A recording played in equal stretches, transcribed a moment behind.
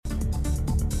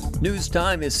News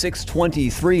time is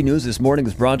 6:23. News this morning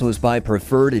is brought to us by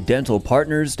Preferred Dental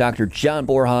Partners, Dr. John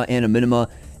Borja, Anna Minima,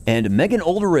 and Megan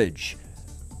Olderidge.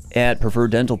 At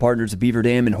Preferred Dental Partners of Beaver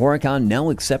Dam in Horicon, now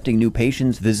accepting new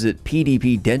patients. Visit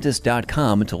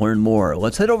pdpdentist.com to learn more.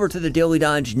 Let's head over to the Daily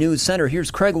Dodge News Center.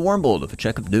 Here's Craig Warmbold with a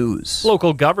check of news.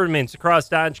 Local governments across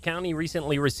Dodge County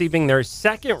recently receiving their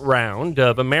second round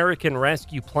of American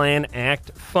Rescue Plan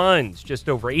Act funds. Just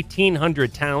over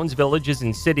 1,800 towns, villages,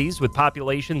 and cities with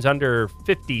populations under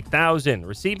 50,000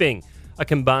 receiving a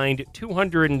combined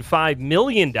 $205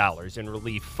 million in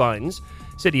relief funds.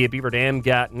 City of Beaver Dam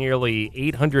got nearly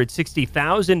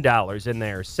 $860,000 in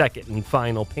their second and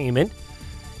final payment.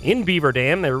 In Beaver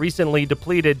Dam, their recently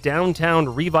depleted downtown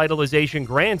revitalization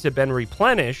grants have been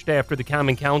replenished after the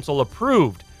Common Council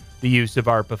approved the use of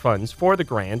ARPA funds for the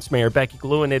grants. Mayor Becky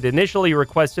Gluen had initially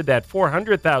requested that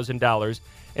 $400,000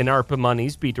 in ARPA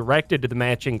monies be directed to the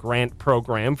matching grant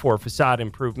program for facade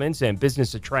improvements and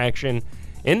business attraction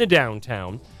in the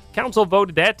downtown. Council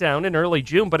voted that down in early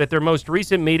June, but at their most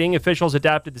recent meeting, officials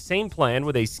adopted the same plan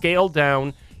with a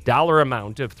scaled-down dollar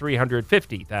amount of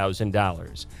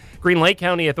 $350,000. Green Lake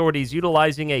County authorities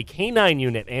utilizing a K-9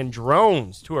 unit and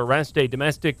drones to arrest a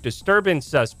domestic disturbance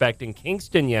suspect in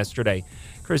Kingston yesterday.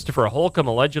 Christopher Holcomb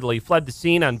allegedly fled the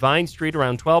scene on Vine Street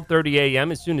around 12:30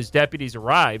 a.m. As soon as deputies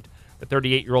arrived, the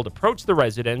 38-year-old approached the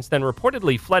residence, then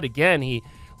reportedly fled again. He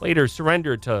later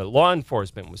surrendered to law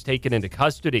enforcement and was taken into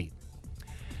custody.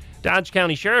 Dodge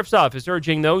County Sheriff's Office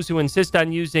urging those who insist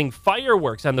on using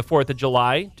fireworks on the 4th of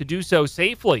July to do so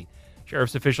safely.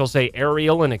 Sheriff's officials say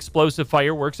aerial and explosive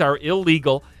fireworks are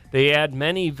illegal. They add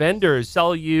many vendors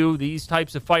sell you these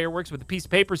types of fireworks with a piece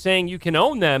of paper saying you can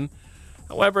own them.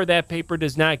 However, that paper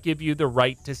does not give you the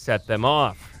right to set them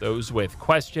off. Those with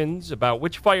questions about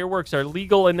which fireworks are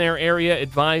legal in their area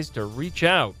advised to reach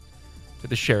out to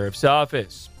the Sheriff's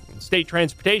Office. State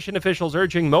transportation officials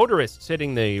urging motorists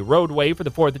hitting the roadway for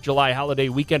the 4th of July holiday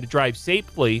weekend to drive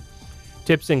safely.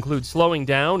 Tips include slowing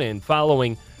down and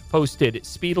following posted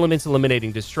speed limits,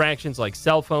 eliminating distractions like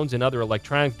cell phones and other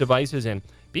electronic devices, and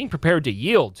being prepared to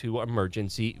yield to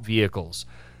emergency vehicles.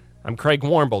 I'm Craig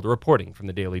Warmbold reporting from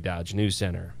the Daily Dodge News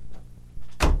Center.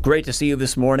 Great to see you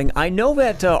this morning. I know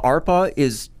that ARPA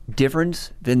is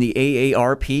different than the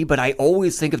AARP, but I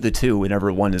always think of the two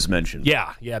whenever one is mentioned.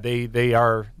 Yeah, they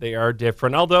are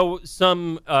different. Although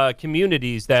some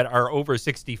communities that are over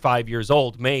 65 years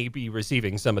old may be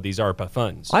receiving some of these ARPA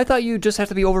funds. I thought you just have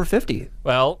to be over 50.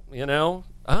 Well,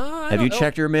 have you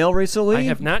checked your mail recently? I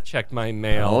have not checked my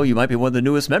mail. Oh, you might be one of the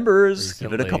newest members.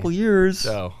 Recently. Give it a couple years.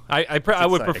 So I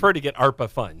would prefer to get ARPA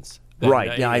funds than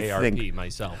right? Yeah, AARP I think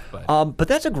myself. But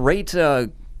that's a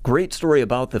great story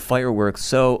about the fireworks.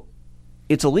 So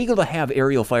it's illegal to have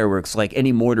aerial fireworks like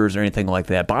any mortars or anything like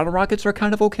that. Bottle rockets are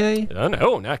kind of okay?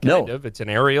 No, not kind of. It's an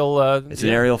aerial. It's an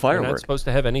aerial firework. You're not supposed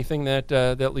to have anything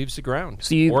that leaves the ground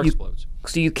or explodes.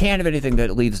 So you can't have anything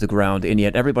that leaves the ground, and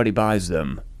yet everybody buys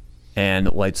them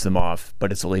and lights them off,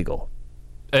 but it's illegal.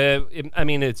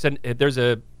 There's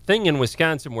a thing in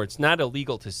Wisconsin where it's not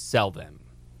illegal to sell them.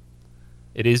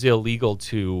 It is illegal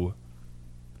to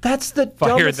That's the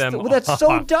fire dumbest. them. That's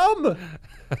so dumb.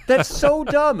 That's so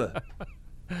dumb.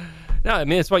 No,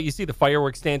 that's why you see the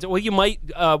fireworks stands. Well, you might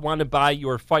want to buy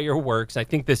your fireworks. I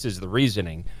think this is the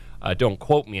reasoning. Don't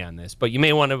quote me on this, but you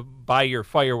may want to buy your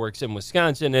fireworks in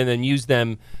Wisconsin and then use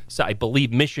them. So I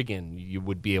believe Michigan, you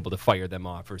would be able to fire them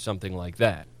off or something like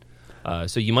that.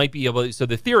 So you might be able. So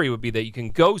the theory would be that you can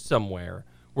go somewhere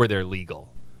where they're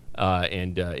legal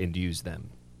and use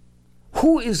them.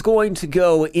 Who is going to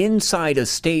go inside a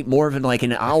state more than like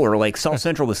an hour, like South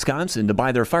Central Wisconsin, to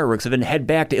buy their fireworks and then head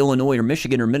back to Illinois or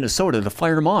Michigan or Minnesota to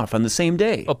fire them off on the same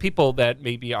day? Well, people that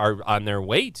maybe are on their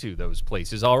way to those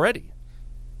places already.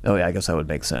 Oh, yeah, I guess that would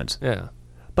make sense. Yeah.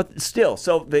 But still,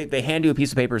 so they hand you a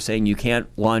piece of paper saying you can't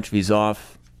launch these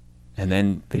off, and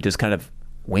then they just kind of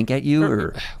wink at you?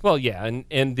 Or? Well, yeah,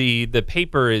 and the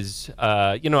paper is,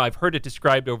 I've heard it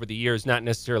described over the years, not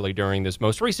necessarily during this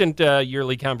most recent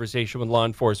yearly conversation with law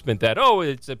enforcement, that,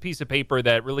 it's a piece of paper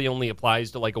that really only applies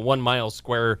to like a 1 mile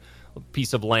square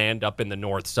piece of land up in the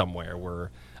north somewhere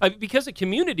where, because a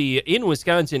community in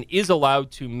Wisconsin is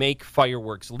allowed to make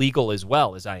fireworks legal as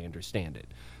well, as I understand it.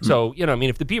 So,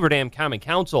 if the Beaver Dam Common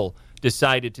Council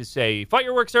decided to say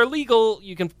fireworks are legal,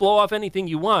 you can blow off anything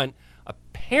you want,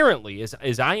 apparently,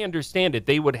 as I understand it,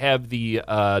 they would have the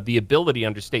ability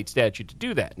under state statute to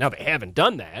do that. Now, they haven't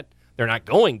done that. They're not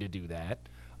going to do that.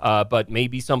 but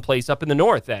maybe someplace up in the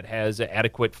north that has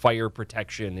adequate fire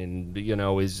protection and,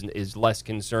 is less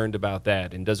concerned about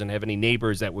that and doesn't have any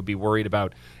neighbors that would be worried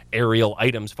about aerial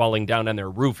items falling down on their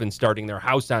roof and starting their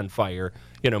house on fire.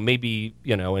 Maybe,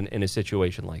 in a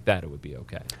situation like that, it would be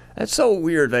okay. That's so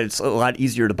weird that it's a lot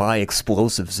easier to buy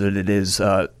explosives than it is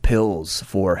pills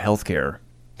for healthcare.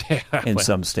 In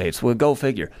some states. Well, go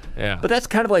figure. Yeah. But that's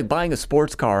kind of like buying a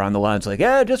sports car on the line. It's like,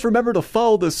 just remember to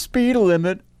follow the speed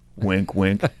limit. Wink,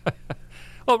 wink.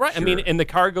 Well, right. Sure. I mean, and the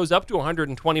car goes up to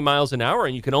 120 miles an hour,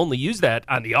 and you can only use that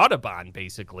on the Autobahn,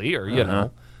 basically,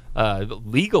 or,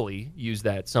 legally use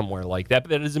that somewhere like that. But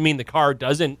that doesn't mean the car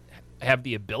doesn't have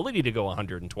the ability to go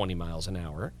 120 miles an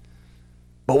hour.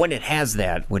 But when it has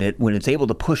that, when it's able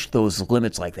to push those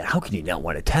limits like that, how can you not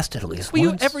want to test it at least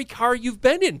once? Every car you've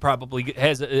been in probably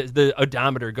has the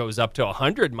odometer goes up to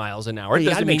 100 miles an hour. You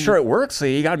got to make sure it works. So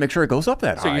you got to make sure it goes up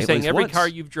that high. So you're saying every once. car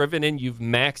you've driven in, you've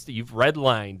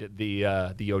redlined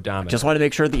the odometer. Just want to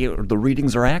make sure the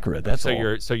readings are accurate. That's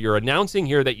all. So you're announcing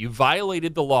here that you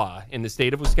violated the law in the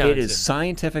state of Wisconsin. It is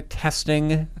scientific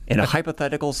testing in a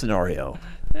hypothetical scenario.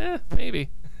 Maybe.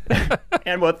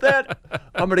 And with that,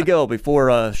 I'm going to go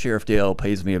before Sheriff Dale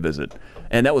pays me a visit.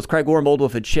 And that was Craig Wormold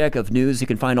with a check of news. You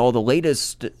can find all the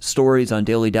latest stories on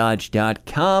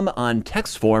dailydodge.com on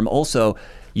text form. Also,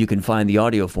 you can find the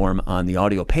audio form on the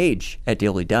audio page at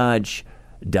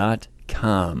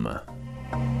dailydodge.com.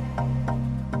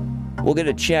 We'll get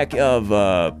a check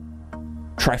of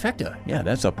Trifecta. Yeah,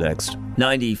 that's up next.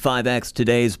 95X,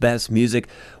 today's best music.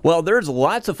 Well, there's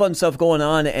lots of fun stuff going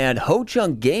on at Ho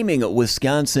Chunk Gaming at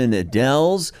Wisconsin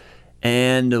Dells.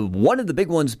 And one of the big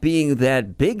ones being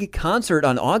that big concert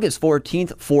on August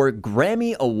 14th for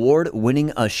Grammy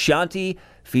Award-winning Ashanti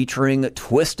featuring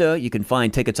Twista. You can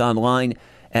find tickets online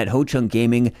at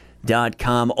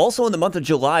hochunkgaming.com. Also in the month of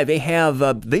July,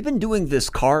 they've been doing these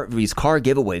car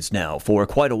giveaways now for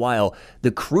quite a while.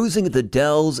 The Cruising the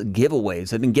Dells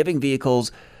giveaways. They've been giving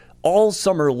vehicles all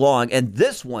summer long, and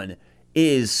this one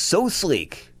is so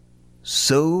sleek,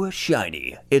 so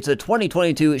shiny. It's a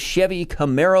 2022 Chevy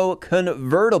Camaro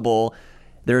convertible.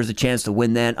 There's a chance to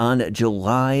win that on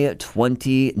July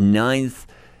 29th.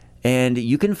 And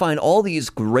you can find all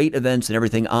these great events and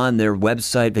everything on their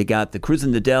website. They got the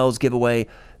Cruising the Dells giveaway.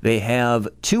 They have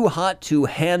Too Hot to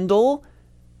Handle.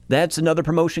 That's another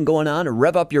promotion going on.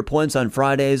 Rev up your points on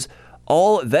Fridays.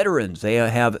 All veterans, they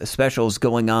have specials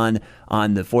going on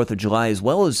the 4th of July as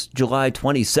well as July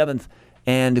 27th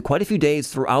and quite a few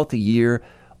days throughout the year.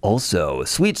 Also,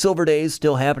 Sweet Silver Days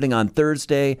still happening on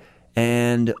Thursday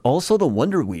and also the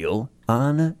Wonder Wheel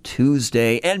on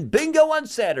Tuesday and Bingo on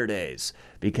Saturdays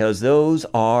because those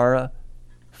are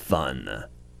fun.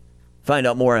 Find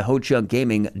out more at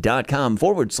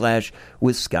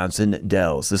hochunkgaming.com/Wisconsin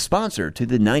Dells, the sponsor to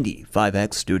the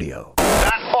 95X studio.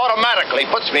 That automatically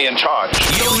puts me in charge.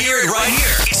 You'll hear it right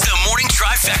here. It's the Morning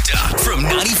Trifecta from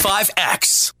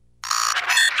 95X.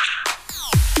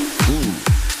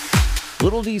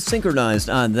 Little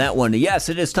desynchronized on that one. Yes,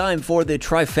 it is time for the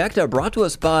Trifecta, brought to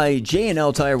us by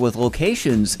J&L Tire with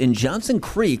locations in Johnson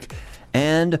Creek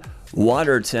and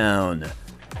Watertown.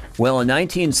 Well, in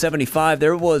 1975,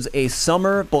 there was a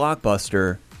summer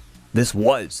blockbuster. This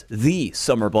was the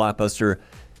summer blockbuster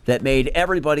that made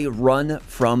everybody run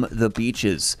from the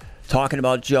beaches. Talking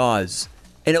about Jaws.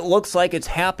 And it looks like it's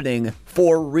happening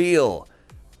for real.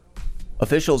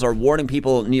 Officials are warning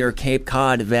people near Cape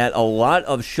Cod that a lot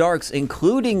of sharks,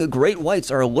 including great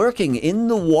whites, are lurking in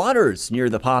the waters near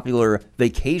the popular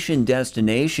vacation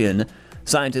destination.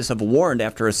 Scientists have warned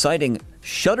after a sighting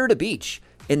shuttered a beach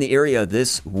in the area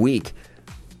this week.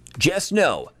 Just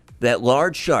know that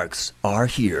large sharks are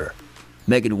here.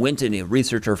 Megan Winton, a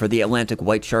researcher for the Atlantic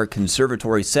White Shark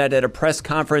Conservatory, said at a press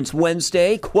conference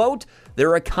Wednesday, quote,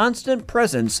 "They're a constant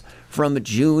presence from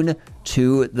June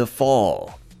to the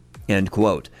fall," end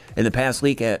quote. In the past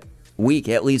week, at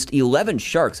least 11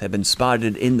 sharks have been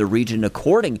spotted in the region,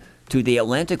 according to the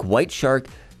Atlantic White Shark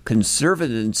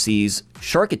Conservancy's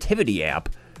Sharkativity app,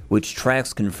 which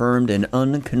tracks confirmed and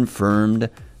unconfirmed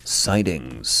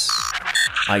sightings.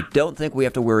 I don't think we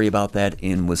have to worry about that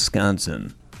in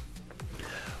Wisconsin.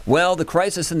 Well, the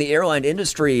crisis in the airline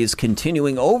industry is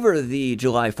continuing over the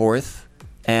July 4th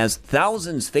as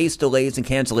thousands face delays and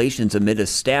cancellations amid a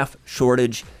staff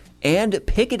shortage and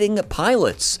picketing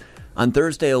pilots. On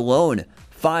Thursday alone,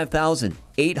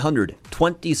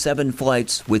 5,827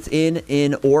 flights within,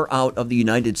 in, or out of the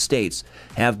United States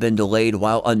have been delayed,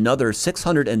 while another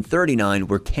 639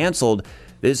 were canceled.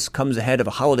 This comes ahead of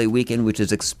a holiday weekend, which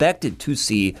is expected to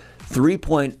see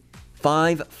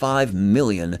 3.55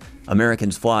 million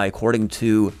Americans fly, according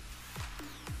to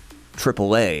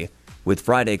AAA. with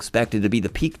Friday expected to be the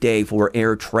peak day for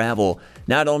air travel.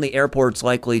 Not only airports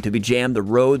likely to be jammed, the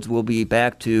roads will be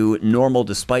back to normal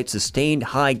despite sustained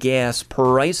high gas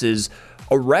prices.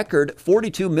 A record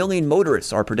 42 million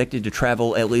motorists are predicted to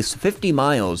travel at least 50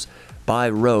 miles by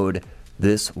road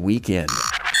this weekend.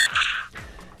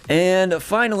 And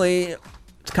finally,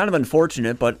 it's kind of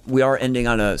unfortunate, but we are ending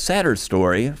on a sadder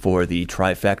story for the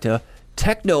trifecta.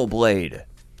 Technoblade,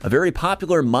 a very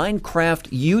popular Minecraft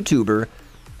YouTuber,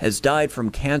 has died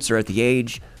from cancer at the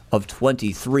age of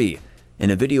 23. In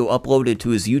a video uploaded to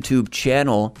his YouTube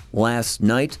channel last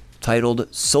night, titled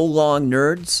So Long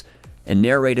Nerds, and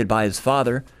narrated by his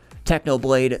father,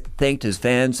 Technoblade thanked his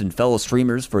fans and fellow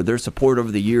streamers for their support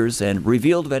over the years and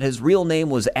revealed that his real name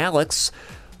was Alex,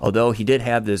 although he did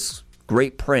have this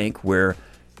great prank where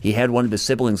he had one of his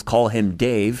siblings call him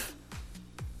Dave.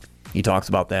 He talks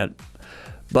about that.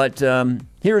 But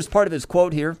here's part of his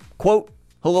quote here. Quote,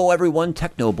 "Hello everyone,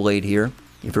 Technoblade here.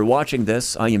 If you're watching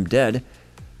this, I am dead.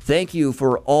 Thank you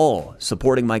for all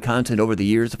supporting my content over the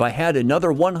years. If I had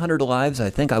another 100 lives,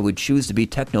 I think I would choose to be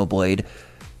Technoblade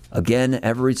again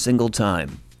every single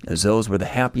time, as those were the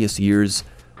happiest years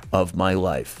of my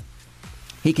life."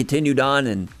 He continued on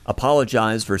and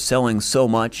apologized for selling out so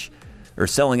much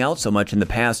in the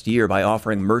past year by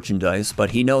offering merchandise, but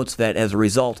he notes that as a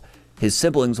result, his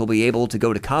siblings will be able to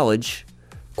go to college.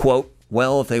 Quote,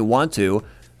 "Well, if they want to,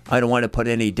 I don't want to put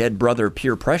any dead brother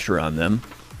peer pressure on them."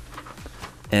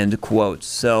 End quote.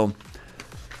 So,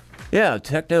 yeah,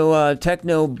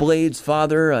 Technoblade's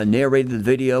father narrated the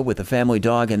video with the family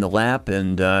dog in the lap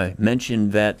and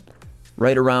mentioned that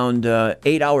right around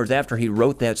 8 hours after he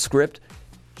wrote that script,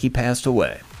 he passed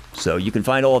away. So you can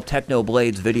find all of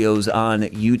Technoblade's videos on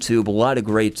YouTube. A lot of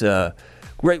great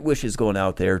wishes going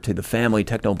out there to the family.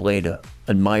 Technoblade,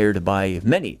 admired by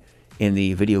many in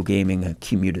the video gaming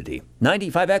community.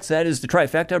 95X, that is the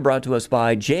trifecta, brought to us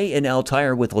by J&L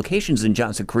Tire with locations in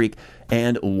Johnson Creek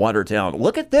and Watertown.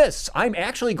 Look at this. I'm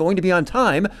actually going to be on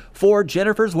time for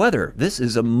Jennifer's weather. This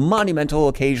is a monumental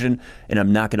occasion, and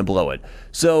I'm not going to blow it.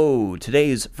 So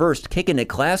today's first Kickin' It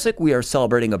Classic, we are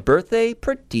celebrating a birthday,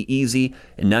 pretty easy.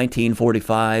 In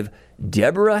 1945,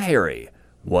 Deborah Harry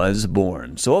was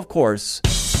born. So, of course,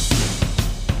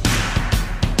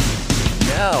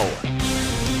 now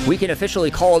we can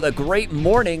officially call it a great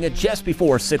morning just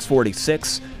before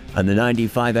 6:46 on the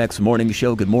 95X Morning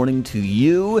Show. Good morning to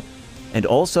you and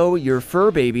also your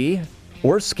fur baby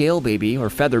or scale baby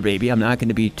or feather baby. I'm not going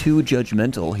to be too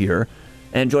judgmental here.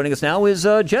 And joining us now is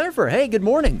Jennifer. Hey, good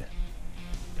morning.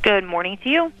 Good morning to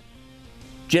you.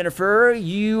 Jennifer,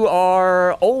 you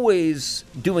are always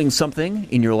doing something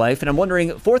in your life, and I'm wondering,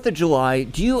 4th of July,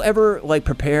 do you ever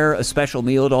prepare a special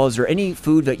meal at all? Is there any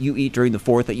food that you eat during the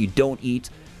 4th that you don't eat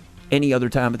any other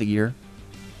time of the year?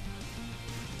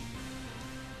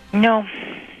 No,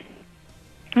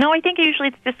 I think usually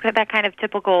it's just that kind of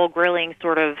typical grilling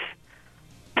sort of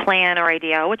plan or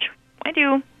idea, which I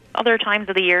do other times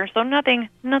of the year, so nothing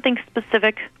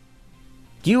specific.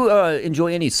 Do you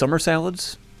enjoy any summer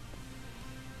salads?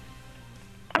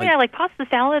 I mean, I like pasta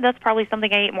salad. That's probably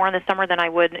something I eat more in the summer than I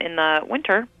would in the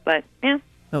winter, but yeah.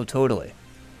 Oh, totally.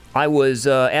 I was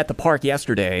at the park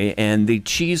yesterday, and the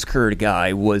cheese curd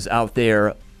guy was out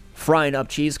there frying up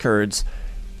cheese curds,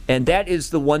 and that is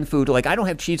the one food, I don't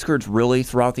have cheese curds really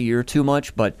throughout the year too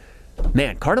much, but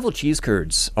man, Carnival cheese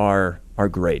curds are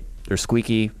great. They're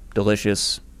squeaky,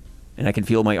 delicious, and I can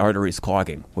feel my arteries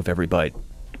clogging with every bite.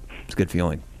 It's a good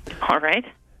feeling. All right.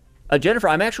 Jennifer,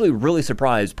 I'm actually really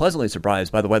pleasantly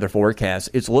surprised by the weather forecast.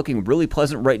 It's looking really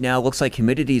pleasant right now. Looks like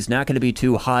humidity is not going to be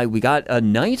too high. We got a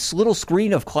nice little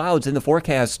screen of clouds in the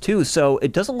forecast, too, so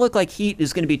it doesn't look like heat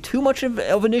is going to be too much of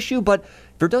an issue, but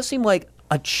there does seem like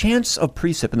a chance of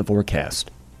precip in the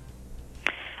forecast.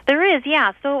 There is,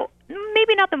 yeah. So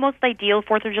maybe not the most ideal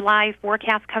 4th of July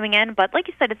forecast coming in, but like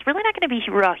you said, it's really not going to be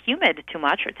humid too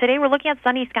much. Today we're looking at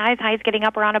sunny skies, highs getting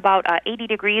up around about 80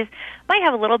 degrees. Might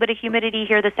have a little bit of humidity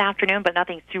here this afternoon, but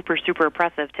nothing super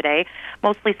oppressive today.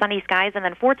 Mostly sunny skies, and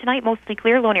then for tonight, mostly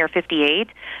clear, low near 58.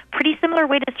 Pretty similar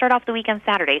way to start off the weekend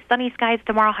Saturday. Sunny skies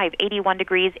tomorrow, high of 81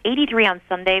 degrees, 83 on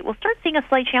Sunday. We'll start seeing a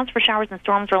slight chance for showers and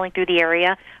storms rolling through the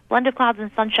area. Blend of clouds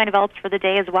and sunshine develops for the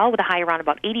day as well, with a high around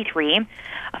about 83.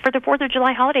 For the 4th of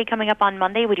July holiday coming up on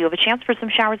Monday, we do have a chance for some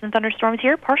showers and thunderstorms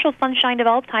here. Partial sunshine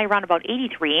develops, high around about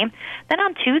 83. Then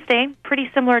on Tuesday,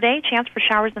 pretty similar day, chance for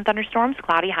showers and thunderstorms,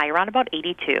 cloudy, high around about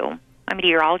 82. I'm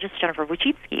meteorologist Jennifer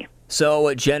Vuchitsky.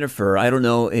 So, Jennifer, I don't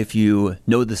know if you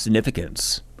know the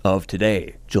significance of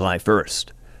today, July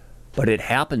 1st, but it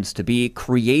happens to be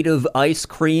Creative Ice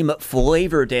Cream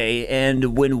Flavor Day,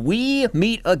 and when we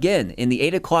meet again in the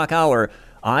 8 o'clock hour,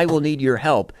 I will need your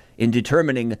help in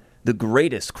determining the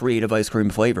greatest creative ice cream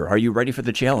flavor. Are you ready for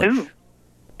the challenge? Ooh,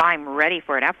 I'm ready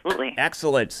for it, absolutely.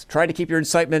 Excellent. Try to keep your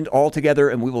excitement all together,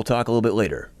 and we will talk a little bit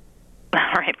later.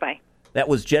 All right, bye. That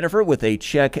was Jennifer with a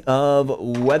check of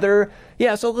weather.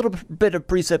 Yeah, so a little bit of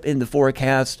precip in the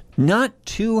forecast. Not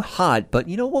too hot, but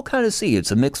we'll kind of see. It's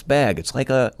a mixed bag. It's like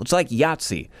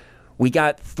Yahtzee. We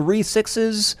got 3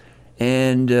 6s,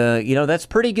 and that's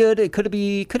pretty good. It could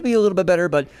be a little bit better,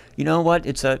 but you know what?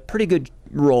 It's a pretty good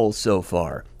roll so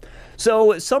far.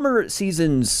 So summer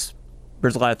seasons.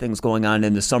 There's a lot of things going on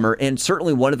in the summer, and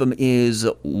certainly one of them is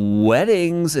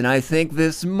weddings. And I think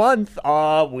this month,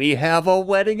 we have a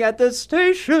wedding at the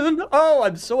station. Oh,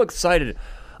 I'm so excited.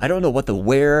 I don't know what to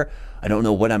wear. I don't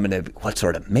know what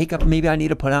sort of makeup maybe I need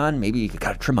to put on. Maybe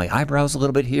got to trim my eyebrows a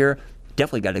little bit here.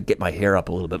 Definitely got to get my hair up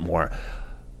a little bit more.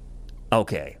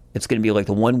 Okay, it's going to be like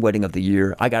the one wedding of the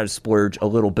year. I got to splurge a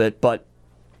little bit, but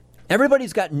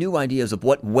everybody's got new ideas of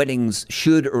what weddings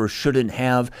should or shouldn't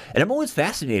have, and I'm always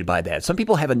fascinated by that. Some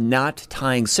people have a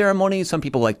knot-tying ceremony. Some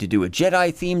people like to do a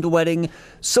Jedi-themed wedding.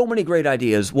 So many great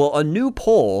ideas. Well, a new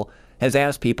poll has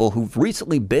asked people who've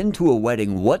recently been to a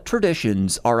wedding what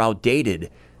traditions are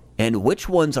outdated and which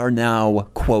ones are now,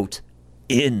 quote,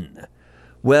 in.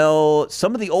 Well,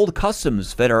 some of the old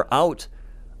customs that are out,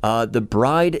 the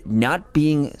bride not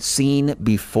being seen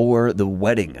before the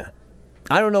wedding.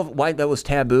 I don't know why that was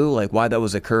taboo, like why that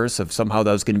was a curse, if somehow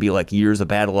that was going to be like years of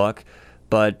bad luck.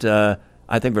 But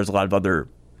I think there's a lot of other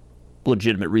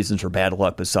legitimate reasons for bad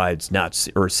luck besides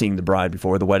seeing the bride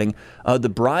before the wedding. The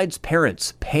bride's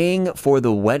parents paying for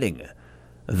the wedding.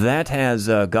 That has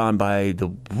gone by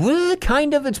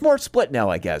it's more split now,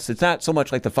 I guess. It's not so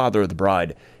much like the father of the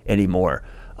bride anymore.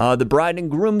 The bride and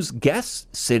groom's guests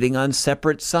sitting on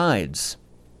separate sides.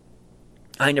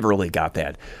 I never really got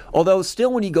that. Although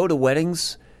still when you go to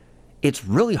weddings, it's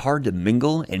really hard to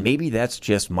mingle, and maybe that's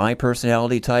just my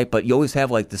personality type, but you always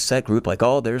have like the set group, like,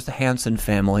 oh, there's the Hanson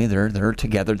family, they're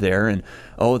together there, and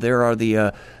oh, there are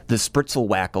the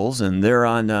Spritzelwackels, and they're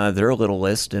on their little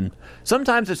list, and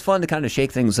sometimes it's fun to kind of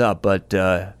shake things up, but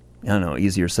I don't know,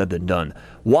 easier said than done.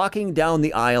 Walking down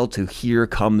the aisle to Here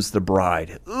Comes the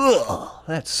Bride. Ugh,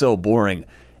 that's so boring.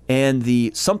 And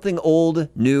the something old,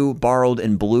 new, borrowed,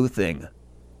 and blue thing.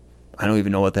 I don't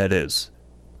even know what that is.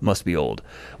 Must be old.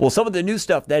 Well, some of the new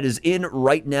stuff that is in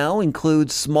right now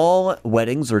includes small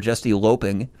weddings or just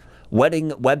eloping,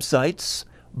 wedding websites,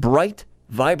 bright,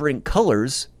 vibrant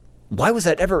colors. Why was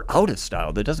that ever out of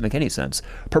style? That doesn't make any sense.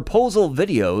 Proposal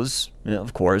videos,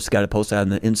 of course, got to post that on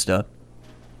the Insta.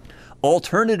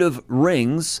 Alternative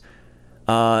rings,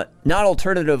 not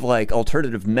alternative like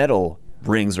alternative metal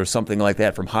rings or something like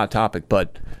that from Hot Topic,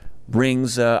 but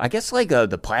rings, I guess like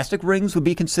the plastic rings would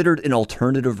be considered an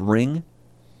alternative ring,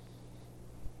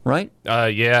 right?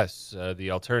 Yes, the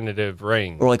alternative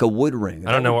ring. Or like a wood ring.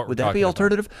 I don't know what would we're that be talking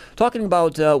alternative? Talking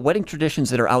about wedding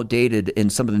traditions that are outdated in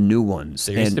some of the new ones.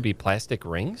 There used to be plastic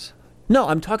rings? No,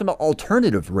 I'm talking about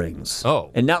alternative rings.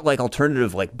 Oh. And not like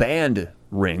alternative like band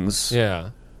rings.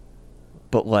 Yeah.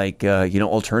 But like,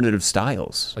 alternative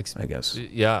styles, I guess.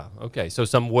 Yeah, okay. So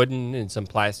some wooden and some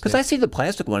plastic. Because I see the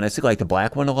plastic one. I see like the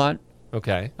black one a lot.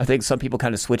 Okay. I think some people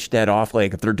kind of switch that off,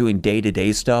 like if they're doing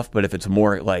day-to-day stuff, but if it's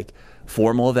more like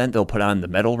formal event, they'll put on the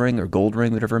metal ring or gold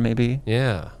ring, whatever it may be.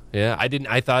 Yeah.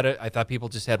 I thought people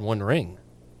just had one ring.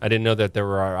 I didn't know that there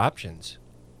were options.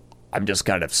 I'm just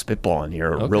kind of spitballing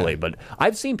here, really, but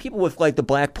I've seen people with like the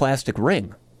black plastic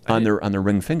ring on their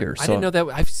ring finger. So I didn't know that.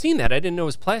 I've seen that. I didn't know it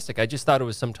was plastic. I just thought it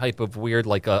was some type of weird,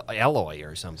 like a alloy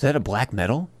or something. Is that a black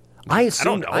metal? I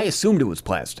assumed it was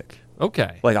plastic.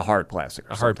 Okay, like a hard plastic.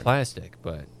 Or hard plastic,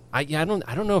 but I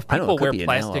don't know if people wear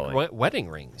plastic wedding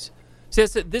rings. See,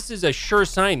 this is a sure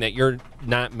sign that you're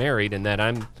not married and that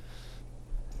I'm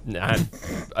not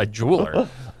a jeweler.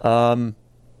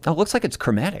 It looks like it's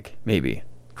chromatic, maybe.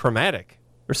 Chromatic.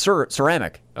 Or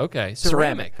ceramic. Okay,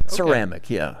 ceramic. Okay. Ceramic,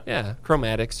 yeah. Yeah,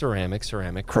 chromatic,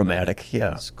 ceramic. Chromatic,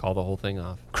 yeah. Let's call the whole thing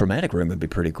off. Chromatic ring would be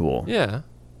pretty cool. Yeah.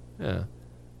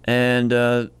 And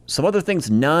some other things,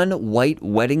 non-white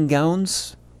wedding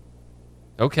gowns.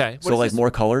 Okay. So like more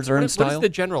colors are in style? What is the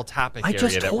general topic I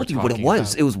just told you what it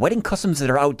was. It was wedding customs that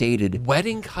are outdated.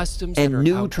 Wedding customs and that are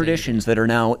new outdated. Traditions that are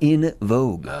now in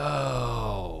vogue.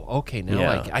 Oh, okay.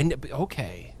 Now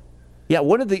okay. Yeah,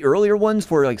 one of the earlier ones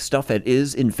for like stuff that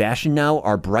is in fashion now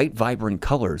are bright, vibrant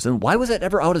colors. And why was that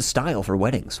ever out of style for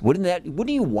weddings? Wouldn't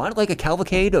you want like a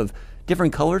cavalcade of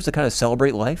different colors to kind of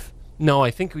celebrate life? No,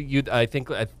 I think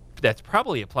that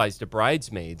probably applies to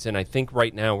bridesmaids, and I think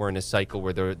right now we're in a cycle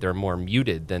where they're more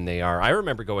muted than they are. I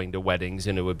remember going to weddings,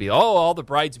 and it would be, all the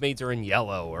bridesmaids are in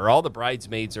yellow, or all the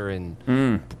bridesmaids are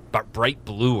in bright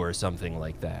blue, or something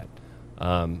like that.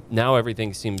 Now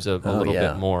everything seems a little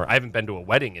bit more. I haven't been to a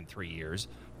wedding in 3 years,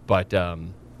 but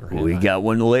We got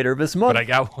one later this month. But I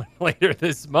got one later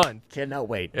this month. Cannot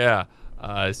wait. Yeah.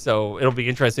 So it'll be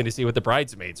interesting to see what the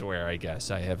bridesmaids wear. I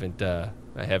guess I haven't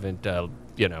been to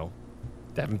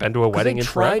a wedding in forever. They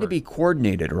try to be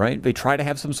coordinated, right? They try to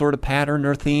have some sort of pattern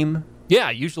or theme. Yeah,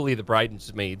 usually the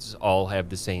bridesmaids all have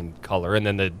the same color, and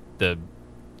then the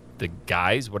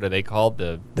guys, what are they called?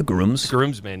 The grooms,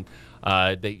 groomsmen.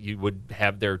 You would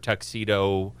have their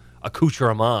tuxedo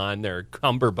accoutrement, their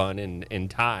cummerbund and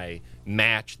tie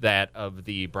match that of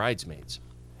the bridesmaids.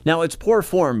 Now it's poor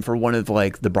form for one of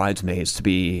the bridesmaids to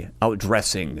be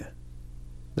outdressing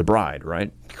the bride,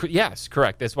 right? Yes,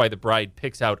 correct. That's why the bride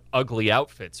picks out ugly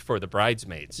outfits for the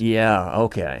bridesmaids. Yeah.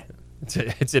 Okay.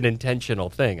 It's an intentional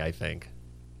thing, I think.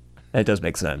 That does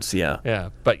make sense, yeah. Yeah,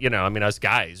 but, us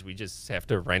guys, we just have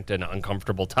to rent an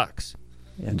uncomfortable tux.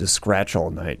 And just scratch all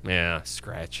night. Yeah,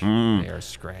 scratch. They are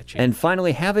scratchy. And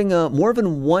finally, having more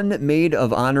than one maid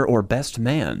of honor or best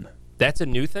man. That's a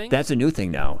new thing? That's a new thing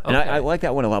now. And Okay. I like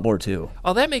that one a lot more, too.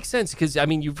 Oh, that makes sense, because,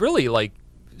 you've really,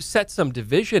 set some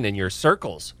division in your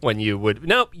circles when you would,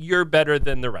 nope, you're better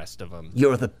than the rest of them.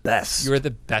 You're the best. You're the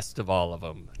best of all of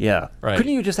them. Yeah. Right.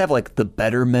 Couldn't you just have, the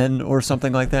better men or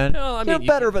something like that? No, you're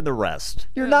better than the rest.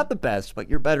 You're not the best, but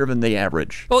you're better than the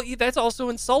average. Well, that's also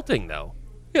insulting, though.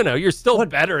 You're still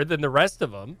better than the rest of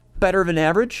them. Better than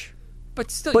average? But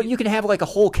still. But you can have, a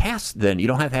whole cast then. You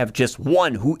don't have to have just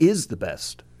one who is the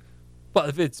best. Well,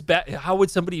 if it's how would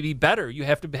somebody be better? You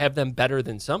have to have them better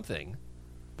than something.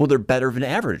 Well, they're better than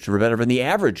average. They're better than the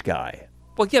average guy.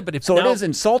 Well, yeah, but if so it is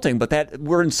insulting, but that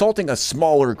we're insulting a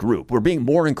smaller group. We're being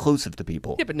more inclusive to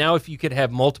people. Yeah, but now if you could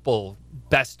have multiple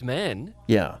best men,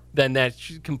 then that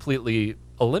completely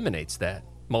eliminates that.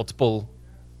 Multiple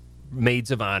maids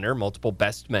of honor, multiple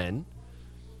best men.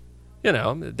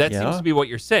 That seems to be what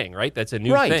you're saying, right? That's a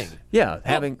new thing. Yeah,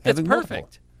 having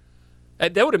perfect.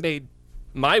 That would have made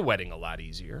my wedding a lot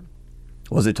easier.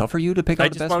 Was it tough for you to pick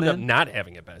out the best man? I just wound up not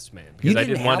having a best man because I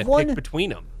didn't want to pick between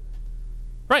them.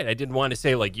 Right, I didn't want to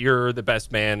say you're the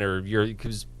best man or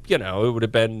because it would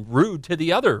have been rude to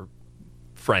the other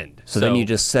friend. So then you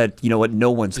just said, you know what,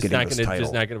 no one's getting this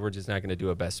title. We're just not going to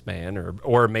do a best man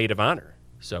or a maid of honor.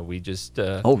 So we just.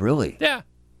 Oh, really? Yeah.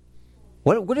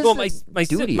 What is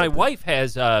my wife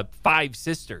has 5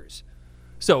 sisters.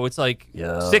 So it's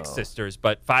 6 sisters,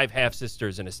 but 5 half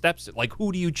sisters and a stepsister.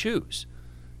 Who do you choose?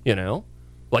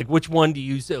 Which one do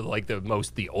you say?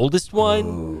 The oldest one?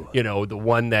 Ooh. The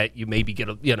one that you maybe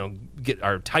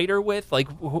are tighter with.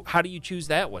 How do you choose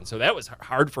that one? So that was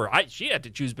hard for she had to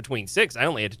choose between 6. I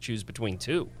only had to choose between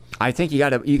 2. I think you got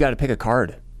to pick a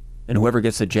card, and whoever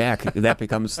gets the jack, that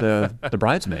becomes the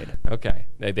bridesmaid. Okay,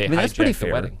 they that's pretty fair,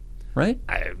 the wedding, right?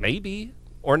 Maybe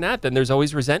or not. Then there's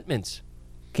always resentments.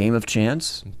 Game of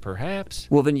chance? Perhaps.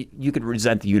 Well, then you could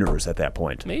resent the universe at that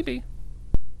point. Maybe.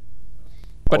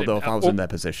 Although if I was in that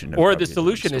position. Or the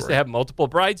solution is to have multiple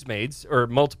bridesmaids or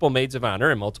multiple maids of honor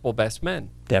and multiple best men.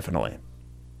 Definitely.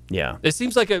 Yeah. It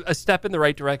seems like a step in the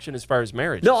right direction as far as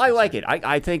marriage. No, I like it.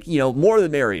 I think, more the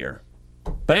merrier.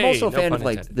 But I'm also a fan of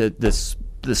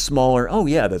the smaller. Oh,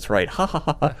 yeah, that's right. Ha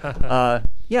ha ha.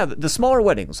 Yeah, the smaller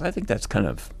weddings. I think that's kind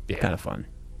of fun.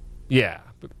 Yeah.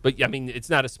 But it's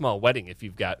not a small wedding if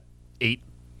you've got 8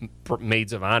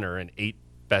 maids of honor and 8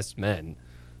 best men.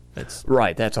 That's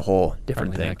right. That's a whole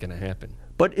different thing. Not going to happen.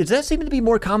 But does that seem to be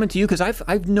more common to you? Because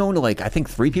I've known I think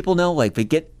 3 people now. They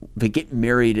get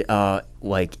married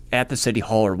at the city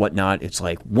hall or whatnot. It's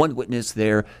one witness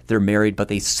there. They're married, but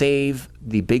they save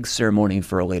the big ceremony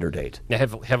for a later date. They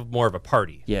have more of a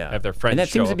party. Yeah, have their friends. And that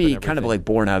show seems to be up kind of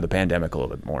born out of the pandemic a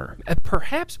little bit more.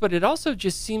 Perhaps, but it also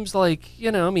just seems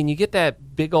you get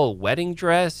that big old wedding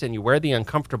dress and you wear the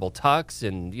uncomfortable tux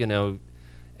and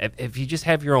If you just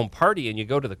have your own party and you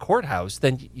go to the courthouse,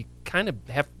 then you kind of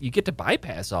you get to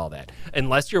bypass all that,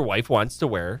 unless your wife wants to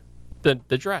wear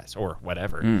the dress or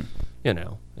whatever.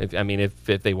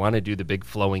 If they want to do the big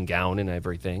flowing gown and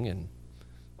everything and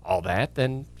all that,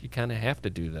 then you kind of have to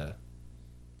do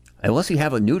unless you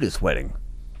have a nudist wedding.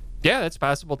 Yeah, that's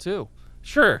possible too.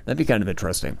 Sure, that'd be kind of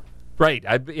interesting. Right.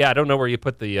 I don't know where you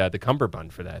put the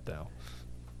cummerbund for that though.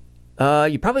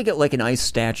 You probably get an ice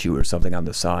statue or something on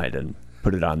the side and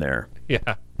put it on there.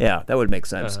 Yeah. Yeah, that would make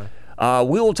sense.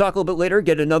 We will talk a little bit later,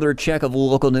 get another check of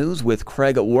local news with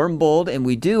Craig Wormbold, and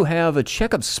we do have a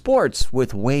check of sports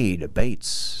with Wade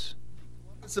Bates.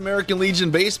 Sports. American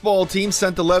Legion baseball team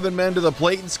sent 11 men to the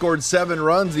plate and scored 7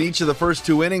 runs in each of the first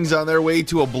 2 innings on their way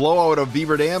to a blowout of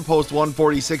Beaver Dam post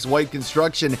 146 White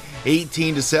Construction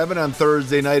 18-7 on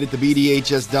Thursday night at the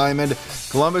BDHS Diamond.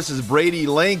 Columbus's Brady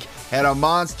Link had a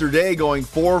monster day, going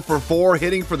 4 for 4,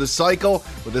 hitting for the cycle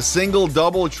with a single,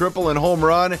 double, triple, and home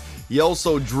run. He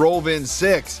also drove in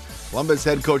 6. Columbus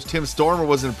head coach Tim Stormer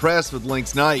was impressed with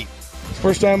Link's night.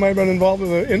 First time I've been involved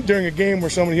during a game where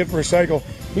somebody hit for a cycle.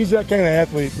 He's that kind of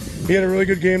athlete. He had a really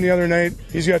good game the other night.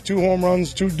 He's got 2 home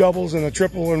runs, 2 doubles, and a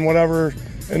triple and whatever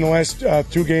in the last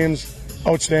 2 games.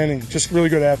 Outstanding. Just really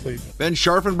good athlete. Ben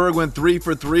Scharfenberg went 3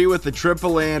 for 3 with a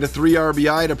triple and a 3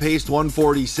 RBI to pace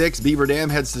 146. Beaver Dam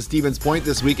heads to Stevens Point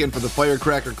this weekend for the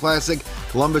Firecracker Classic.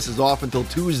 Columbus is off until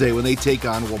Tuesday when they take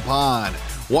on Waupun.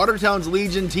 Watertown's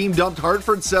Legion team dumped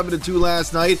Hartford 7-2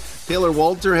 last night. Taylor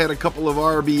Walter had a couple of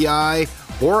RBI.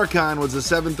 Horicon was a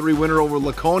 7-3 winner over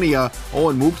Laconia.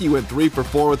 Owen Mookie went 3 for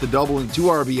 4 with a double and 2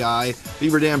 RBI.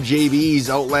 Beaver Dam JVs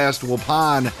outlast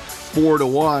Waupun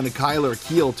 4-1. Kyler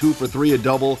Keel 2 for 3, a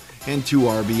double and 2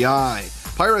 RBI.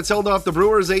 Pirates held off the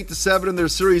Brewers 8-7 in their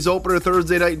series opener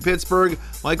Thursday night in Pittsburgh.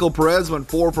 Michael Perez went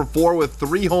 4 for 4 with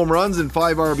 3 home runs and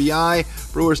 5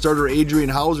 RBI. Brewer starter Adrian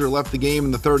Hauser left the game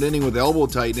in the 3rd inning with elbow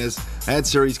tightness. That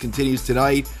series continues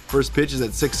tonight. First pitch is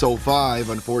at 6:05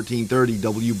 on 1430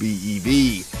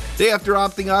 WBEV. Day after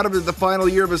opting out of the final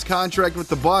year of his contract with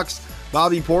the Bucks,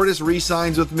 Bobby Portis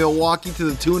re-signs with Milwaukee to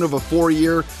the tune of a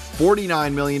 4-year,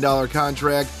 $49 million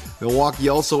contract. Milwaukee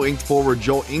also inked forward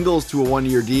Joe Ingles to a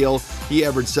 1-year deal. He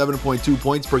averaged 7.2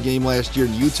 points per game last year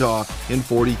in Utah in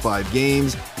 45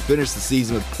 games. He finished the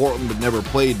season with Portland but never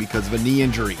played because of a knee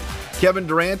injury. Kevin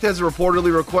Durant has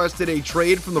reportedly requested a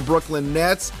trade from the Brooklyn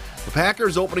Nets. The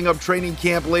Packers opening up training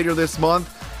camp later this month.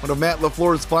 One of Matt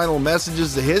LaFleur's final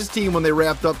messages to his team when they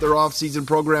wrapped up their offseason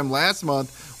program last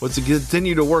month was to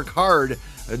continue to work hard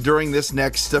during this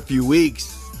next few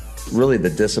weeks. Really the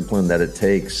discipline that it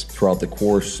takes throughout the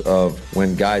course of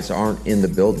when guys aren't in the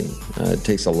building. It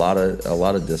takes a lot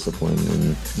of discipline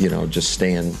and, just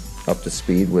staying up to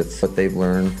speed with what they've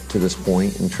learned to this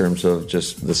point in terms of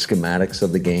just the schematics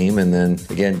of the game, and then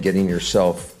again getting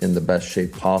yourself in the best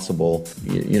shape possible.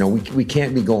 We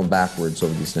can't be going backwards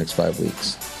over these next 5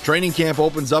 weeks. Training camp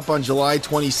opens up on July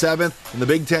 27th, and the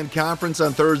Big Ten Conference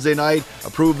on Thursday night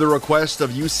approved the request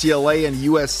of UCLA and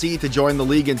USC to join the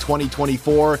league in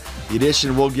 2024. The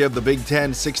addition will give the Big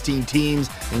Ten 16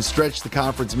 teams and stretch the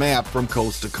conference map from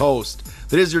coast to coast.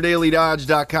 That is your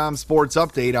DailyDodge.com sports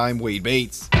update. I'm Wade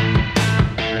Bates.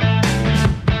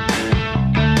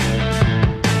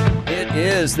 It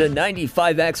is the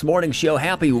 95X Morning Show.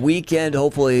 Happy weekend.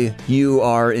 Hopefully you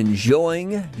are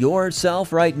enjoying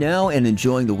yourself right now and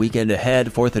enjoying the weekend ahead.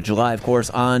 4th of July, of course,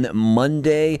 on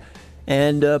Monday.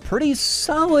 And a pretty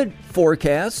solid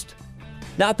forecast.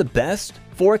 Not the best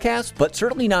forecast, but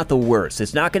certainly not the worst.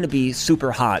 It's not going to be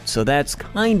super hot, so that's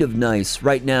kind of nice.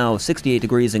 Right now, 68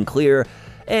 degrees and clear,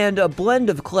 and a blend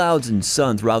of clouds and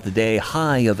sun throughout the day.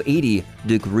 High of 80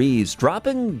 degrees,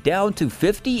 dropping down to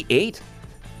 58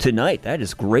 tonight. That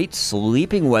is great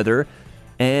sleeping weather,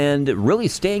 and really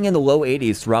staying in the low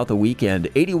 80s throughout the weekend.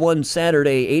 81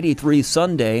 Saturday, 83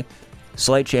 Sunday.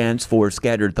 Slight chance for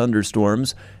scattered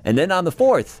thunderstorms. And then on the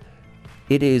 4th,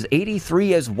 it is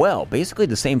 83 as well. Basically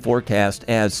the same forecast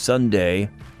as Sunday,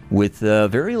 with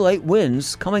very light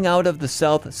winds coming out of the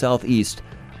southeast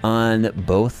on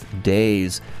both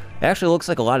days. Actually looks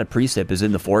like a lot of precip is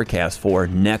in the forecast for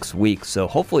next week, so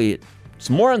hopefully it's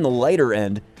more on the lighter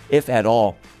end, if at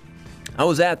all. I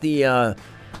was at the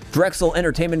Drexel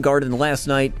Entertainment Garden last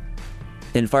night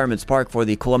in Fireman's Park for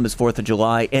the Columbus 4th of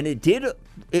July, and it did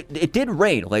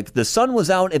rain. Like, the sun was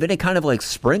out, and then it kind of like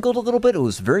sprinkled a little bit. It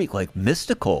was very like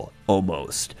mystical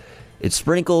almost. It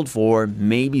sprinkled for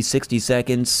maybe 60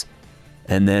 seconds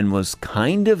and then was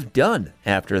kind of done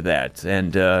after that,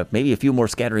 and maybe a few more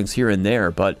scatterings here and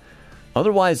there, but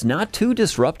otherwise not too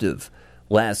disruptive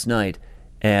last night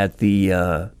at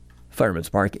the Fireman's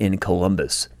Park in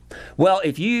Columbus. Well,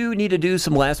 if you need to do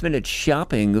some last-minute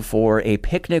shopping for a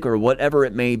picnic or whatever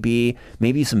it may be,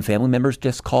 maybe some family members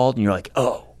just called and you're like,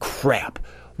 oh, crap,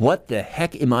 what the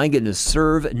heck am I going to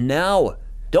serve now?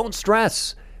 Don't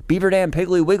stress. Beaver Dam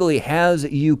Piggly Wiggly has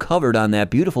you covered on that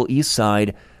beautiful east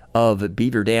side of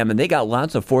Beaver Dam, and they got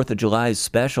lots of 4th of July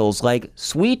specials like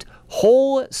sweet,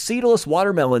 whole, seedless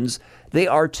watermelons. They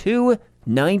are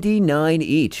 $2.99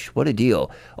 each. What a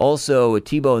deal. Also,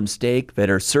 T-bone steak that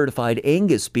are certified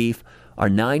Angus beef are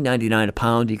 $9.99 a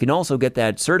pound. You can also get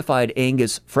that certified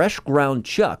Angus fresh ground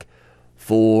chuck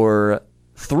for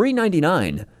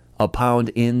 $3.99 a pound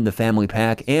in the family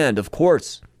pack. And, of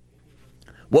course,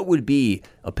 what would be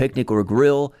a picnic or a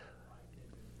grill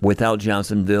without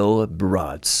Johnsonville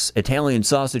brats. Italian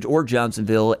sausage or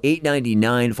Johnsonville,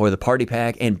 $8.99 for the party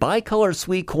pack. And bicolor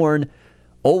sweet corn,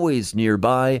 always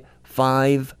nearby,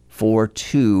 $5 for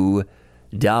 $2.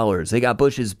 They got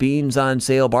Bush's beans on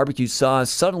sale, barbecue sauce,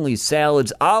 suddenly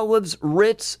salads, olives,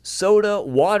 Ritz, soda,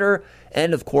 water,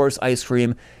 and of course ice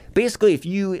cream. Basically, if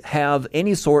you have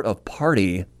any sort of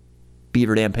party,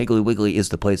 Beaver Dam Piggly Wiggly is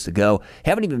the place to go.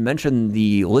 Haven't even mentioned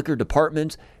the liquor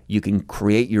department. You can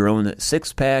create your own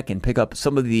six-pack and pick up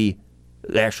some of the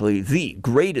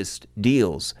greatest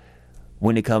deals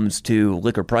when it comes to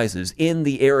liquor prices in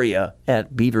the area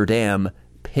at Beaver Dam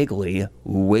Piggly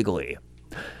Wiggly.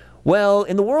 Well,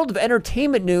 in the world of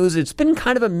entertainment news, it's been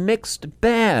kind of a mixed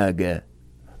bag.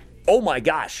 Oh my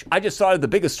gosh, I just saw the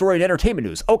biggest story in entertainment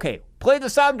news. Okay, play the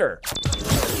sounder.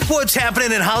 What's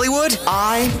happening in Hollywood?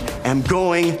 I am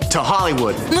going to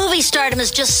Hollywood. Movie stardom is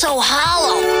just so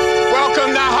hollow.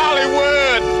 Welcome to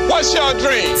Hollywood. What's your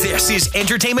dream? This is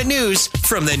entertainment news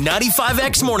from the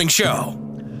 95X Morning Show.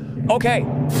 Okay.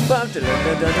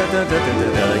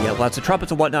 Yeah, lots of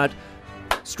trumpets and whatnot.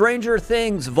 Stranger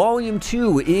Things Volume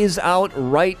 2 is out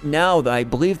right now. I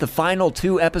believe the final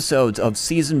 2 episodes of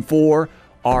Season 4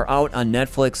 are out on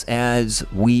Netflix as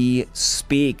we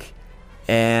speak.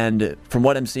 And from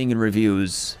what I'm seeing in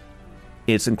reviews,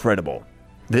 it's incredible.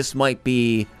 This might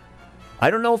be, I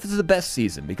don't know if it's the best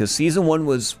season, because Season 1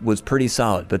 was pretty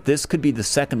solid, but this could be the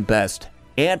second best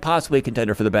and possibly a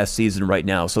contender for the best season right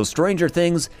now. So Stranger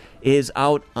Things is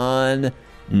out on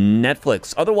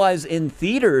Netflix. Otherwise, in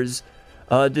theaters,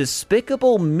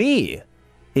 Despicable Me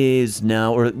is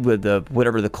now, or with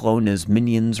whatever the clone is,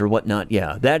 Minions or whatnot.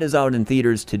 Yeah, that is out in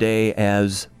theaters today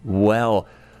as well.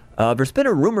 There's been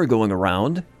a rumor going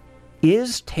around.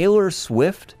 Is Taylor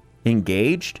Swift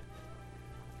engaged?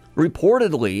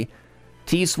 Reportedly,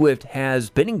 T Swift has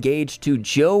been engaged to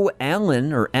Joe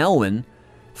Alwyn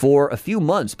for a few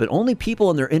months, but only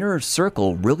people in their inner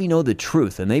circle really know the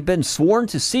truth, and they've been sworn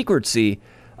to secrecy.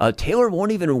 Taylor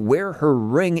won't even wear her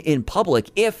ring in public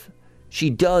if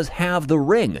she does have the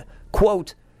ring.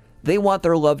 Quote, they want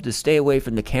their love to stay away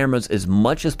from the cameras as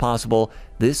much as possible.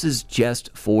 This is just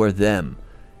for them.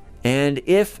 And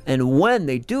if and when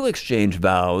they do exchange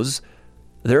vows,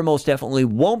 there most definitely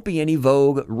won't be any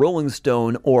Vogue, Rolling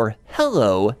Stone, or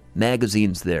Hello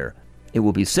magazines there. It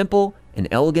will be simple and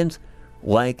elegant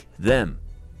like them.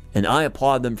 And I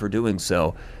applaud them for doing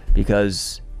so,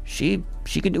 because she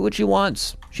can do what she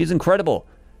wants. She's incredible.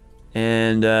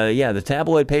 And the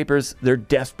tabloid papers, they're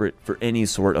desperate for any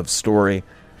sort of story,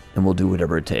 and will do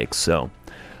whatever it takes. So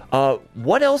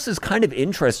what else is kind of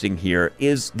interesting here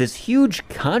is this huge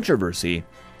controversy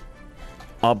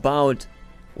about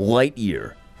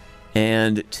Lightyear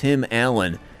and Tim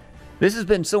Allen. This has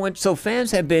been so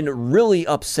fans have been really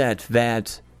upset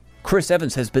that Chris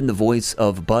Evans has been the voice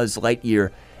of Buzz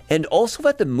Lightyear, and also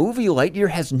that the movie Lightyear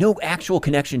has no actual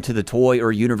connection to the toy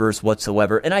or universe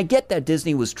whatsoever. And I get that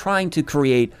Disney was trying to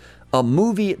create a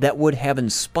movie that would have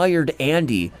inspired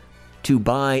Andy to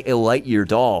buy a Lightyear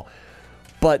doll.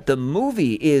 But the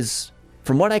movie is,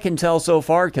 from what I can tell so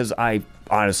far, because I'm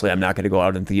not going to go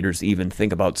out in theaters to even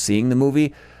think about seeing the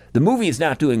movie is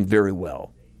not doing very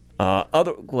well.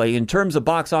 In terms of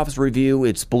box office review,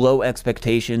 it's below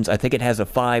expectations. I think it has a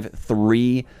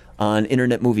 5.3 on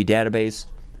Internet Movie Database.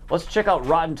 Let's check out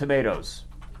Rotten Tomatoes.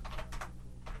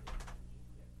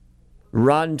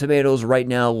 Rotten Tomatoes right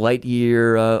now,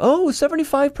 Lightyear,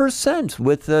 75%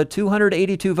 with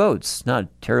 282 votes. Not a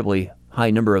terribly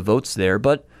high number of votes there,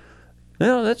 but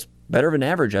that's better than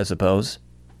average, I suppose.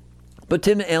 But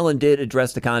Tim Allen did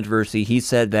address the controversy. He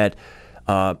said that,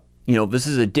 this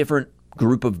is a different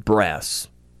group of brass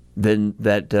than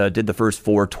that did the first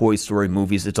 4 Toy Story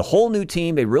movies. It's a whole new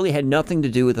team. They really had nothing to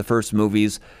do with the first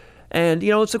movies. And,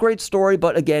 it's a great story,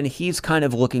 but again, he's kind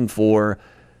of looking for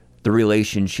the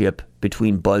relationship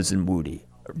between Buzz and Woody.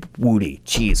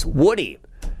 Woody.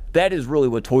 That is really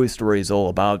what Toy Story is all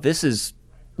about. This is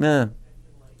a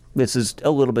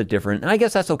little bit different. I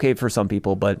guess that's okay for some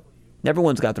people, but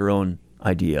everyone's got their own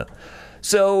idea.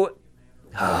 So,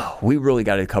 we really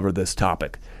got to cover this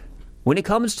topic. When it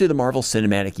comes to the Marvel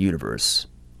Cinematic Universe,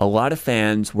 a lot of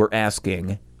fans were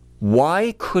asking,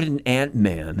 why couldn't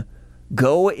Ant-Man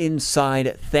go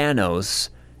inside Thanos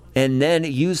and then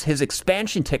use his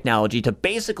expansion technology to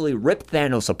basically rip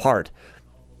Thanos apart?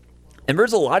 And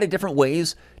there's a lot of different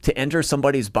ways to enter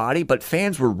somebody's body, but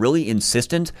fans were really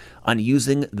insistent on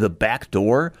using the back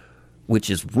door, which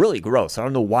is really gross. I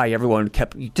don't know why everyone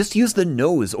just use the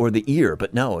nose or the ear,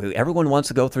 but no, everyone wants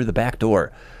to go through the back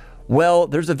door. Well,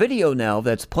 there's a video now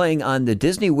that's playing on the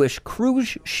Disney Wish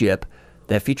cruise ship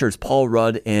that features Paul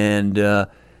Rudd and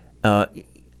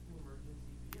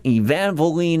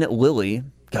Evangeline Lilly,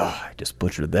 God, I just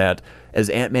butchered that, as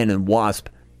Ant-Man and Wasp.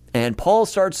 And Paul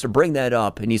starts to bring that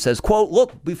up, and he says, quote,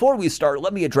 look, before we start,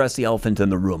 let me address the elephant in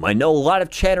the room. I know a lot of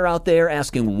chatter out there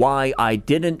asking why I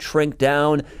didn't shrink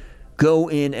down, go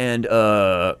in and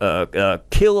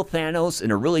kill Thanos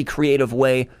in a really creative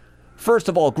way. First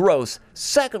of all, gross.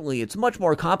 Secondly, it's much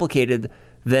more complicated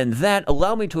than that.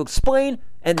 Allow me to explain.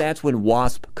 And that's when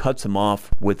Wasp cuts him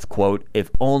off with, quote, if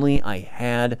only I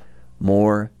had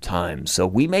more time. So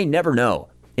we may never know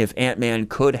if Ant-Man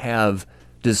could have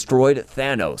destroyed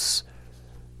Thanos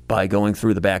by going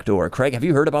through the back door. Craig, have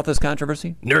you heard about this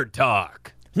controversy? Nerd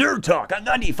Talk. Nerd Talk on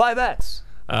 95X.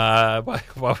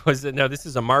 What was it? No, this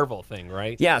is a Marvel thing,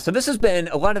 right? Yeah, so this has been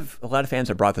a lot of fans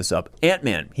have brought this up.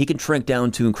 Ant-Man, he can shrink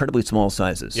down to incredibly small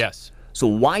sizes. Yes. So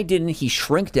why didn't he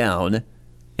shrink down?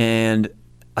 And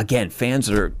again, fans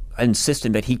are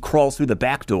insisting that he crawls through the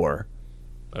back door,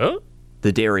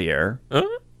 the derriere,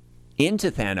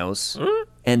 into Thanos,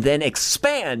 and then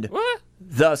expand,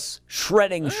 thus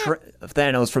shredding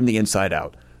Thanos from the inside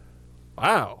out.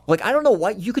 Wow. Like, I don't know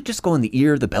why. You could just go in the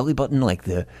ear, the belly button, like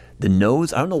the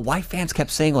nose. I don't know why fans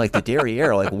kept saying, like, the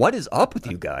derriere. Like, what is up with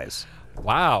you guys?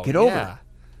 Wow. Get over it.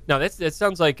 No, that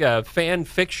sounds like a fan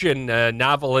fiction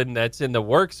novel that's in the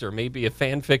works, or maybe a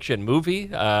fan fiction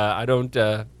movie. I don't.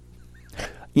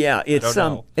 Yeah, it's I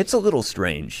don't know. It's a little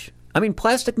strange. I mean,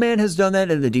 Plastic Man has done that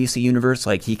in the DC universe.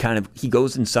 Like, he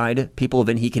goes inside people,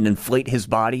 then he can inflate his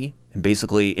body and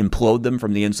basically implode them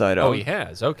from the inside out. Oh, he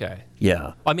has. Okay.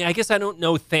 Yeah. I mean, I guess I don't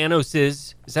know. Thanos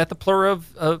is that the plural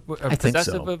of I think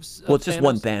so. of Well, it's just Thanos?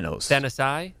 one Thanos.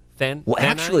 Thanosai? Well,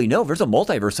 actually, no. There's a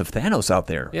multiverse of Thanos out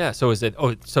there. Yeah. So is it?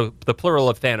 Oh, so the plural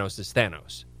of Thanos is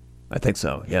Thanos. I think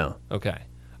so. Yeah. Okay.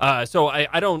 So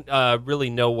I don't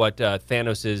really know what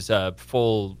Thanos'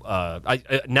 full,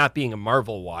 not being a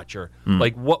Marvel watcher,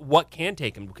 like what can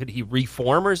take him? Could he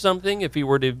reform or something if he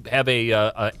were to have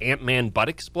a Ant-Man butt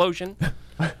explosion?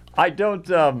 I don't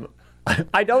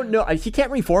know. He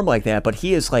can't reform like that, but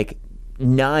he is like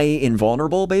nigh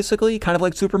invulnerable, basically, kind of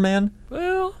like Superman.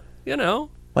 Well, you know,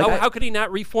 Like how could he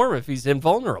not reform if he's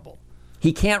invulnerable?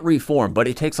 He can't reform, but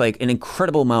it takes like an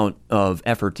incredible amount of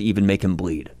effort to even make him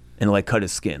bleed and like cut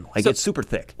his skin. Like, it's super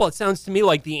thick. Well, it sounds to me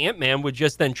like the Ant-Man would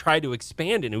just then try to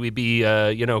expand, and it would be,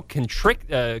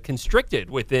 constricted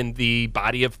within the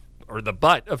body of, or the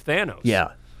butt of Thanos.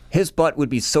 Yeah. His butt would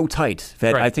be so tight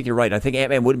that Right. I think you're right. I think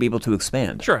Ant-Man wouldn't be able to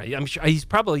expand. Sure, I'm sure he's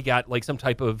probably got like some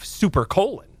type of super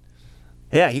colon.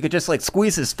 Yeah, he could just like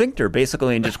squeeze his sphincter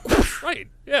basically and just Right,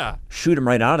 yeah. shoot him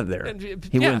right out of there. And, He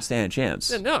yeah. wouldn't stand a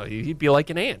chance. No, he'd be like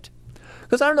an ant.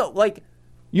 Because I don't know, like,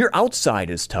 your outside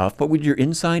is tough, but would your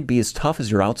inside be as tough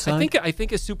as your outside? I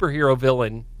think a superhero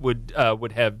villain would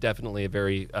have definitely a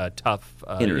very tough.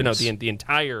 Innards. The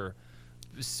entire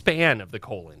span of the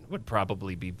colon would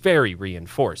probably be very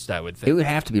reinforced. I would think It would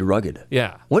have to be rugged.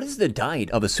 Yeah. What is the diet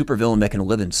of a supervillain that can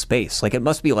live in space? Like, it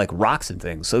must be like rocks and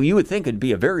things. So you would think it'd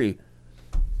be a very,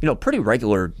 pretty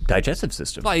regular digestive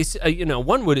system. Well,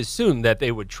 one would assume that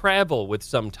they would travel with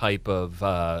some type of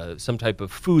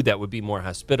food that would be more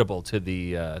hospitable to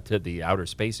the outer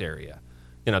space area.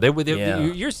 They would. Yeah.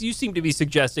 You seem to be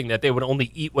suggesting that they would only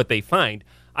eat what they find.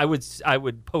 I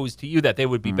would pose to you that they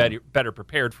would be better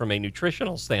prepared from a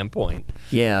nutritional standpoint.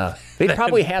 Yeah. They'd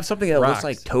probably have something that looks rocks.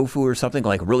 like tofu or something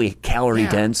like really calorie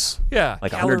dense. Yeah,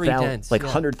 Like calorie 100,000 dense, like yeah.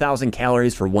 100,000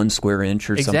 calories for 1 square inch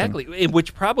or something. Exactly,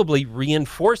 which probably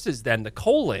reinforces then the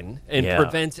colon and Yeah.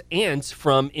 prevents ants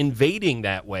from invading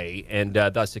that way and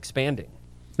thus expanding.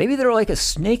 Maybe they're like a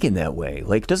snake in that way.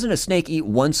 Like, doesn't a snake eat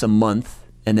once a month?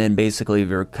 And then basically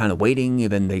they're kind of waiting,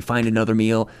 and then they find another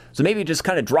meal. So maybe it just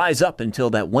kind of dries up until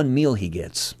that one meal he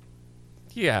gets.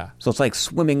 Yeah, So it's like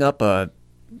swimming up a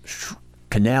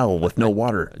canal with no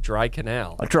water. a dry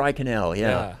canal. A dry canal,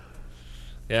 yeah.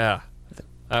 Yeah.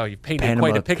 Oh, you painted Panama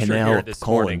quite a picture Canal here of this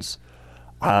morning.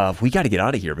 colons. We got to get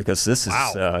out of here because this is,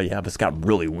 Wow. this got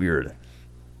really weird.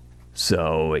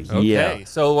 So, Okay, yeah.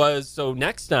 so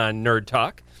next on Nerd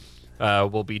Talk,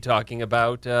 we'll be talking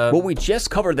about. Well, we just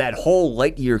covered that whole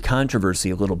Lightyear controversy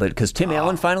a little bit because Tim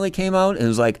Allen finally came out and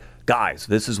was like, guys,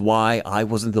 this is why I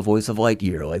wasn't the voice of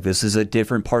Lightyear. Like, this is a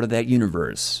different part of that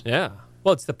universe. Yeah.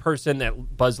 Well, it's the person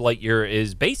that Buzz Lightyear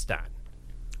is based on.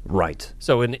 Right.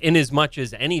 So in as much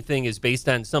as anything is based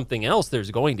on something else, there's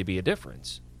going to be a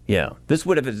difference. Yeah. This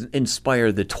would have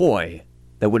inspired the toy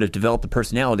that would have developed the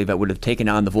personality that would have taken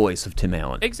on the voice of Tim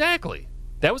Allen. Exactly.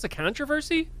 That was a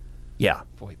controversy? Yeah.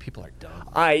 Boy, people are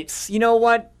dumb. You know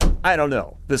what? I don't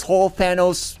know. This whole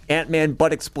Thanos Ant-Man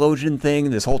butt explosion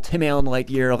thing, this whole Tim Allen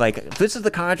Lightyear, like, this is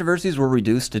the controversies we're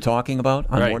reduced to talking about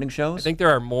on Right. morning shows. I think there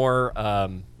are more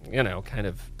kind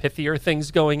of pithier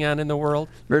things going on in the world?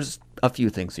 There's a few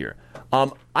things here.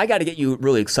 I got to get you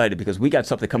really excited because we got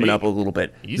something coming up a little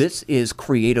bit. This is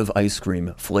Creative Ice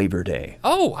Cream Flavor Day.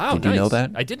 Oh, wow. Did you know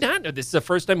that? I did not know. This is the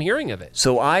first I'm hearing of it.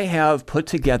 So I have put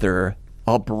together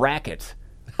a bracket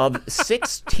of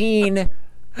 16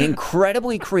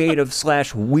 incredibly creative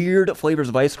 / weird flavors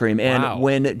of ice cream. And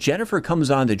when Jennifer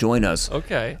comes on to join us,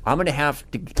 I'm going to have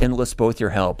to enlist both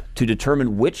your help to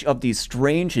determine which of these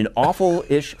strange and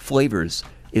awful-ish flavors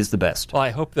is the best. Well, I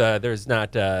hope there's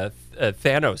not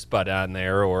Thanos Butt on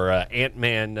there or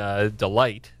Ant-Man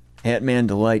Delight. Ant-Man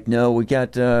Delight. No, we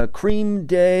got Cream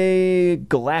Day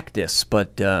Galactus,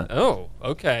 but... oh,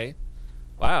 okay.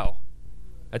 Wow.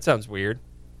 That sounds weird.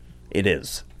 It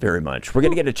is, very much. We're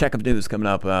going to get a check of news coming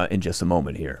up in just a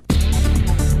moment here.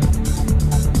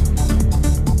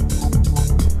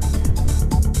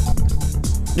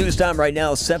 News time right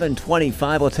now,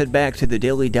 7:25. Let's head back to the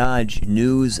Daily Dodge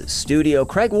News studio.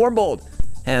 Craig Warmbold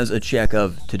has a check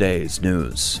of today's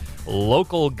news.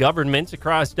 Local governments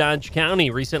across Dodge County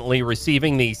recently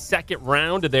receiving the second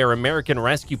round of their American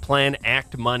Rescue Plan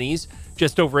Act monies.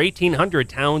 Just over 1,800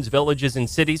 towns, villages, and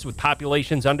cities with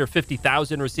populations under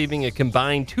 50,000 receiving a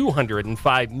combined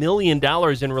 $205 million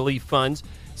in relief funds.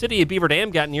 City of Beaver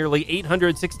Dam got nearly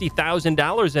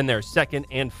 $860,000 in their second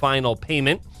and final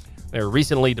payment. Their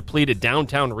recently depleted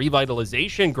downtown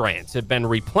revitalization grants have been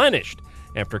replenished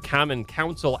after Common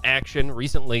Council action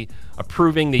recently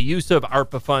approving the use of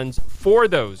ARPA funds for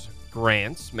those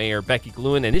grants. Mayor Becky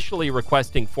Gluen initially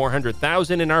requesting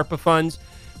 $400,000 in ARPA funds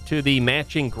to the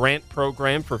matching grant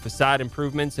program for facade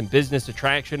improvements and business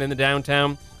attraction in the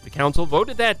downtown. The council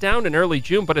voted that down in early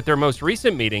June, but at their most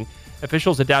recent meeting,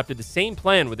 officials adopted the same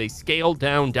plan with a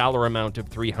scaled-down dollar amount of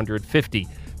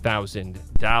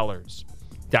 $350,000.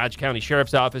 Dodge County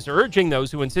Sheriff's Office urging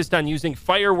those who insist on using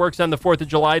fireworks on the 4th of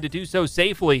July to do so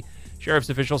safely. Sheriff's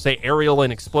officials say aerial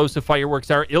and explosive fireworks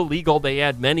are illegal. They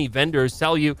add many vendors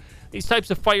sell you these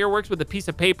types of fireworks with a piece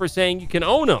of paper saying you can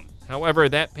own them. However,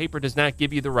 that paper does not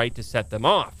give you the right to set them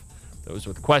off. Those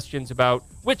with questions about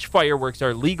which fireworks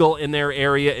are legal in their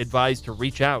area advised to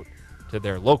reach out to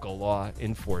their local law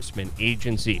enforcement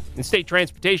agency. And state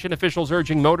transportation officials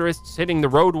urging motorists hitting the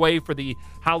roadway for the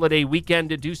holiday weekend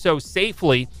to do so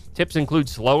safely. Tips include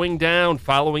slowing down,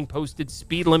 following posted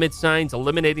speed limit signs,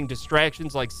 eliminating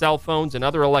distractions like cell phones and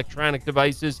other electronic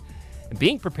devices, and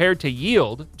being prepared to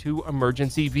yield to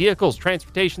emergency vehicles.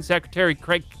 Transportation Secretary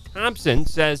Craig Thompson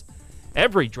says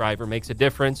every driver makes a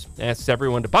difference, asks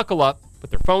everyone to buckle up, put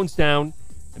their phones down,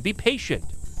 and be patient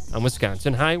on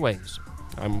Wisconsin highways.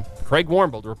 I'm Craig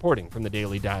Warmbold reporting from the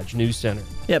Daily Dodge News Center.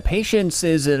 Yeah, patience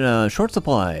is in a short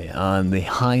supply on the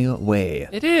highway.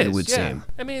 It is, it would seem.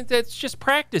 I mean, that's just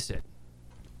practice it.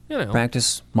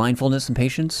 Practice mindfulness and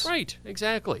patience. Right,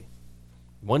 exactly.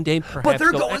 One day, perhaps. But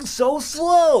they're going so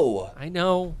slow. I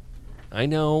know.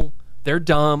 They're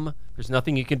dumb. There's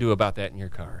nothing you can do about that in your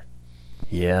car.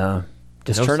 Yeah.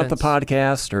 Just turn up the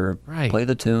podcast or play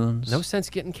the tunes. No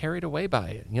sense getting carried away by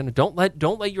it. Don't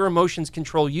let your emotions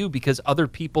control you because other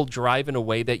people drive in a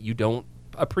way that you don't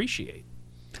appreciate.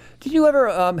 Did you ever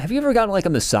have you ever gotten like a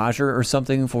massager or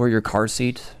something for your car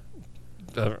seat?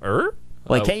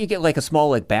 Like can't you get like a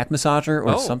small like back massager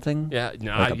or something? Yeah,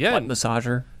 no, like a butt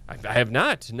massager. I have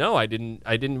not. No, I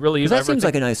didn't really. That seems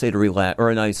like a nice way to relax, or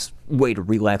a nice way to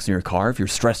relax in your car if you're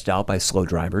stressed out by slow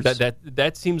drivers.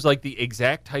 That seems like the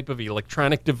exact type of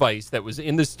electronic device that was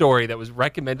in the story that was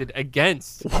recommended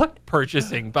against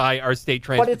purchasing by our state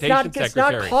transportation secretary. It's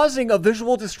not causing a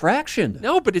visual distraction.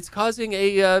 No, but it's causing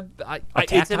a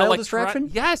tactile distraction.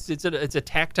 Yes, it's a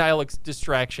tactile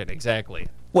distraction. Exactly.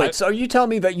 Wait, so are you telling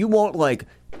me that you won't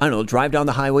drive down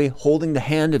the highway holding the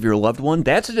hand of your loved one?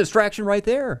 That's a distraction right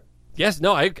there. Yes,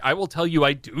 no, I will tell you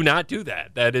I do not do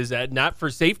that. That is not for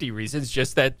safety reasons,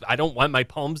 just that I don't want my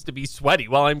palms to be sweaty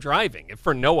while I'm driving, if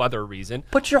for no other reason.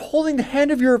 But you're holding the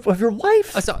hand of your wife.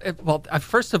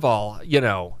 First of all,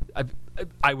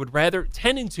 I would rather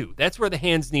 10 and 2. That's where the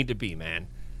hands need to be, man.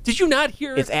 Did you not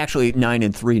hear? It's actually 9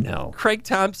 and 3 now. Craig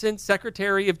Thompson,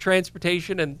 Secretary of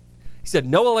Transportation, and he said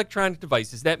no electronic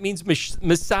devices. That means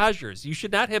massagers. You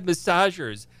should not have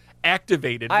massagers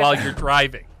activated while you're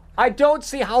driving. I don't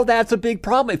see how that's a big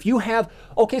problem. If you have,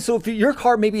 so if your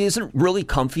car maybe isn't really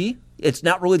comfy, it's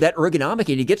not really that ergonomic,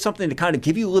 and you get something to kind of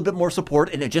give you a little bit more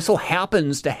support, and it just so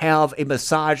happens to have a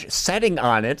massage setting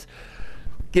on it,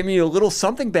 giving you a little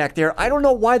something back there, I don't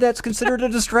know why that's considered a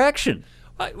distraction.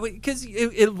 Because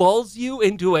it lulls you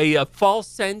into a false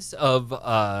sense of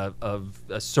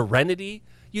serenity.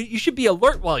 You should be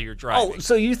alert while you're driving. Oh,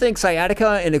 so you think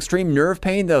sciatica and extreme nerve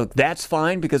pain, though, that's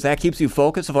fine because that keeps you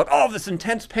focused about, this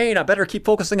intense pain, I better keep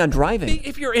focusing on driving.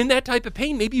 If you're in that type of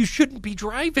pain, maybe you shouldn't be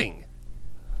driving.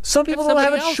 Some people don't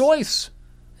have a choice.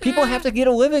 People have to get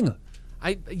a living.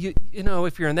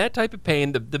 If you're in that type of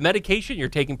pain, the medication you're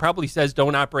taking probably says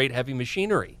don't operate heavy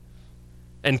machinery.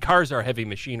 And cars are heavy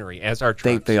machinery, as are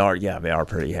trucks. They are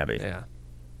pretty heavy. Yeah.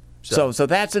 So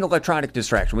that's an electronic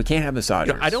distraction. We can't have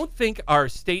massagers. I don't think our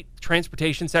state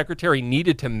transportation secretary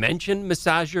needed to mention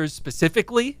massagers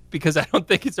specifically because I don't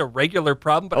think it's a regular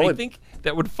problem, but I think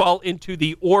that would fall into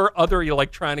the or other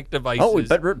electronic devices. Oh, we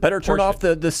better turn off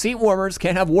the seat warmers.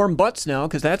 Can't have warm butts now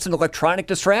because that's an electronic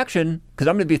distraction because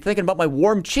I'm going to be thinking about my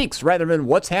warm cheeks rather than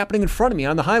what's happening in front of me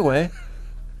on the highway.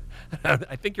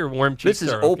 I think your warm cheeks This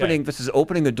is are opening. okay. This is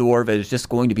opening a door that is just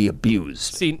going to be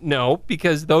abused. See, no,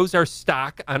 because those are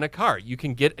stock on a car. You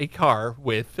can get a car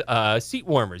with seat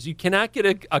warmers. You cannot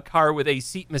get a car with a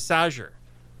seat massager.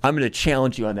 I'm going to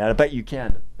challenge you on that. I bet you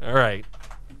can. All right.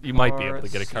 You might be able to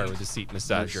get a car with a seat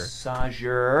massager.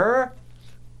 Massager.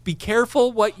 Be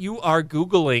careful what you are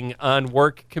Googling on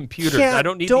work computers. Yeah, I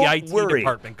don't need don't the IT worry.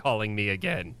 department calling me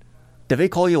again. Did they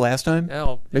call you last time?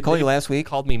 No. They called you last week?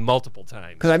 Called me multiple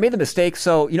times. Because I made the mistake.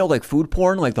 So, like food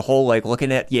porn, like the whole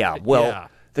looking at, the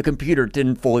computer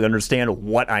didn't fully understand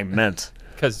what I meant.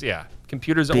 Because,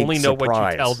 computers Big only know what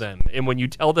surprise. you tell them. And when you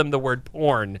tell them the word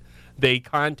porn, they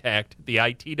contact the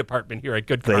IT department here at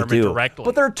Good Karma directly.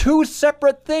 But they're two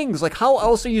separate things. Like, how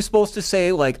else are you supposed to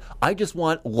say, I just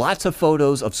want lots of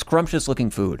photos of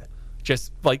scrumptious-looking food?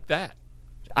 Just like that.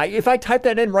 If I type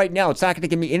that in right now, it's not going to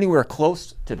get me anywhere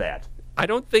close to that. I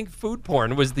don't think food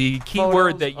porn was the key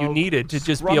word that you needed to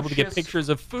just be able to get pictures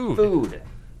of food.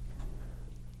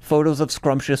 Photos of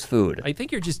scrumptious food. I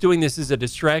think you're just doing this as a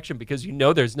distraction because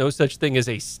there's no such thing as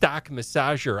a stock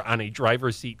massager on a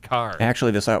driver's seat car.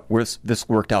 Actually, this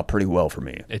worked out pretty well for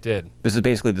me. It did. This is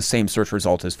basically the same search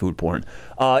result as food porn.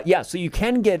 So you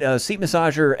can get a seat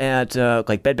massager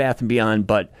at Bed Bath & Beyond,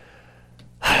 but...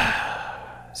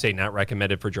 Say not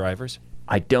recommended for drivers?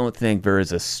 I don't think there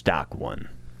is a stock one.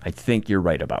 I think you're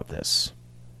right about this.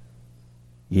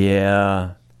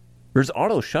 Yeah. There's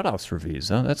auto shutoffs for these.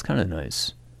 Oh, that's kind of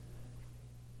nice.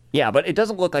 Yeah, but it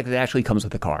doesn't look like it actually comes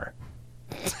with the car.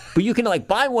 But you can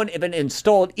buy one and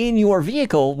install it in your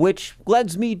vehicle, which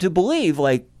leads me to believe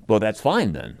that's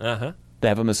fine then. Uh-huh. They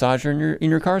have a massager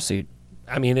in your car seat.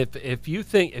 I mean, if you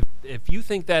think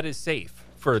that is safe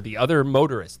for the other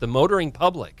motorists, the motoring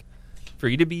public, for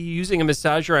you to be using a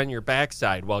massager on your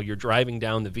backside while you're driving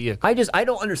down the vehicle. I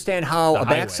don't understand how a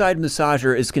backside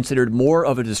massager is considered more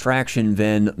of a distraction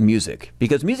than music.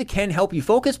 Because music can help you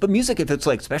focus, but music, if it's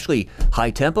especially high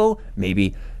tempo,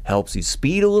 maybe helps you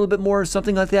speed a little bit more or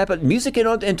something like that. But music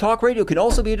and talk radio can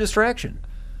also be a distraction.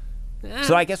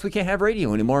 So I guess we can't have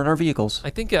radio anymore in our vehicles.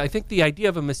 I think the idea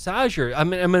of a massager, a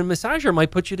massager might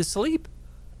put you to sleep.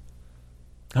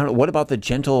 I don't know. What about the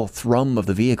gentle thrum of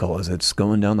the vehicle as it's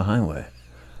going down the highway?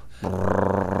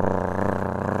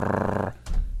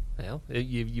 Well,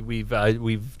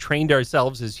 we've trained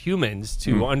ourselves as humans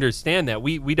to understand that.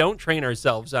 We don't train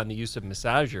ourselves on the use of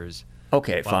massagers.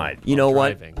 Okay, fine. You know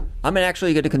driving. what? I'm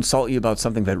actually going to consult you about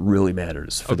something that really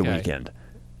matters for the weekend.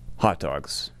 Hot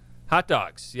dogs. Hot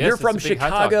dogs. Yes, You're it's from a big hot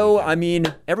dog Chicago. weekend. I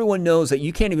mean, everyone knows that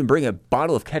you can't even bring a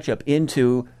bottle of ketchup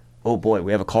into... Oh, boy,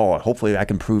 we have a call. Hopefully I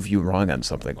can prove you wrong on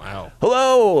something. Wow.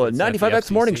 Hello, It's at the 95X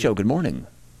Morning FCC. Show. Good morning.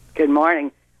 Good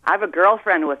morning. I have a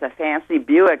girlfriend with a fancy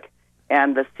Buick,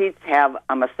 and the seats have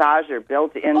a massager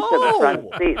built into the front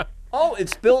seats. Oh,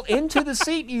 it's built into the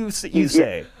seat, you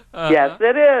say? Yes,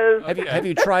 it is. Have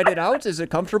you tried it out? Is it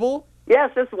comfortable?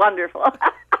 Yes, it's wonderful.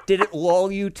 Did it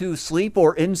lull you to sleep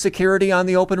or insecurity on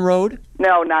the open road?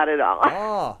 No, not at all.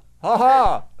 Ah,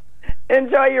 ha-ha.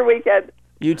 Enjoy your weekend.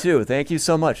 You too. Thank you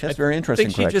so much. That's very I interesting,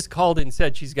 think she Craig. just called and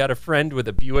said she's got a friend with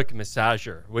a Buick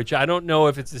massager, which I don't know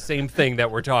if it's the same thing that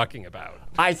we're talking about.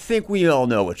 I think we all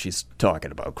know what she's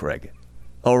talking about, Craig.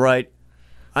 All right.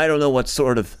 I don't know what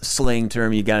sort of slang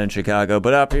term you got in Chicago,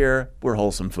 but up here, we're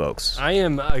wholesome folks. I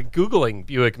am Googling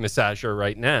Buick massager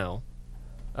right now.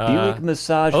 Buick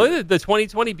massager. Oh, look at the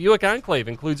 2020 Buick Enclave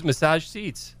includes massage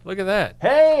seats. Look at that.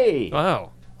 Hey!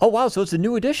 Wow. Oh, wow, so it's a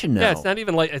new edition now. Yeah, it's not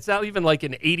even like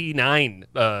an 89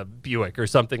 Buick or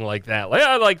something like that.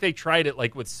 Like they tried it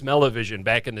with Smell-O-Vision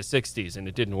back in the 60s and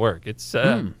it didn't work. It's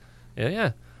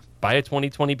yeah. Buy a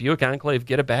 2020 Buick Enclave,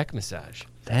 get a back massage.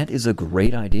 That is a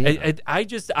great idea.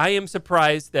 I am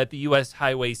surprised that the U.S.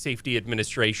 Highway Safety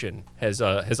Administration has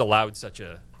allowed such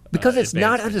a Because it's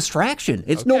not a distraction.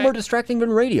 It's no more distracting than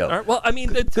radio. All right, well, I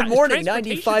mean, the Good morning,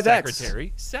 transportation 95X.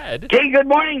 secretary said. Hey, good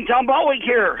morning. Tom Ballwig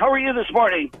here. How are you this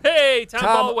morning? Hey, Tom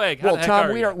Ballwig. How Well, the heck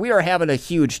Tom, are you? we are having a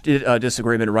huge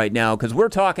disagreement right now because we're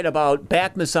talking about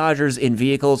back massagers in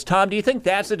vehicles. Tom, do you think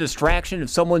that's a distraction if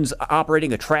someone's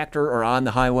operating a tractor or on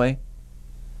the highway?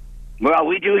 Well,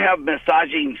 we do have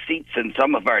massaging seats in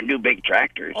some of our new big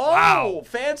tractors. Oh, Wow.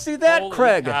 fancy that, Holy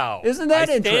Craig. cow. Isn't that I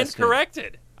stand interesting?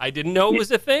 corrected. I didn't know it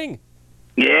was a thing.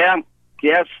 Yeah,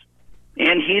 yes.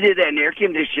 And heated and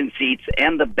air-conditioned seats.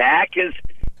 And the back is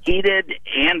heated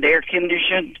and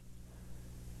air-conditioned.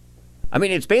 I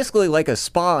mean, it's basically like a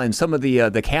spa in some of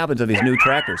the cabins of these new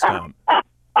tractors, Tom.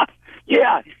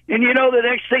 Yeah, and you know the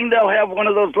next thing they'll have one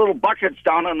of those little buckets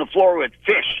down on the floor with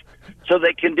fish, so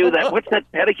they can do that.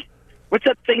 What's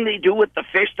that thing they do with the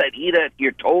fish that eat at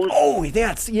your toes? Oh,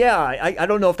 I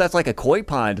don't know if that's like a koi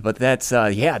pond, but that's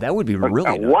that would be really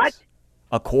nice. What?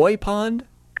 A koi pond?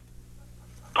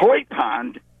 Koi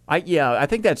pond? I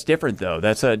think that's different though.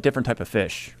 That's a different type of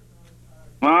fish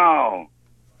Oh.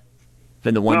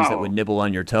 than the ones that No. would nibble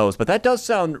on your toes. But that does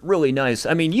sound really nice.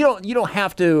 I mean, you don't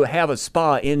have to have a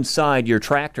spa inside your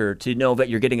tractor to know that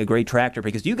you're getting a great tractor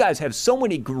because you guys have so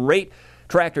many great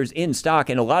tractors in stock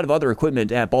and a lot of other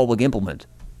equipment at Baldwin Implement.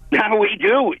 Now we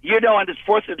do. You know, on this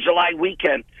 4th of July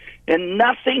weekend, and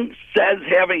nothing says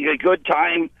having a good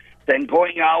time than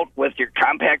going out with your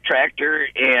compact tractor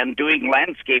and doing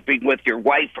landscaping with your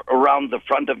wife around the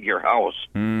front of your house.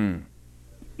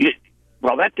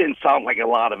 Well, that didn't sound like a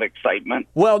lot of excitement.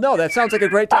 Well, no, that sounds like a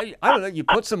great time. I don't know. You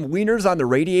put some wieners on the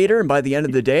radiator, and by the end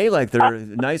of the day, like they're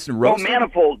nice and roasted. Oh,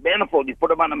 manifold. You put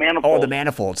them on the manifold. Oh, the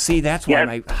manifold. See, that's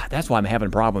why that's why I'm having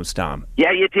problems, Tom.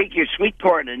 Yeah, you take your sweet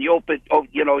corn and you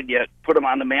you put them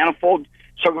on the manifold,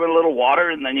 soak them in a little water,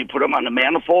 and then you put them on the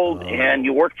manifold, and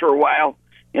you work for a while,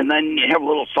 and then you have a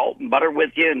little salt and butter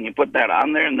with you, and you put that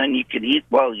on there, and then you can eat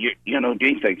while you're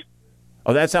doing things.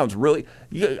 Oh, that sounds really.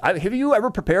 Have you ever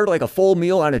prepared like a full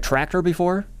meal on a tractor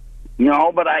before?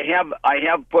 No, but I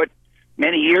have put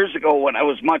many years ago when I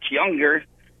was much younger.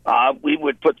 We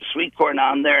would put the sweet corn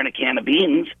on there and a can of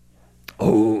beans.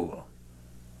 Oh,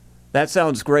 that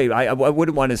sounds great. I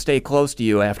wouldn't want to stay close to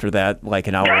you after that, like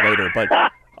an hour later, but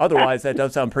otherwise, that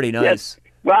does sound pretty nice. Yes.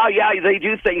 Well, yeah, they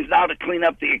do things now to clean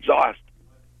up the exhaust.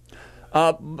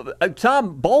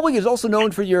 Tom, Baldwin is also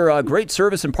known for your great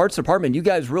service and parts department. You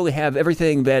guys really have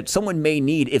everything that someone may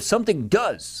need if something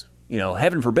does,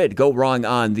 heaven forbid, go wrong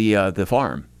on the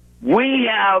farm. We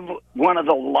have one of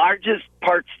the largest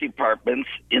parts departments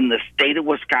in the state of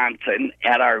Wisconsin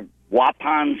at our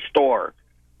Waupun store.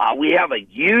 We have a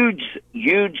huge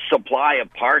supply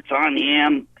of parts on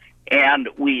hand, and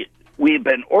we've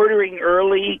been ordering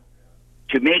early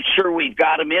to make sure we've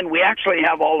got them in. We actually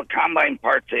have all the combine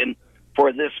parts in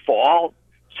for this fall.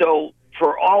 So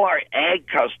for all our ag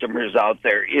customers out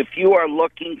there, if you are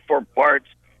looking for parts,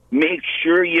 make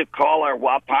sure you call our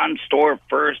Waupun store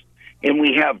first. And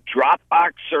we have drop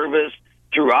box service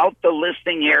throughout the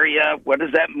listing area. What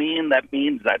does that mean? That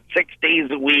means that 6 days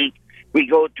a week, we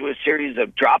go to a series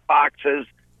of drop boxes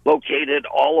located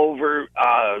all over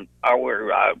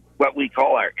our what we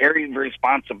call our area of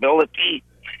responsibility.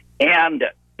 And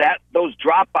those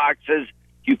drop boxes,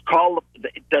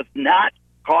 it does not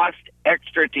cost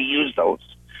extra to use those.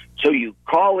 So you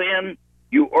call in,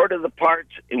 you order the parts,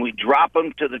 and we drop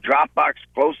them to the drop box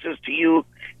closest to you,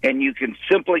 and you can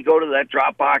simply go to that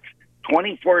drop box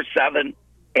 24/7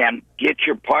 and get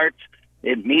your parts.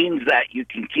 It means that you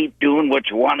can keep doing what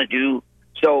you want to do.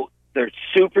 So they're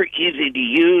super easy to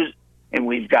use, and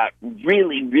we've got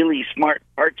really, really smart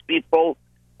parts people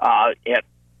at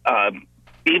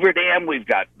Beaver Dam. We've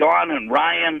got Dawn and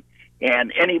Ryan.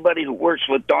 And anybody who works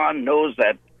with Dawn knows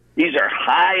that these are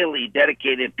highly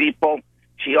dedicated people.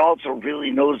 She also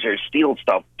really knows her steel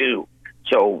stuff, too.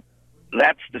 So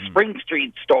that's the Spring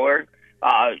Street store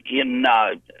in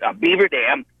Beaver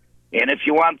Dam. And if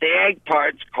you want the ag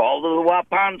parts, call to the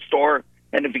Waupun store.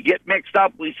 And if you get mixed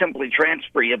up, we simply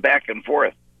transfer you back and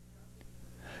forth.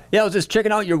 Yeah, I was just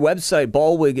checking out your website,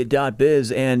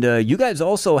 ballwig.biz, and you guys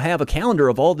also have a calendar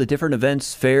of all the different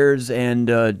events, fairs, and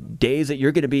days that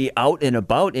you're going to be out and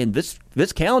about. And this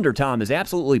calendar, Tom, is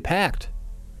absolutely packed.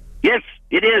 Yes,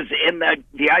 it is. And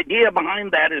the idea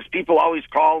behind that is people always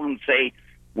call and say,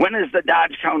 when is the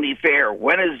Dodge County Fair?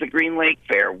 When is the Green Lake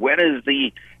Fair? When is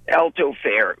the Alto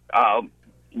Fair?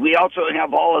 We also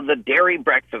have all of the dairy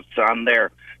breakfasts on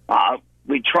there.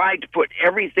 We tried to put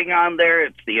everything on there.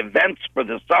 It's the events for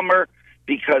the summer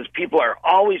because people are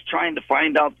always trying to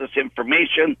find out this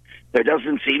information. There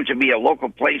doesn't seem to be a local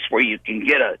place where you can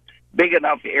get a big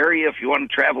enough area if you want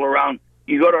to travel around.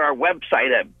 You go to our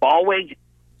website at Ballwig,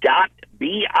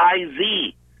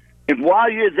 And while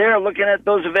you're there looking at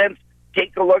those events,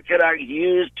 take a look at our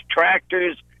used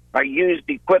tractors, our used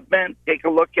equipment. Take a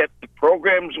look at the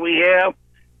programs we have.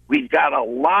 We've got a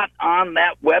lot on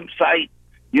that website.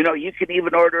 You know, you can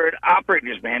even order an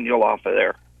operator's manual off of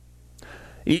there.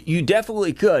 You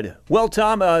definitely could. Well,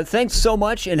 Tom, thanks so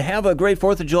much, and have a great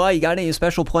 4th of July. You got any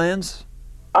special plans?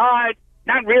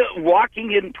 Not really.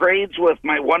 Walking in parades with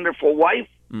my wonderful wife.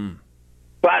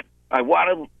 But I want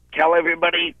to tell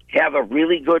everybody, have a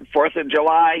really good 4th of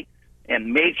July,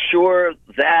 and make sure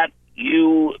that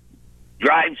you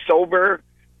drive sober.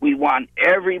 We want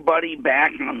everybody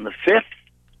back on the 5th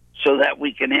so that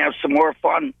we can have some more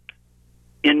fun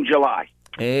in July.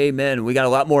 Amen. We got a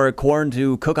lot more corn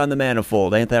to cook on the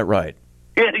manifold. Ain't that right?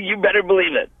 You better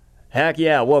believe it. Heck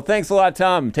yeah. Well, thanks a lot,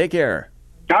 Tom. Take care.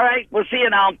 All right. We'll see you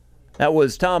now. That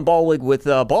was Tom Ballwig with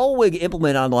Ballwig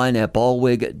Implement online at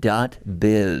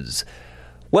ballwig.biz.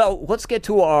 Well, let's get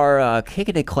to our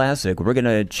Kickin' It Classic. We're going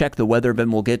to check the weather,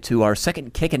 then we'll get to our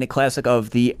second Kickin' It Classic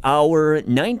of the hour,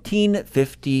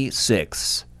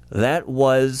 1956. That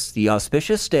was the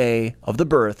auspicious day of the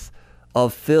birth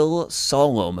of Phil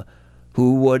Solem,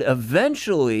 who would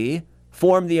eventually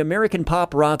form the American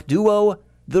pop rock duo,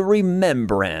 The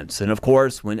Remembrance. And of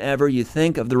course, whenever you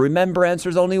think of The Remembrance,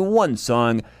 there's only one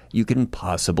song you can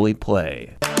possibly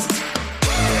play.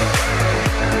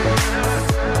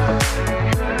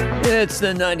 It's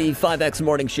the 95X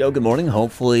Morning Show. Good morning.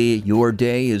 Hopefully your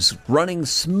day is running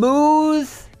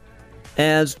smooth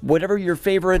as whatever your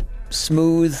favorite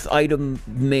smooth item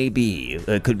may be.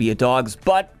 It could be a dog's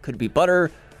butt, could be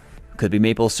butter, could be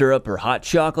maple syrup or hot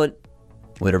chocolate,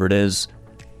 whatever it is.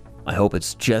 I hope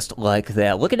it's just like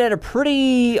that. Looking at a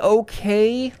pretty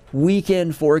okay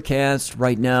weekend forecast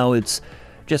right now. It's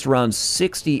just around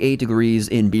 68 degrees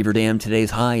in Beaver Dam.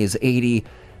 Today's high is 80.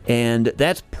 And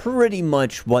that's pretty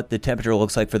much what the temperature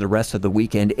looks like for the rest of the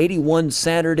weekend. 81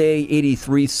 Saturday,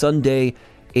 83 Sunday,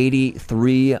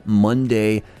 83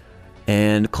 Monday.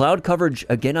 And cloud coverage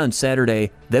again on Saturday.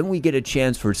 Then we get a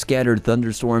chance for scattered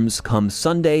thunderstorms come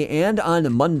Sunday and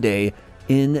on Monday,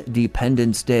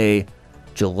 Independence Day,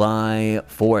 July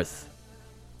 4th.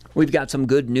 We've got some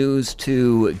good news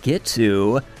to get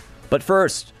to. But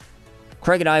first,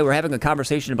 Craig and I were having a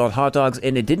conversation about hot dogs,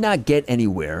 and it did not get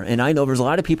anywhere. And I know there's a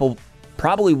lot of people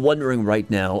probably wondering right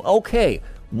now, okay,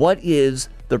 what is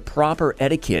the proper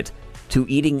etiquette to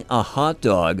eating a hot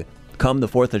dog come the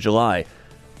 4th of July?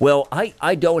 Well,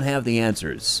 I don't have the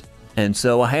answers. And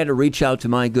so I had to reach out to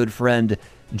my good friend,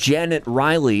 Janet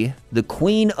Riley, the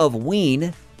Queen of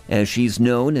Ween, as she's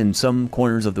known in some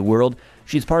corners of the world.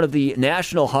 She's part of the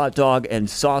National Hot Dog and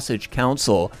Sausage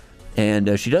Council.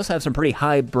 And she does have some pretty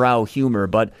highbrow humor,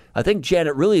 but I think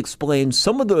Janet really explains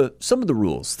some of the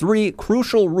rules, 3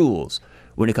 crucial rules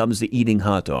when it comes to eating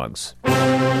hot dogs.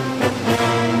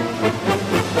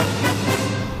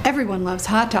 Everyone loves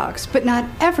hot dogs, but not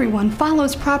everyone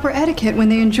follows proper etiquette when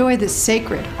they enjoy this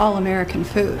sacred, all-American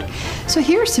food. So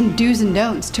here are some do's and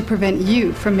don'ts to prevent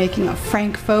you from making a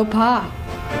frank faux pas.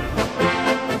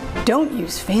 Don't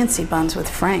use fancy buns with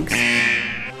franks.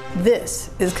 This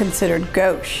is considered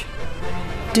gauche.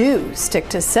 Do stick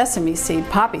to sesame seed,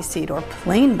 poppy seed, or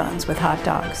plain buns with hot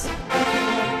dogs.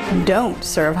 Don't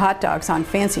serve hot dogs on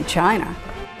fancy china.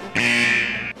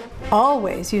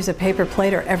 Always use a paper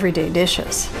plate or everyday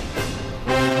dishes.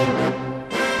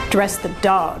 Dress the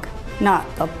dog,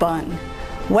 not the bun.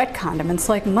 Wet condiments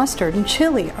like mustard and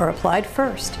chili are applied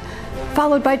first,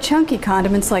 followed by chunky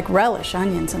condiments like relish,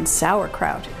 onions, and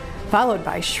sauerkraut, followed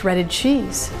by shredded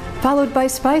cheese, followed by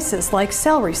spices like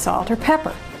celery salt or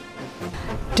pepper.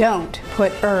 Don't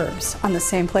put herbs on the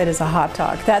same plate as a hot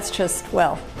dog. That's just,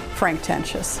 well,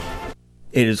 franktentious.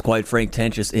 It is quite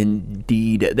franktentious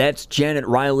indeed. That's Janet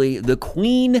Riley, the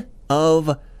Queen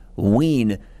of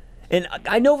Ween. And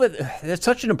I know that that's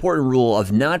such an important rule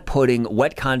of not putting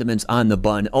wet condiments on the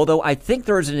bun, although I think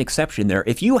there is an exception there.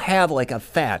 If you have like a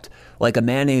fat, like a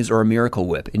mayonnaise or a Miracle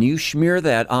Whip, and you smear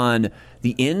that on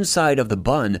the inside of the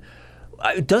bun,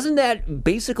 doesn't that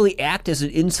basically act as an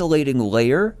insulating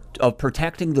layer of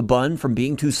protecting the bun from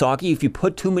being too soggy? If you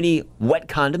put too many wet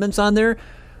condiments on there,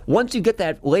 once you get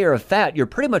that layer of fat, you're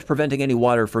pretty much preventing any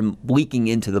water from leaking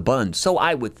into the bun. So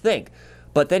I would think.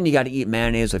 But then you got to eat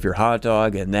mayonnaise with your hot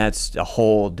dog, and that's a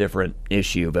whole different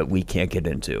issue that we can't get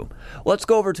into. Let's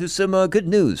go over to some good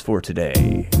news for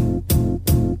today.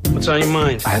 What's on your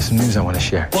mind? I have some news I want to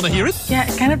share. Want to hear it?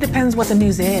 Yeah, it kind of depends what the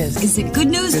news is. Is it good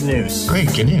news? Good news.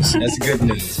 Great, good news. That's good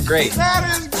news. Great.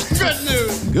 That is good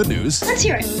news. Good news. Let's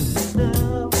hear it.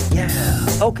 Yeah.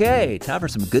 Okay, time for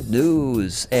some good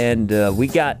news. And we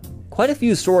got quite a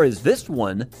few stories. This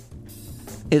one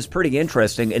is pretty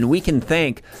interesting, and we can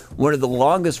thank one of the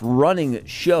longest-running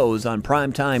shows on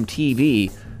primetime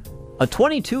TV. A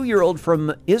 22-year-old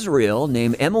from Israel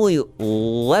named Emily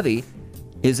Levy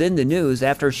is in the news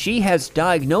after she has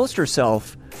diagnosed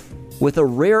herself with a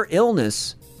rare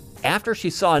illness after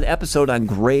she saw an episode on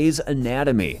Grey's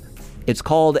Anatomy. It's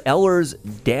called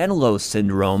Ehlers-Danlos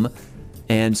syndrome,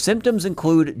 and symptoms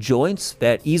include joints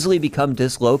that easily become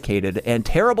dislocated and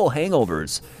terrible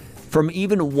hangovers from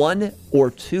even 1 or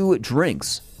 2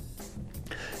 drinks.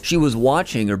 She was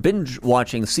watching or binge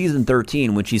watching season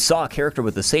 13 when she saw a character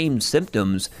with the same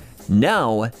symptoms.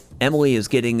 Now, Emily is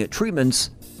getting treatments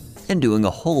and doing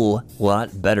a whole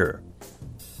lot better.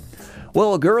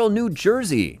 Well, a girl in New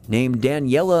Jersey named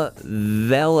Daniela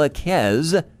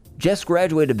Velasquez just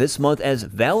graduated this month as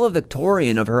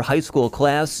valedictorian of her high school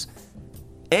class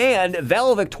and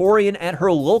valedictorian at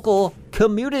her local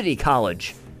community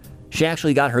college. She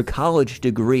actually got her college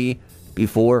degree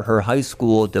before her high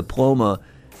school diploma.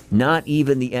 Not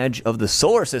even the edge of the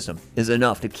solar system is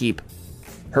enough to keep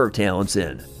her talents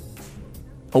in.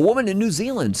 A woman in New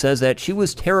Zealand says that she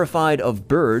was terrified of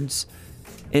birds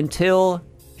until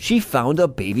she found a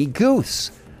baby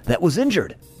goose that was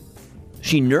injured.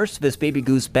 She nursed this baby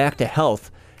goose back to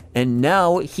health, and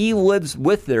now he lives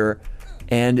with her,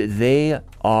 and they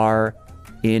are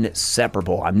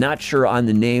inseparable. I'm not sure on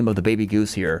the name of the baby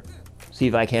goose here. See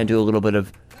if I can do a little bit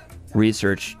of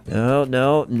research. Oh,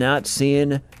 no, not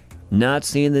seeing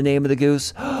the name of the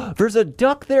goose. There's a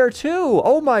duck there, too.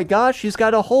 Oh, my gosh, she's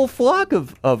got a whole flock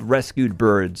of rescued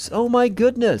birds. Oh, my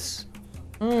goodness.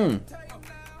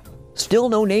 Still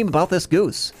no name about this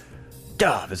goose.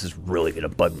 Duh, this is really going to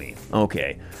bug me.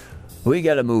 Okay, we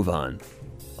got to move on.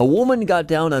 A woman got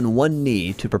down on one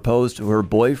knee to propose to her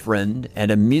boyfriend at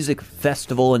a music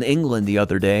festival in England the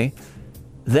other day.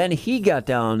 Then he got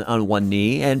down on one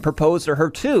knee and proposed to her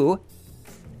too.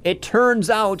 It turns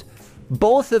out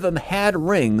both of them had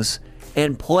rings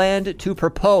and planned to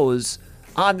propose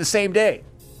on the same day.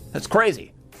 That's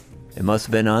crazy. It must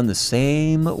have been on the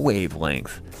same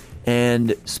wavelength.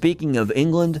 And speaking of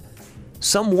England,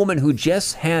 some woman who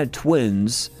just had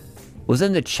twins was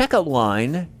in the checkout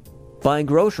line buying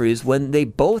groceries when they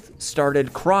both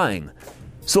started crying.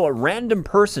 So a random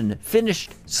person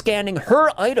finished scanning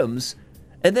her items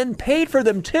and then paid for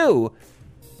them too.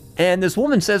 And this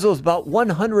woman says it was about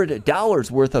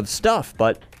 $100 worth of stuff,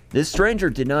 but this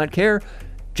stranger did not care.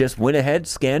 Just went ahead,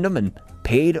 scanned them, and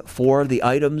paid for the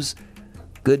items.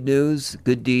 Good news,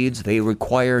 good deeds, they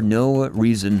require no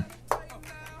reason.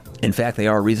 In fact, they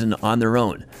are a reason on their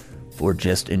own for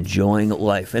just enjoying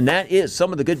life. And that is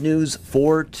some of the good news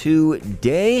for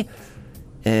today.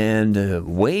 And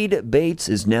Wade Bates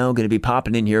is now going to be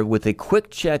popping in here with a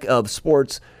quick check of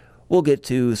sports. We'll get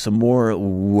to some more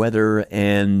weather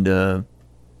and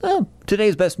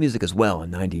today's best music as well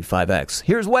on 95X.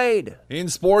 Here's Wade. In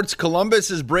sports,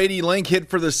 Columbus's Brady Link hit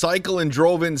for the cycle and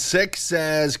drove in 6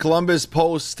 as Columbus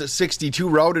post 62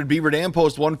 routed Beaver Dam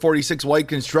post 146 White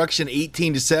Construction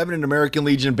 18-7 in American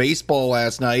Legion baseball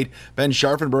last night. Ben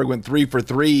Scharfenberg went 3 for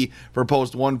 3 for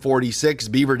post 146.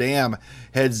 Beaver Dam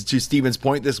heads to Stevens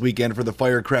Point this weekend for the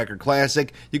Firecracker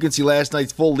Classic. You can see last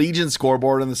night's full Legion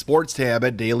scoreboard on the sports tab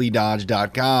at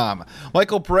dailydodge.com.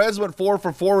 Michael Perez went 4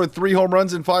 for 4 with 3 home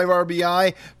runs and 5 RBI.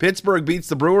 Pittsburgh beats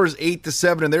the Brewers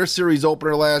 8-7 in their series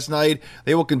opener last night.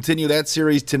 They will continue that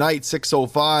series tonight,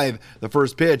 6:05, the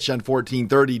first pitch on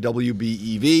 1430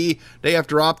 WBEV. Day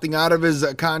after opting out of his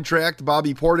contract,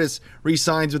 Bobby Portis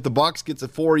re-signs with the Bucks, gets a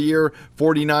 4-year,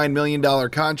 $49 million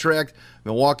contract.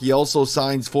 Milwaukee also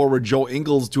signs forward Joe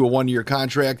Ingles to a 1-year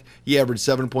contract. He averaged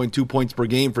 7.2 points per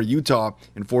game for Utah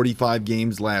in 45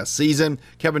 games last season.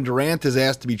 Kevin Durant is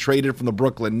asked to be traded from the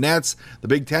Brooklyn Nets. The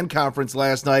Big Ten Conference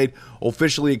last night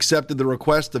officially accepted the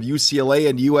request of UCLA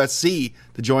and USC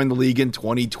to join the league in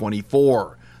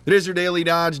 2024. That is your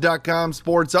DailyDodge.com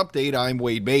sports update. I'm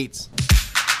Wade Bates.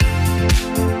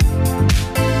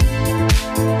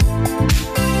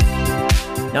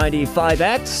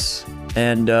 .95X.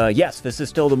 And yes, this is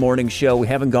still the morning show. We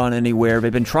haven't gone anywhere.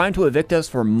 They've been trying to evict us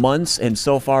for months, and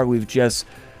so far we've just,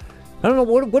 I don't know,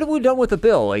 what have we done with the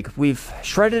bill? Like, we've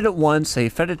shredded it once, they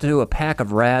fed it to a pack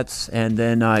of rats, and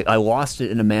then I lost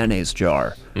it in a mayonnaise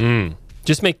jar.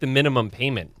 Just make the minimum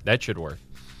payment. That should work.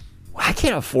 I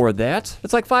can't afford that.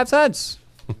 It's like 5 cents.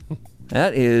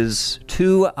 That is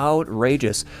too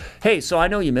outrageous. Hey, so I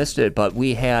know you missed it, but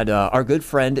we had our good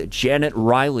friend Janet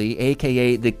Riley,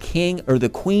 a.k.a. the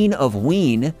Queen of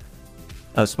Ween,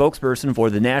 a spokesperson for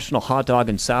the National Hot Dog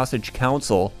and Sausage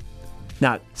Council.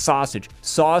 Not sausage,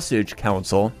 Sausage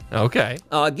Council. Okay.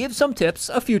 Give some tips,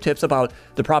 a few tips about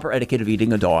the proper etiquette of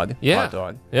eating a dog. Yeah. Hot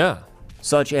dog. Yeah.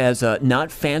 such as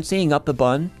not fancying up the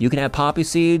bun. You can have poppy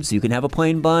seeds, you can have a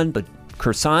plain bun, but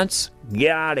croissants,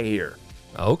 get out of here.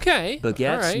 Okay. Baguettes,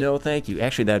 all right. no thank you.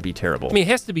 Actually, that'd be terrible. I mean, it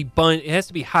has to be bun. It has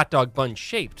to be hot dog bun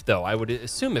shaped, though. I would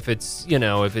assume if it's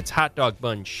hot dog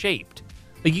bun shaped,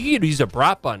 like you could use a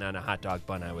brat bun on a hot dog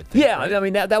bun. I would think. Yeah, right? I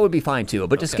mean that would be fine too.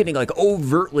 But just getting like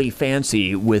overtly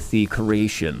fancy with the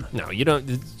creation. No, you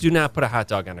don't. Do not put a hot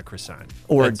dog on a croissant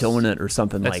or a donut or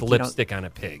something that's like. That's lipstick on a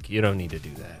pig. You don't need to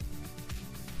do that.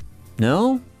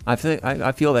 No, I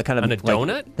feel that kind of on a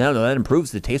donut. No, that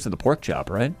improves the taste of the pork chop,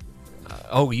 right?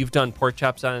 You've done pork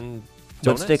chops on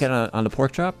donuts? Lipstick on a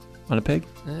pork chop on a pig?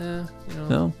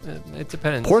 No, it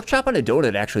depends. Pork chop on a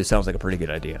donut actually sounds like a pretty good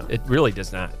idea. It really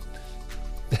does not.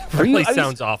 It really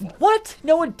sounds awful. What?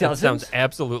 No, it doesn't. It sounds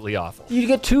absolutely awful. You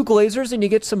get 2 glazers and you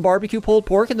get some barbecue pulled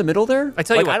pork in the middle there? I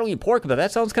tell you what. I don't eat pork, but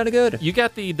that sounds kind of good. You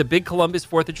got the big Columbus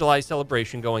 4th of July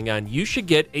celebration going on. You should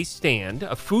get a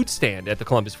food stand at the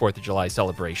Columbus 4th of July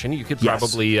celebration. You could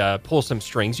probably pull some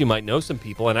strings. You might know some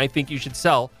people, and I think you should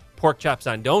sell pork chops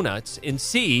on donuts and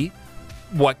see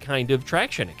what kind of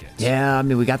traction it gets. Yeah, I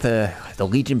mean, we got the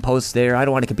Legion Post there. I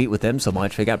don't want to compete with them so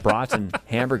much. They got brats and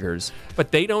hamburgers.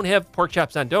 But they don't have pork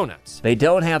chops on donuts. They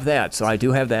don't have that, so I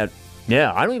do have that.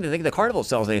 Yeah, I don't even think the Carnival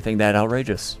sells anything that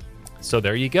outrageous. So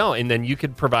there you go. And then you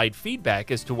could provide feedback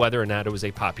as to whether or not it was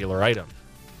a popular item.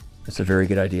 That's a very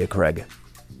good idea, Craig.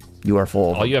 You are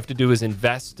full. All you have to do is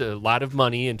invest a lot of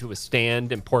money into a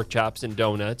stand and pork chops and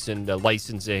donuts and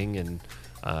licensing and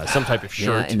some type of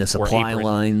shirt. Yeah, and the supply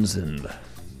lines and...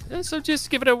 So just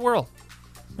give it a whirl.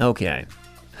 Okay.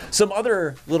 Some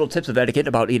other little tips of etiquette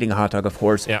about eating a hot dog, of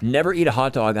course. Yeah. Never eat a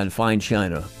hot dog on fine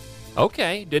china.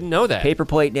 Okay, didn't know that. Paper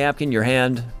plate, napkin, your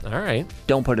hand. All right.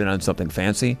 Don't put it on something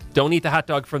fancy. Don't eat the hot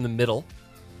dog from the middle.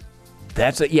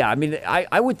 I mean,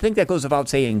 I would think that goes without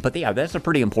saying, but yeah, that's a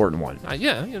pretty important one.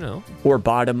 Yeah, you know. Or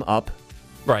bottom up.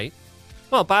 Right.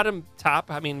 Well, bottom, top,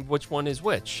 I mean, which one is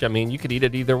which? I mean, you could eat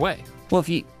it either way. Well,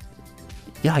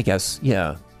 I guess,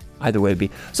 yeah. Either way would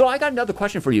be. So I got another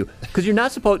question for you, because you're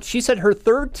not supposed, she said her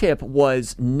third tip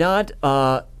was not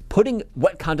putting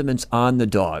wet condiments on the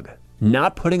dog.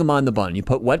 Not putting them on the bun. You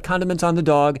put wet condiments on the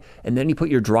dog, and then you put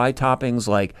your dry toppings,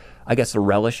 like, I guess the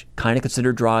relish, kind of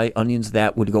considered dry, onions,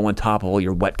 that would go on top of all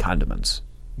your wet condiments.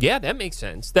 Yeah, that makes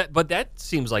sense. But that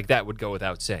seems like that would go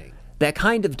without saying. That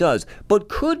kind of does. But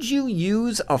could you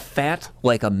use a fat,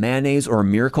 like a mayonnaise or a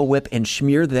Miracle Whip, and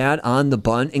smear that on the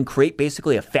bun and create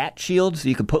basically a fat shield so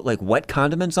you could put, like, wet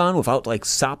condiments on without, like,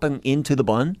 sopping into the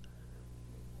bun?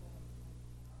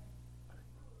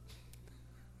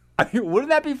 I mean, wouldn't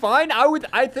that be fine?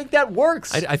 I think that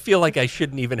works. I feel like I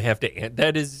shouldn't even have to.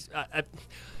 That is,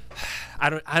 I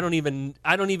don't even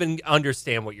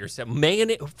understand what you're saying.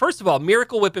 Mayonnaise. First of all,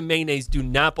 Miracle Whip and mayonnaise do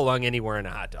not belong anywhere in a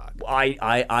hot dog.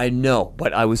 I know,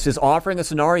 but I was just offering a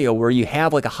scenario where you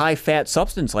have like a high fat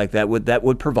substance like that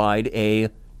would provide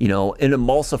an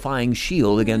emulsifying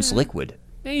shield against liquid.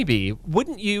 Maybe.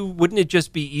 Wouldn't it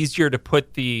just be easier to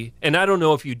put and I don't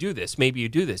know if you do this, maybe you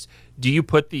do this. Do you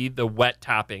put the wet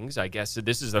toppings? I guess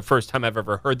this is the first time I've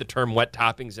ever heard the term wet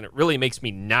toppings, and it really makes me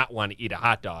not want to eat a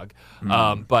hot dog.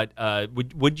 But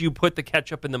would you put the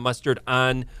ketchup and the mustard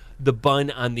on the bun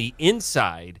on the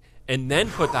inside and then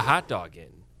put the hot dog in?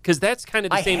 Because that's kind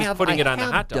of the same as putting it on the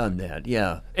hot dog. I have done that,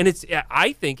 yeah. And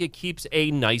I think it keeps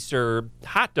a nicer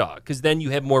hot dog because then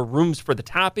you have more rooms for the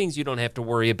toppings. You don't have to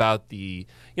worry about then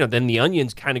the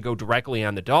onions kind of go directly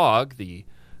on the dog.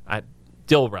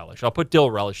 Dill relish. I'll put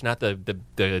dill relish, not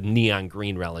the neon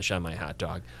green relish on my hot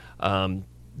dog.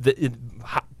 The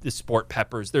sport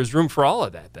peppers. There's room for all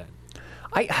of that then.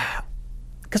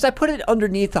 Because I put it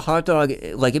underneath the hot dog,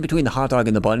 like in between the hot dog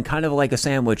and the bun, kind of like a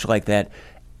sandwich like that.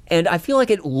 And I feel like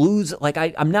it loses, like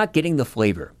I'm not getting the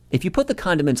flavor. If you put the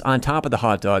condiments on top of the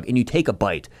hot dog and you take a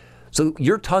bite, so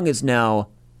your tongue is now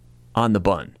on the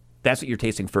bun. That's what you're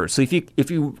tasting first. So if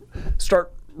you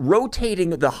start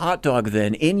rotating the hot dog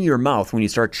then in your mouth when you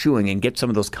start chewing and get some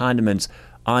of those condiments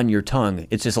on your tongue,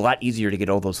 it's just a lot easier to get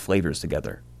all those flavors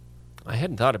together. I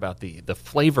hadn't thought about the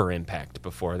flavor impact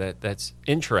before. That's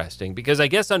interesting because I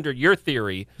guess under your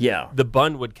theory, the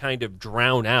bun would kind of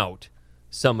drown out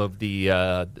some of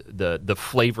the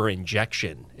flavor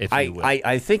injection, if you will.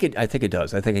 I think it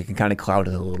does. I think it can kind of cloud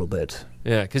it a little bit.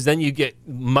 Yeah, because then you get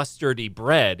mustardy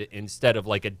bread instead of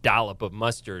like a dollop of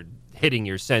mustard hitting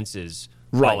your senses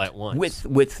all at once.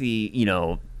 With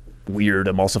the weird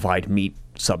emulsified meat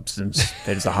substance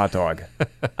that is a hot dog.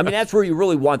 I mean, that's where you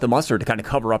really want the mustard to kind of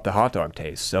cover up the hot dog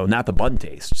taste, so not the bun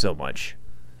taste so much.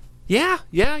 Yeah,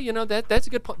 that's a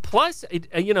good point. Plus,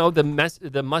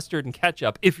 the mustard and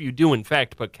ketchup, if you do in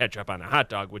fact put ketchup on a hot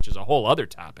dog, which is a whole other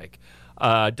topic,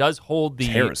 does hold the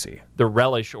heresy. The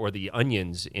relish or the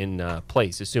onions in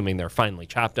place, assuming they're finely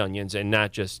chopped onions and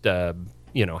not just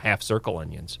half circle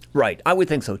onions. Right, I would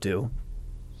think so too.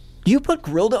 Do you put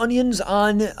grilled onions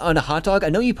on a hot dog? I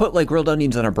know you put like grilled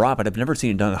onions on a brat, but I've never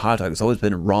seen it done on a hot dog. It's always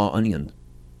been raw onion.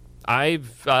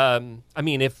 If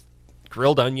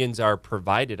grilled onions are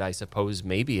provided, I suppose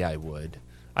maybe I would.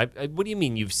 What do you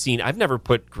mean you've seen? I've never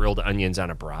put grilled onions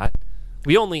on a brat.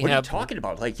 We only What have. are you talking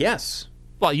about? Like, yes.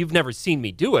 Well, you've never seen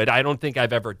me do it. I don't think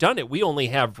I've ever done it. We only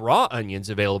have raw onions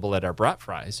available at our brat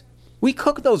fries. We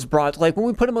cook those brats, like when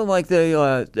we put them in like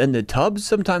in the tubs.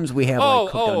 Sometimes we have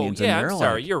like cooked onions in there. I'm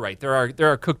sorry, you're right. There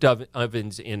are cooked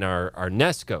ovens in our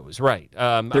Nescos, right?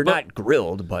 They're not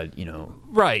grilled, but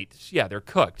right. Yeah, they're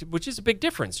cooked, which is a big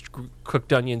difference.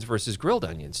 Cooked onions versus grilled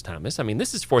onions, Thomas. I mean,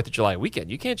 this is 4th of July weekend.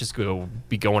 You can't just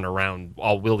be going around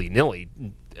all willy nilly.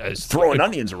 Throwing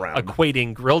onions around,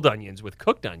 equating grilled onions with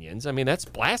cooked onions. I mean, that's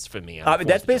blasphemy.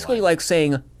 That's basically like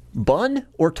saying bun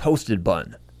or toasted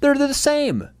bun. They're the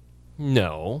same.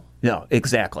 No,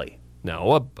 exactly.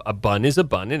 No, a bun is a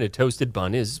bun, and a toasted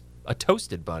bun is a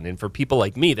toasted bun. And for people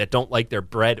like me that don't like their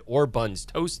bread or buns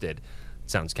toasted, it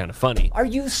sounds kind of funny. Are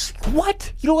you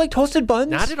what? You don't like toasted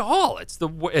buns? Not at all. It's the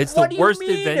worst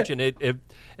invention. It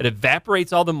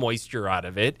evaporates all the moisture out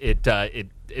of it.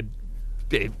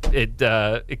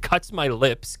 It cuts my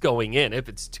lips going in if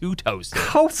it's too toasted.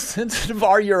 How sensitive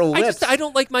are your lips? I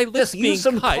don't like my lips being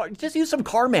cut. Just use some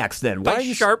Carmax then.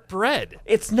 Why sharp bread?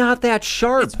 It's not that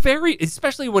sharp. It's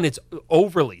especially when it's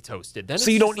overly toasted. Then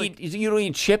so you don't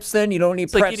eat chips then? You don't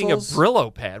eat pretzels? It's like eating a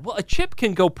Brillo pad. Well, a chip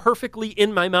can go perfectly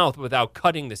in my mouth without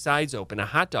cutting the sides open. A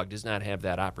hot dog does not have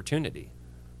that opportunity.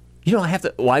 You don't have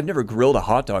to. Well, I've never grilled a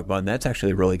hot dog bun. That's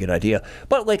actually a really good idea.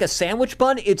 But like a sandwich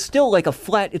bun, it's still like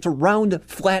it's a round,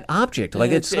 flat object.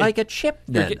 Like it's like a chip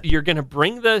then. You're going to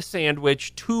bring the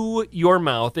sandwich to your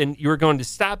mouth, and you're going to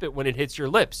stop it when it hits your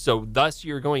lips. So thus,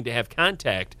 you're going to have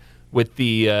contact with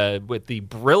the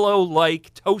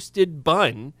Brillo-like toasted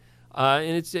bun,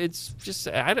 and it's just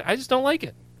I just don't like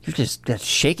it. You're just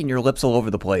shaking your lips all over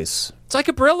the place. It's like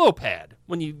a Brillo pad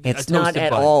when you. It's not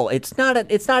at all. It's not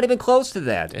even close to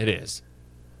that. It is.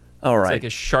 All right. It's like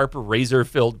a sharp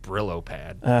razor-filled Brillo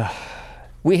pad.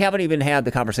 We haven't even had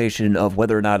the conversation of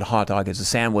whether or not a hot dog is a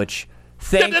sandwich.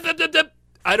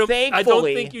 I don't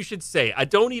think you should say it. I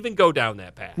don't even go down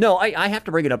that path. No, I have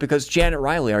to bring it up because Janet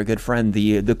Riley, our good friend,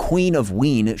 the Queen of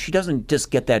Ween, she doesn't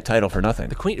just get that title for nothing.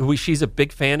 The Queen, she's a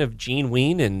big fan of Gene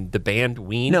Ween and the band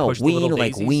Ween. No, Push Ween the Little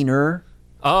like Daisies. Wiener.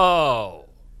 Oh,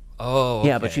 okay.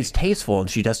 Yeah, but she's tasteful and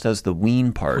she just does the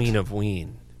Ween part. Queen of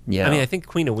Ween. Yeah. I mean, I think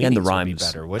Queen of Ween and the would rhymes be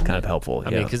better, wouldn't kind it? of helpful.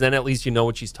 I mean, because then at least you know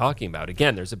what she's talking about.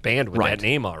 Again, there's a band with that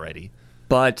name already.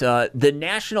 But the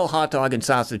National Hot Dog and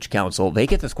Sausage Council, they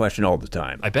get this question all the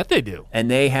time. I bet they do. And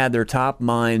they had their top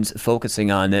minds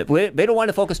focusing on it. They don't want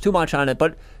to focus too much on it,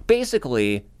 but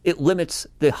basically it limits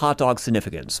the hot dog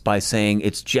significance by saying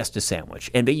it's just a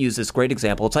sandwich. And they use this great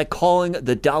example. It's like calling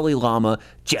the Dalai Lama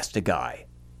just a guy.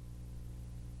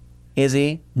 Is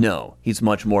he? No, he's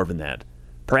much more than that.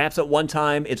 Perhaps at one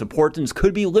time, its importance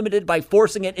could be limited by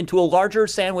forcing it into a larger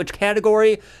sandwich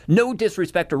category. No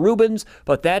disrespect to Rubens,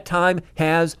 but that time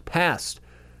has passed.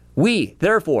 We,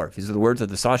 therefore, these are the words of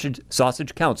the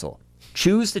Sausage Council,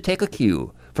 choose to take a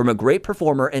cue from a great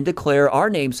performer and declare our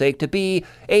namesake to be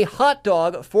a hot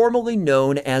dog formerly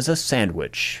known as a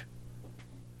sandwich.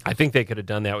 I think they could have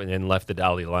done that and left the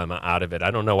Dalai Lama out of it.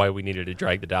 I don't know why we needed to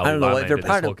drag the Dalai Lama into this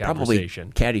whole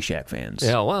conversation. Probably Caddyshack fans.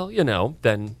 Yeah, well,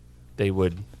 then they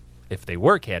would, if they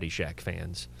were Caddyshack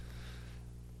fans.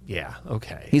 Yeah,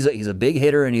 okay. He's a big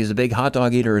hitter and he's a big hot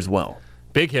dog eater as well.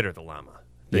 Big hitter, the Llama.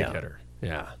 Big hitter.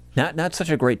 Yeah. Not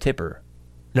such a great tipper.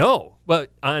 No,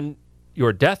 but on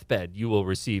your deathbed you will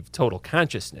receive total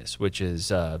consciousness, which is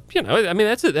that's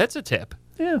a tip.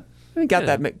 Yeah. Got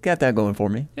that going for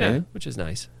me. Yeah, maybe. Which is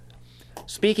nice.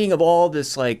 Speaking of all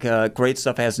this great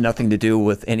stuff has nothing to do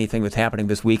with anything that's happening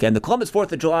this weekend. The Columbus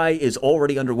 4th of July is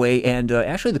already underway, and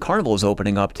actually the carnival is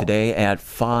opening up today at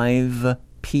 5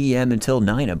 p.m. until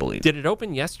 9, I believe. Did it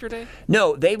open yesterday?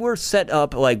 No, they were set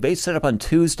up on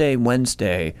Tuesday,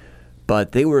 Wednesday,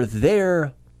 but they were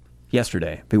there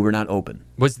yesterday. They were not open.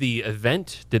 Did the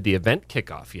event kick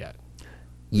off yet?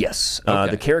 Yes.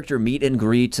 Okay. The character meet and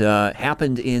greet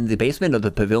happened in the basement of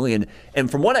the pavilion.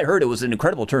 And from what I heard, it was an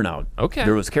incredible turnout. Okay.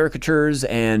 There was caricatures,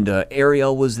 and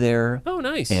Ariel was there. Oh,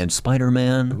 nice. And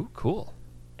Spider-Man. Ooh, cool.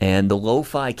 And the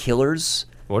Lo-Fi Killers.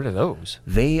 What are those?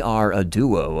 They are a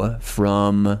duo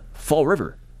from Fall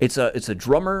River. It's a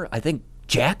drummer, I think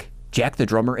Jack Jack the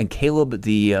drummer, and Caleb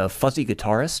the fuzzy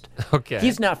guitarist. Okay.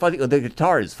 He's not fuzzy. The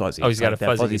guitar is fuzzy. Oh, he's got like a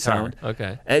that fuzzy guitar. sound.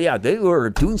 Okay. And yeah, they were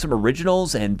doing some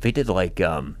originals, and they did like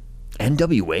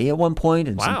NWA at one point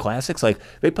and some Wow. classics. Like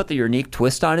they put the unique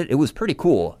twist on it. It was pretty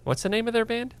cool. What's the name of their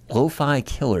band? Lo-Fi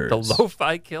Killers. The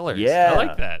Lo-Fi Killers. Yeah. I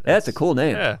like that. That's a cool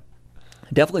name. Yeah.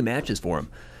 Definitely matches for him.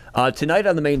 Tonight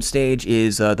on the main stage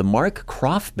is the Mark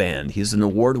Croft Band. He's an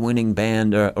award-winning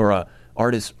band or a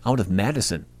artist out of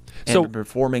Madison. And So- been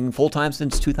performing full-time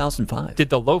since 2005. Did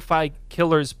the Lo-Fi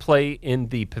Killers play in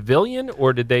the pavilion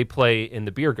or did they play in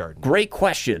the beer garden? Great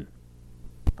question.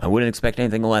 I wouldn't expect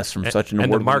anything less from such an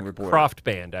And the award-winning Mark report. Croft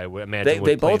Band, I would imagine. They would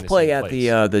play in both the play same at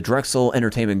place. the Drexel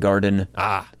Entertainment Garden,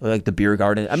 like the beer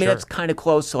garden. I mean, Sure. it's kind of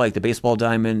close to like the baseball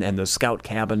diamond and the Scout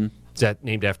Cabin. Is that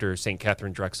named after St.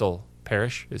 Catherine Drexel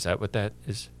Parish? Is that what that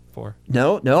is for?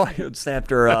 No, it's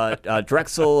after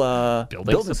Drexel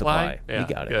Building Supply. Yeah, You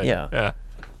got it. good. Yeah.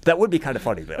 That would be kind of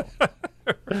funny though.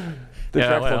 The Yeah,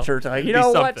 Drexel well, Church. Like, you it'd be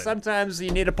know what? something. Sometimes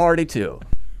you need a party too.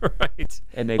 Right.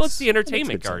 It makes, Well, it's the it makes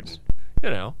entertainment good garden. sense. You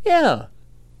know. Yeah.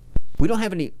 We don't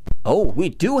have any. Oh, we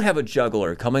do have a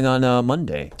juggler coming on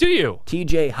Monday. Do you?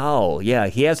 TJ Howell. Yeah,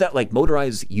 he has that like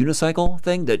motorized unicycle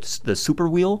thing. That's the super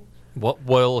wheel. What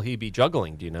will he be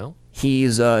juggling? Do you know?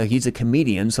 He's a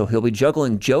comedian, so he'll be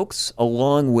juggling jokes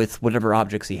along with whatever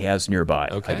objects he has nearby.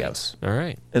 Okay. I guess. All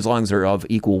right. As long as they're of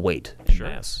equal weight and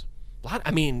mass.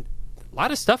 A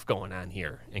lot of stuff going on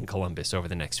here in Columbus over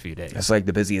the next few days. It's like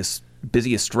the busiest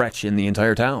stretch in the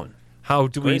entire town. How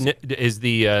do we?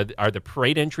 Are the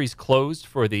parade entries closed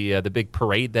for the big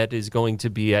parade that is going to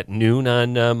be at noon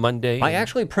on Monday? I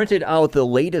actually printed out the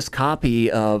latest copy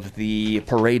of the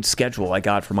parade schedule I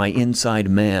got from my inside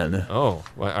man. Oh,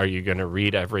 well, are you going to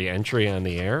read every entry on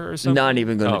the air or something? Not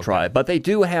even going to Oh, try, but they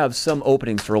do have some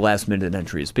openings for last-minute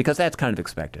entries because that's kind of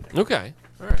expected. Okay,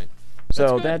 all right.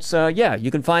 So that's you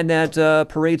can find that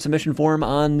parade submission form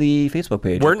on the Facebook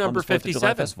page. We're of number Columbus 4th of July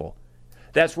 57. Festival.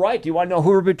 That's right. Do you want to know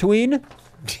who we're between?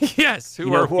 Yes,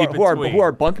 who our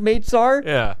bunkmates are?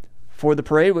 Yeah. For the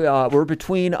parade, we're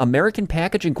between American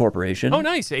Packaging Corporation. Oh,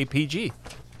 nice. APG.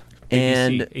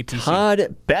 And APC.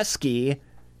 Todd Besky.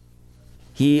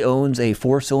 He owns a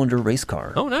 4-cylinder race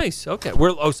car. Oh, nice. Okay.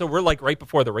 So we're like right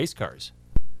before the race cars.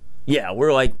 Yeah, we're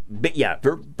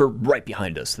right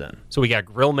behind us then. So we got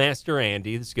Grill Master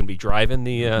Andy. That's going to be driving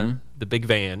the big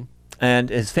van. And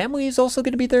his family is also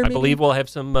going to be there. I maybe? believe we'll have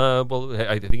some.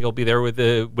 I think he'll be there with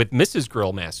Mrs.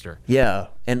 Grill Master. Yeah,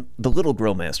 and the little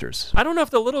grill masters. I don't know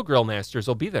if the little Grill Masters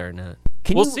will be there or not.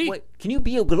 We'll see. Can you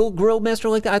be a little grill master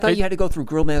like that? I thought you had to go through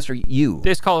Grill Master U.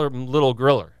 They just call him Little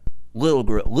Griller. Little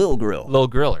grill. Little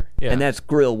Griller. Yeah. And that's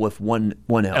grill with one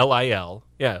L. L-I-L.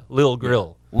 Yeah. Lil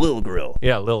Grill. Lil Grill.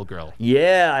 Yeah. Lil Grill.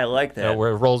 Yeah, I like that.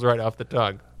 Where it rolls right off the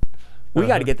tongue. We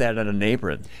got to get that on an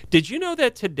apron. Did you know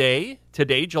that today,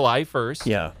 July 1st?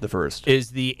 Yeah, the 1st.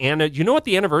 Is the you know what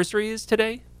the anniversary is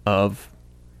today? Of?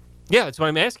 Yeah, that's what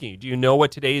I'm asking you. Do you know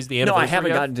what today is the anniversary No, I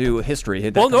haven't of? gotten to history.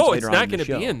 That Well, comes no, later it's on not in the going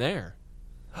to be show. in there.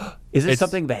 Is it It's-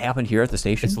 something that happened here at the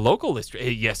station? It's local history.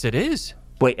 Yes, it is.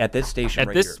 Wait, at this station At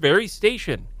right this here. very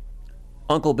station.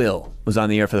 Uncle Bill was on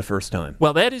the air for the first time.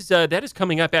 Well, that is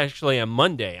coming up actually on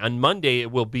Monday. On Monday, it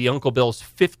will be Uncle Bill's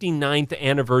 59th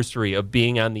anniversary of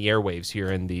being on the airwaves here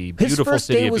in the His beautiful first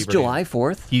city day of was Beaver Dam. July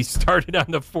 4th? He started on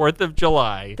the 4th of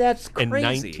July. That's in crazy.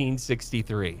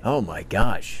 1963. Oh, my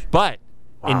gosh. But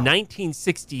in Wow.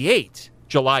 1968,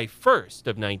 July 1st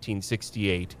of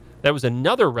 1968, that was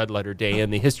another red letter day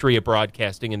in the history of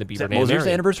broadcasting in the Is Beaver that Dam Moser's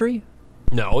area. anniversary?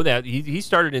 No, that he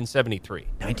started in 73.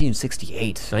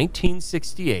 1968.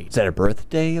 1968. Is that a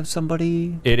birthday of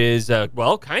somebody? It is,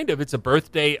 well, kind of. It's a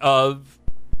birthday of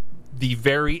the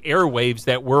very airwaves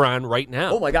that we're on right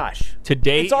now. Oh, my gosh.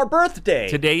 Today, It's our birthday.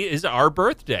 Today is our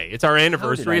birthday. It's our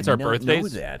anniversary. It's our birthday. Know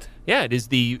that? Yeah, it is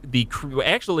the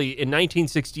actually in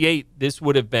 1968 this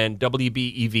would have been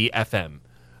WBEV FM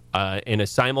in a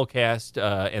simulcast,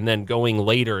 and then going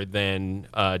later than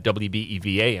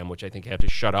WBEV AM, which I think had to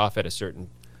shut off at a certain.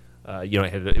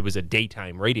 It was a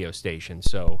daytime radio station,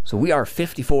 so we are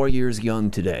 54 years young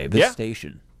today. This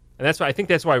station. And I think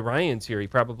that's why Ryan's here. He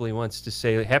probably wants to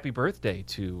say happy birthday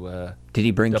to. Did he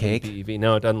bring cake? WBEV.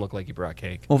 No, it doesn't look like he brought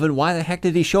cake. Well, then why the heck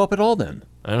did he show up at all then?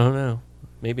 I don't know.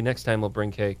 Maybe next time we'll bring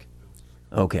cake.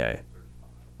 Okay.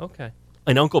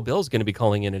 And Uncle Bill's going to be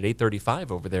calling in at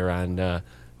 8:35 over there on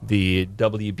the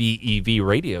WBEV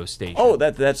radio station. Oh,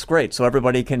 that's great. So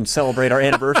everybody can celebrate our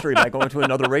anniversary by going to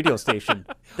another radio station.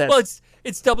 Well, it's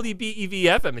WBEV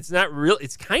FM. It's not real.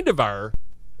 It's kind of our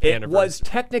It anniversary. was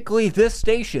technically this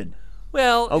station.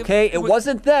 Well, okay, it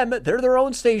wasn't them. They're their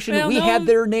own station. Well, we had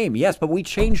their name, yes, but we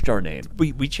changed our name.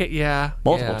 We yeah.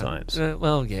 Multiple times.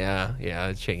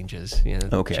 It changes. Yeah,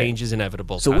 okay. Change is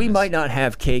inevitable. So we might not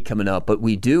have cake coming up, but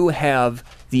we do have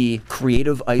the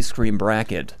creative ice cream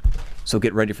bracket. So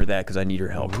get ready for that because I need your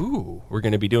help. Ooh, we're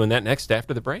going to be doing that next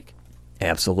after the break?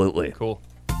 Absolutely. Cool.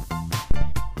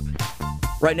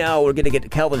 Right now, we're going to get to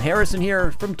Calvin Harrison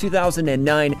here from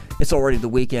 2009. It's already the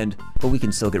weekend, but we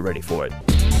can still get ready for it.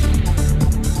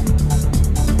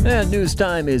 And news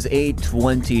time is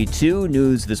 8:22.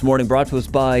 News this morning brought to us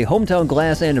by Hometown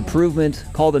Glass and Improvement.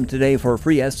 Call them today for a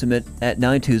free estimate at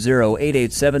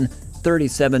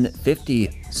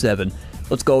 920-887-3757.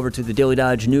 Let's go over to the Daily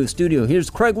Dodge News Studio. Here's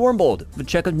Craig Warmbold with a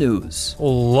check of news.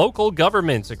 Local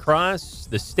governments across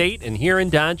the state and here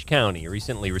in Dodge County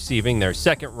recently receiving their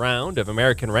second round of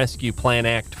American Rescue Plan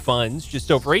Act funds.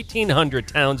 Just over 1,800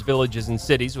 towns, villages, and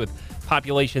cities with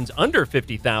populations under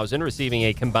 50,000 receiving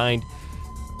a combined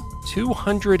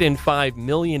 $205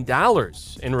 million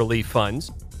in relief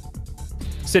funds.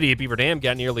 City of Beaver Dam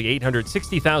got nearly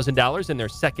 $860,000 in their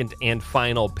second and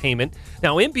final payment.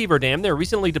 Now, in Beaver Dam, their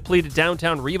recently depleted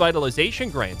downtown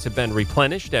revitalization grants have been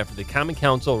replenished after the Common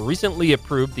Council recently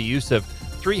approved the use of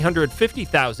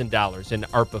 $350,000 in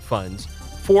ARPA funds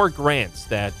for grants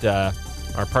that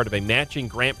are part of a matching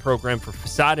grant program for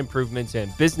facade improvements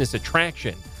and business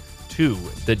attraction to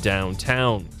the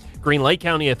downtown. Green Lake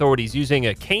County authorities using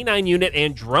a K-9 unit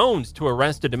and drones to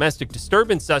arrest a domestic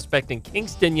disturbance suspect in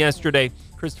Kingston yesterday.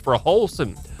 Christopher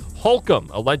Holcomb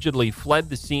allegedly fled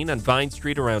the scene on Vine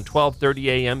Street around 12:30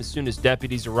 a.m. As soon as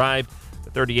deputies arrived,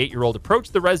 the 38-year-old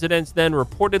approached the residence, then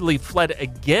reportedly fled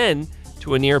again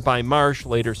to a nearby marsh,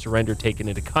 later surrendered, taken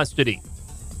into custody.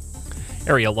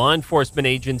 Area law enforcement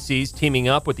agencies teaming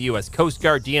up with the U.S. Coast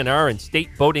Guard, DNR, and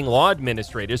state boating law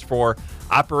administrators for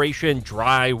Operation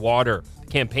Dry Water.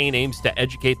 Campaign aims to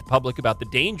educate the public about the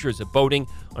dangers of boating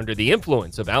under the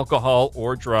influence of alcohol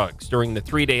or drugs. During the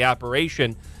 3-day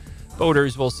operation,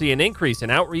 boaters will see an increase in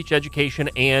outreach, education,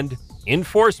 and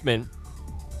enforcement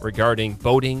regarding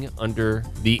boating under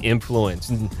the influence.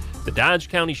 And the Dodge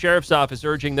County Sheriff's Office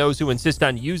urging those who insist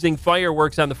on using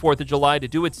fireworks on the 4th of July to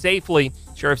do it safely.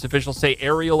 Sheriff's officials say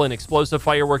aerial and explosive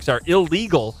fireworks are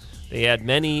illegal. They add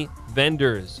many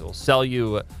vendors will sell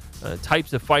you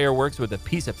types of fireworks with a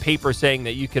piece of paper saying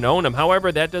that you can own them.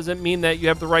 However, that doesn't mean that you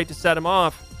have the right to set them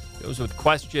off. Those with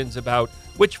questions about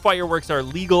which fireworks are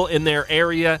legal in their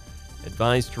area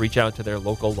advised to reach out to their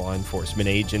local law enforcement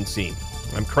agency.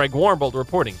 I'm Craig Warmbold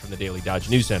reporting from the Daily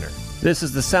Dodge News Center. This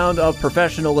is the sound of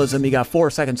professionalism. You got 4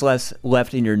 seconds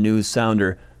left in your news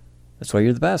sounder. That's why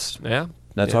you're the best. Yeah.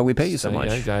 That's why we pay you so much.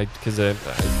 Because I could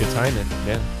time it.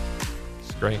 Yeah.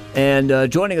 Great.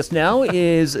 And joining us now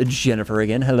is Jennifer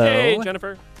again. Hello. Hey,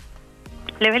 Jennifer.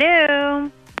 Hello,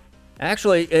 hello.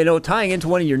 Actually, tying into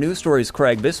one of your news stories,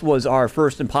 Craig, this was our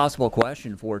first impossible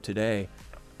question for today.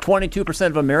 22%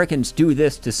 of Americans do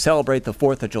this to celebrate the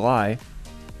 4th of July.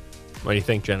 What do you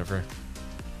think, Jennifer?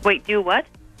 Wait, do what?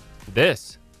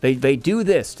 This. They do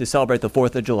this to celebrate the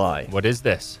 4th of July. What is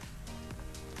this?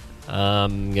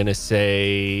 I'm going to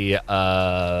say...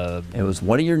 it was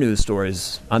one of your news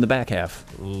stories on the back half.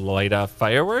 Light off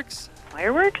fireworks?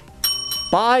 Fireworks?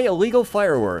 Buy illegal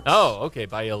fireworks. Oh, okay.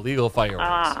 Buy illegal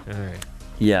fireworks. All right.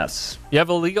 Yes. You have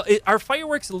illegal... Are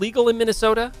fireworks legal in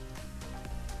Minnesota?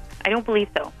 I don't believe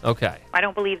so. Okay. I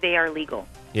don't believe they are legal.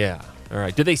 Yeah. All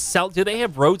right. Do they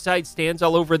have roadside stands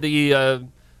all over the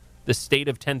state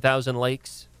of 10,000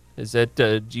 lakes? Is that...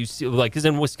 do you see... because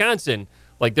in Wisconsin...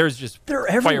 there's just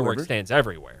fireworks stands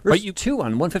everywhere. There's two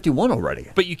on 151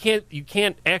 already. But you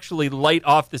can't actually light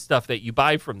off the stuff that you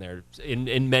buy from there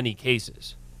in many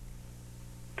cases.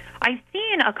 I've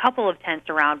seen a couple of tents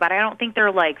around, but I don't think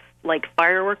they're like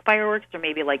fireworks or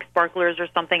maybe like sparklers or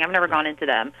something. I've never gone into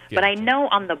them. Yeah. But I know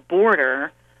on the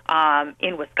border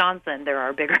in Wisconsin there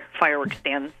are bigger fireworks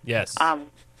stands. Yes.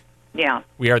 Yeah.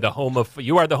 You are the home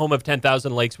of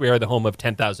 10,000 lakes. We are the home of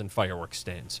 10,000 fireworks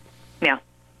stands. Yeah.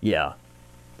 Yeah.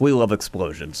 We love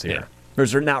explosions here. Yeah.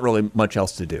 There's not really much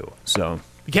else to do, so...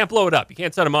 You can't blow it up. You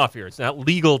can't set them off here. It's not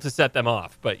legal to set them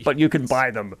off, but you can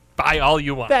buy them. Buy all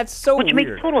you want. That's so weird. Which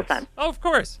makes total sense. Oh, of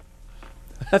course.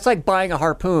 That's like buying a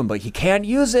harpoon, but you can't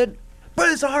use it. But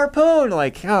it's a harpoon.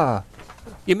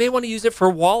 You may want to use it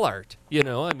for wall art.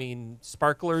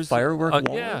 Sparklers. Firework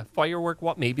wall? Yeah, firework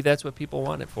wall. Maybe that's what people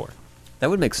want it for.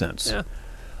 That would make sense. Yeah.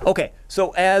 Okay,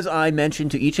 so as I mentioned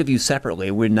to each of you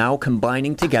separately, we're now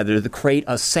combining together to create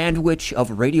a sandwich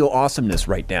of radio awesomeness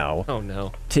right now. Oh,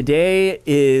 no. Today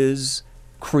is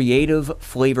Creative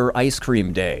Flavor Ice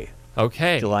Cream Day.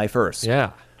 Okay. July 1st.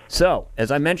 Yeah. So,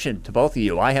 as I mentioned to both of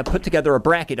you, I have put together a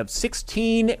bracket of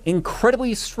 16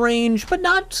 incredibly strange, but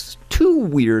not too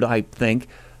weird, I think,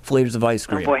 flavors of ice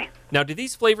cream. Oh, boy. Now, do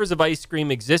these flavors of ice cream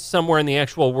exist somewhere in the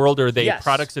actual world, or are they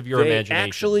products of your imagination? They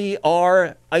actually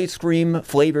are ice cream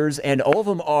flavors, and all of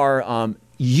them are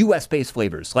U.S.-based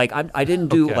flavors. Like, I didn't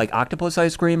do, like, octopus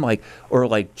ice cream,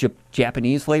 or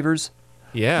Japanese flavors.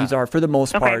 Yeah. These are, for the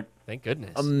most part, thank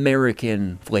goodness,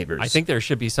 American flavors. I think there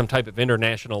should be some type of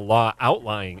international law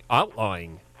outlawing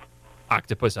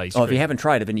octopus ice cream. Oh, if you haven't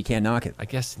tried it, then you can't knock it. I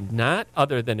guess not,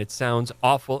 other than it sounds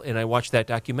awful, and I watched that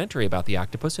documentary about the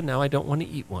octopus, and now I don't want to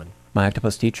eat one. My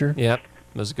Octopus Teacher? Yep,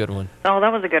 it was a good one. Oh,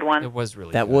 that was a good one. It was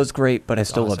really That good. was great, but I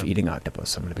still love Awesome. eating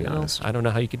octopus, I'm going to be honest. I don't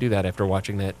know how you could do that after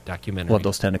watching that documentary. Love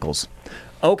those tentacles.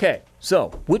 Okay, so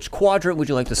which quadrant would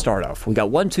you like to start off? We got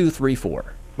 1, 2, 3,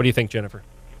 4. What do you think, Jennifer?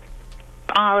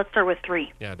 Let's start with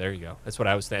 3. Yeah, there you go. That's what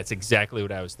I was. That's exactly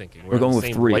what I was thinking. We're going on with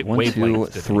the same 3. 1, 2,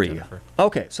 wavelength with 3. Jennifer.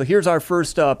 Okay, so here's our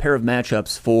first pair of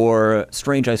matchups for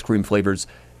strange ice cream flavors: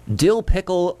 dill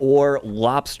pickle or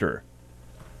lobster.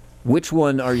 Which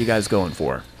one are you guys going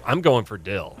for? I'm going for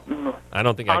dill. I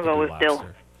don't think I I'll could go do with lobster. dill.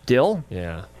 Dill?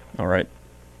 Yeah. All right.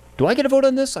 Do I get a vote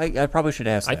on this? I probably should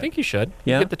ask that. I think you should.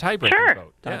 Yeah? You get the tiebreaker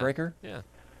vote. Tiebreaker?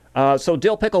 Yeah. So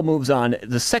dill pickle moves on.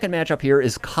 The second matchup here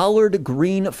is collard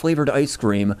green flavored ice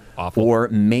cream or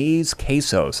maize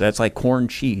queso. So that's like corn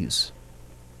cheese.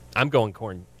 I'm going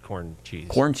corn cheese.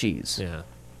 Corn cheese. Yeah.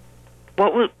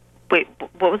 What was the?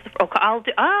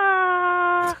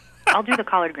 Oh, I'll do the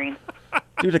collard green.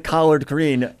 Do the collard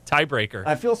green. Tiebreaker.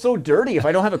 I feel so dirty if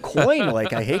I don't have a coin.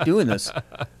 Like, I hate doing this.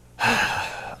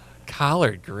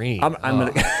 Collard green. I'm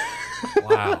gonna.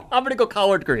 Wow. I'm gonna go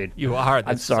collard green. You are.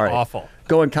 That's I'm sorry. awful.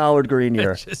 Going collard green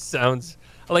here. It just sounds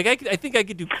like I think I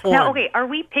could do corn. Now, okay, are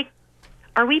we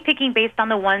picking based on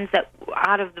the ones that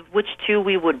out of which two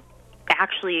we would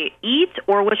actually eat,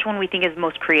 or which one we think is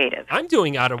most creative? I'm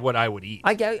doing out of what I would eat.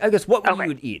 I guess what you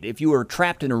would eat if you were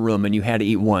trapped in a room and you had to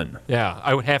eat one. Yeah,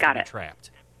 I would have to be trapped.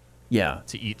 Yeah.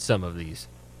 To eat some of these.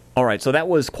 All right, so that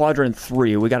was quadrant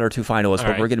 3. We got our 2 finalists, All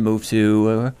but right. we're going to move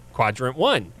to quadrant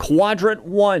 1. Quadrant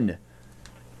 1.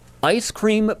 Ice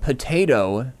cream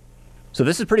potato. So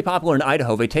this is pretty popular in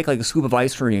Idaho. They take like a scoop of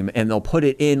ice cream and they'll put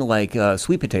it in like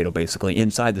sweet potato, basically,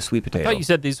 inside the sweet I potato. thought you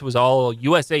said this was all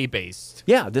USA based.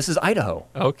 Yeah, this is Idaho.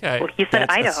 Okay. Well, you said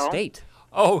That's Idaho. a state.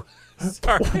 Oh,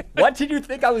 sorry. What did you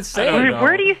think I was saying?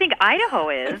 Where do you think Idaho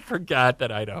is? I forgot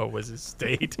that Idaho was a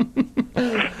state.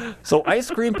 So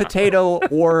ice cream potato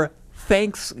or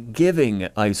Thanksgiving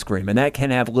ice cream, and that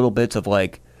can have little bits of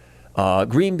like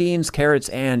green beans, carrots,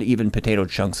 and even potato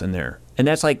chunks in there. And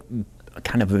that's like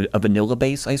kind of a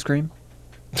vanilla-based ice cream.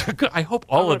 I hope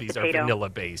all I'll of go these potato. are vanilla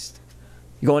based.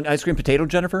 You going ice cream potato,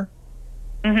 Jennifer?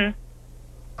 Mm-hmm.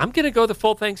 I'm gonna go the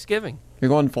full Thanksgiving. You're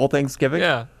going full Thanksgiving?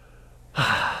 Yeah.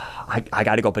 I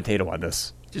got to go potato on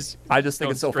this. I just think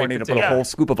going it's so straight funny to put a potato. whole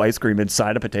scoop of ice cream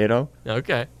inside a potato.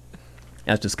 Okay.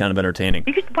 That's just kind of entertaining.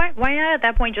 You could why not at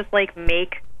that point just like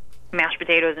make mashed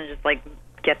potatoes and just like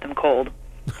get them cold,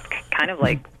 kind of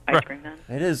like ice cream then.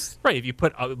 It is right. If you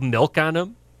put milk on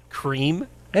them, cream,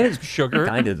 it is sugar,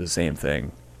 kind of the same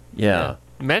thing. Yeah.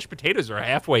 Mashed potatoes are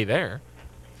halfway there.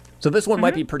 So this one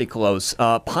might be pretty close.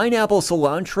 Pineapple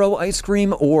cilantro ice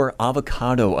cream or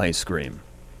avocado ice cream?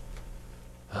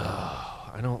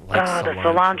 I don't like cilantro. The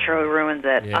cilantro ruins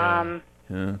it. Yeah.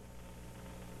 Yeah.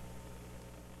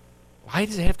 Why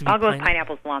does it have to be I'll go with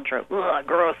pineapple cilantro. Ugh,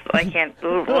 gross. I can't.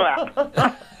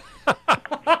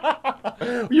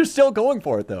 You're still going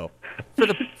for it, though.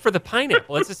 For the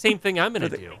pineapple, it's the same thing I'm going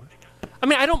to do. I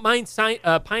mean, I don't mind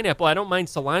pineapple. I don't mind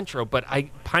cilantro, but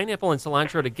pineapple and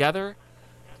cilantro together,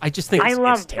 I just think I it's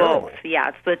love terrible. both. Yeah,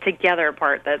 it's the together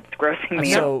part that's grossing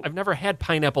me out. I've never had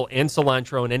pineapple and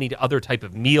cilantro in any other type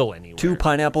of meal anywhere. 2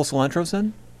 pineapple cilantros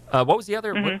then? What was the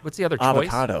other? What's the other choice?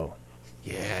 Avocado.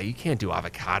 Yeah, you can't do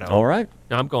avocado. All right.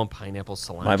 No, I'm going pineapple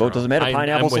cilantro. My vote doesn't matter.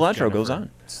 Pineapple I'm with cilantro goes Jennifer.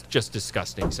 on. It's just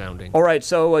disgusting sounding. All right,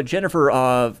 so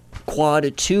Jennifer,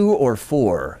 quad 2 or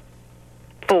 4?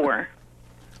 4.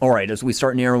 All right, as we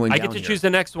start narrowing I down get to here. choose the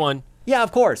next one. Yeah,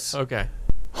 of course. Okay.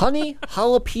 Honey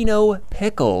jalapeno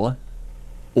pickle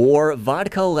or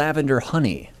vodka lavender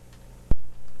honey.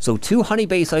 So 2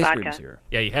 honey-based ice creams here.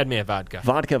 Yeah, you had me at vodka.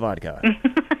 Vodka.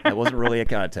 That wasn't really a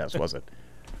contest, was it?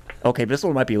 Okay, this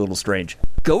one might be a little strange.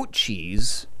 Goat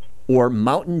cheese or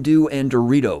Mountain Dew and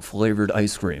Dorito flavored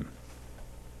ice cream?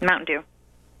 Mountain Dew.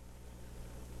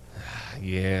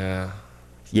 Yeah.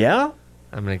 Yeah?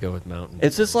 I'm going to go with Mountain Dew.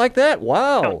 It's just like that?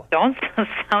 Wow. Don't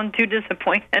sound too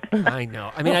disappointed. I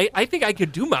know. I mean, I think I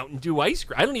could do Mountain Dew ice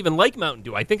cream. I don't even like Mountain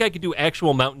Dew. I think I could do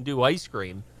actual Mountain Dew ice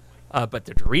cream. But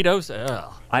the Doritos,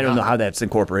 I don't know how that's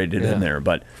incorporated in there,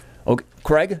 but okay.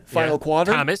 Craig, final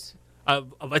quadrant. Thomas,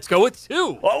 let's go with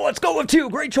 2. Oh, let's go with 2.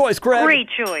 Great choice, Craig. Great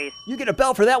choice. You get a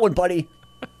bell for that one, buddy.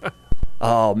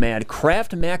 Oh, man.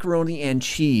 Kraft macaroni and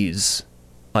cheese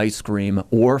ice cream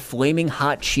or flaming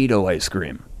hot Cheeto ice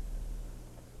cream?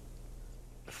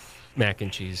 Mac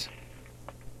and cheese.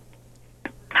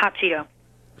 Hot Cheeto.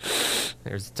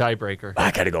 There's the tiebreaker.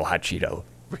 I got to go hot Cheeto.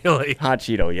 Really? Hot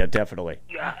Cheeto, yeah, definitely.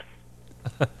 Yes.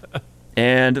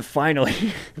 And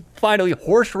finally,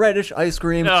 horseradish ice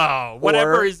cream. No,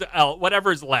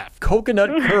 whatever's left. Coconut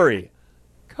curry.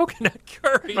 Coconut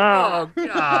curry. Oh,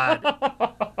 God.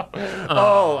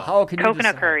 How can you Coconut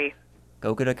decide? curry.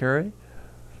 Coconut curry?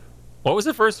 What was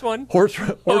the first one?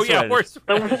 Horseradish.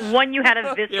 The one you had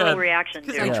a visceral reaction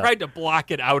Because to. I tried to block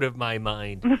it out of my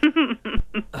mind. Which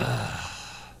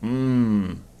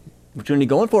one are you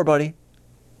going for, buddy?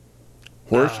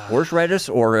 Horseradish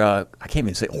or, I can't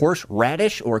even say,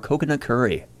 horseradish or coconut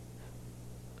curry?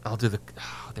 I'll do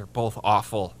they're both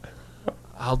awful.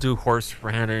 I'll do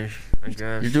horseradish, I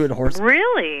guess. You're doing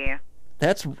Really?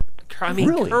 That's...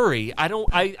 Really? Curry.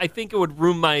 I think it would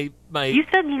ruin my... You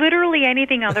said literally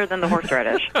anything other than the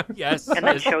horseradish. Yes. And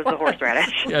then chose the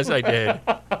horseradish. Yes, I did.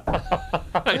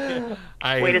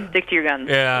 Way to stick to your guns.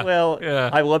 Yeah. Well, yeah.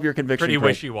 I love your conviction. Pretty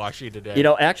Craig. wishy-washy today. You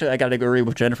know, actually, I got to agree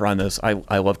with Jennifer on this.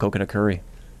 I love coconut curry.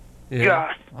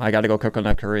 Yeah. I got to go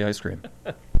coconut curry ice cream.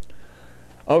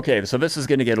 Okay, so this is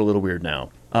going to get a little weird now.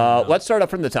 Let's start up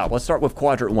from the top. Let's start with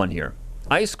quadrant 1 here.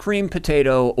 Ice cream,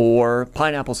 potato, or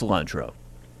pineapple cilantro?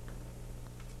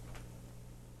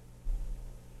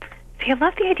 See, I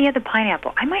love the idea of the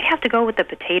pineapple. I might have to go with the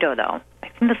potato, though. I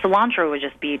think the cilantro would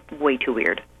just be way too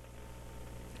weird.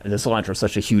 And the cilantro is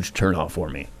such a huge turnoff for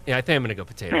me. Yeah, I think I'm going to go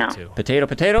potato, too. Potato.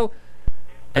 Potato,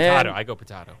 And I go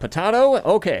potato. Potato?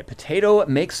 Okay, potato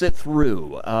makes it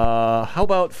through. How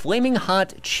about flaming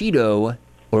hot Cheeto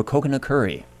or coconut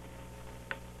curry?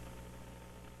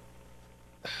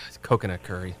 It's coconut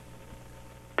curry.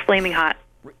 Flaming hot.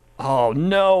 Oh,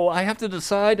 no. I have to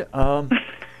decide. I'm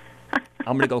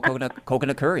going to go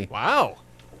coconut curry. Wow.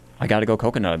 I got to go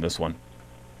coconut on this one.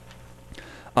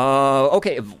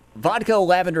 Okay, vodka,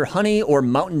 lavender, honey, or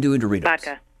Mountain Dew and Doritos?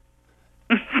 Vodka.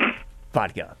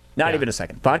 Vodka. Not even a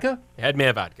second. Vodka? Head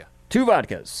man vodka. 2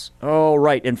 vodkas. All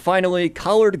right, and finally,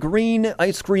 collard green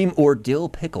ice cream or dill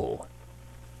pickle?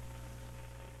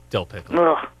 Dill pickle.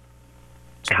 Ugh.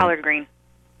 Collard green.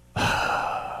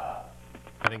 I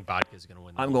think vodka's going to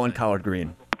win. I'm going collard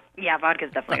green. Yeah,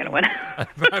 vodka's definitely going to win.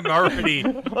 I'm already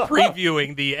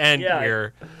previewing the end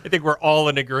here. I think we're all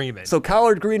in agreement. So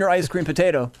collard green or ice cream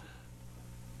potato?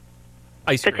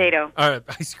 Ice cream. Potato.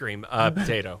 Ice cream.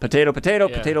 Potato. Potato.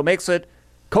 Yeah. Potato makes it.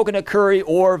 Coconut curry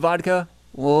or vodka?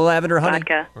 Lavender, honey?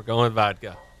 Vodka. We're going with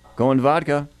vodka. Going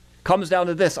vodka. Comes down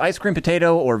to this, ice cream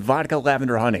potato or vodka,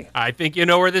 lavender, honey? I think you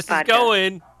know where this is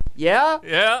going. Yeah?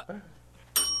 Yeah.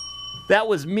 That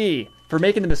was me for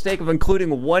making the mistake of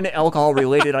including one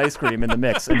alcohol-related ice cream in the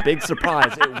mix. And big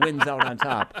surprise, it wins out on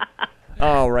top.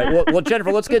 All right. Well,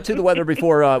 Jennifer, let's get to the weather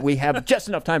before we have just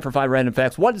enough time for 5 random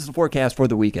facts. What is the forecast for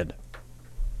the weekend?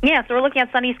 Yeah, so we're looking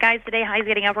at sunny skies today. Highs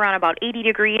getting up around about 80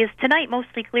 degrees. Tonight,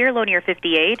 mostly clear, low near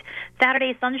 58.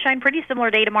 Saturday, sunshine, pretty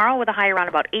similar day tomorrow with a high around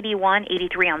about 81,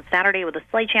 83 on Saturday with a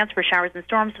slight chance for showers and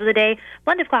storms for the day.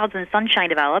 Blend of clouds and sunshine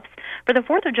develops. For the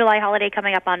 4th of July holiday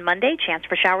coming up on Monday, chance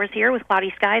for showers here with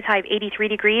cloudy skies, high of 83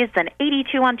 degrees, then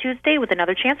 82 on Tuesday with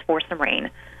another chance for some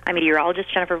rain. I'm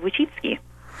meteorologist Jennifer Wojcicki.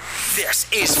 This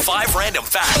is 5 random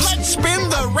facts. Let's spin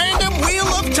the random wheel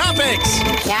of topics.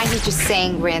 Now you're just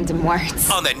saying random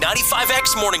words. On the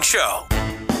 95X Morning Show.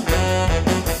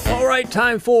 All right,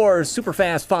 time for super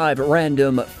fast 5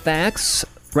 random facts.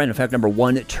 Random fact number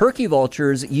 1, turkey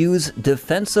vultures use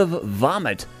defensive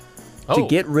vomit to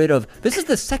get rid of... This is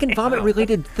the second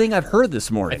vomit-related thing I've heard this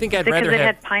morning. I think I'd Because rather it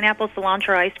have... had pineapple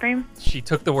cilantro ice cream? She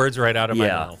took the words right out of my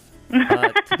mouth.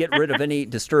 To get rid of any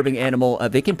disturbing animal,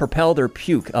 they can propel their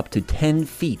puke up to 10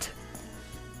 feet.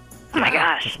 Oh, my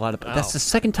gosh. That's a lot of. That's the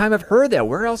second time I've heard that.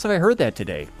 Where else have I heard that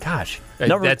today? Gosh.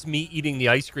 That's me eating the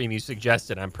ice cream you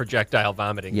suggested. I'm projectile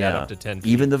vomiting that up to 10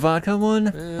 feet. Even the vodka one?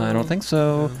 I don't think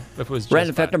so. If it was just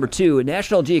Random fact number 2.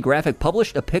 National Geographic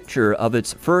published a picture of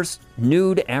its first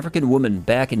nude African woman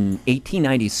back in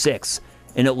 1896,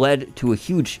 and it led to a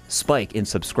huge spike in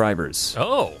subscribers.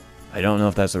 Oh. I don't know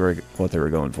if that's what they were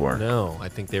going for. No, I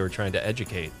think they were trying to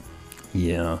educate.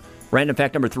 Yeah. Random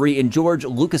fact number 3. In George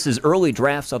Lucas's early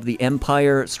drafts of The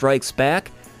Empire Strikes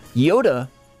Back, Yoda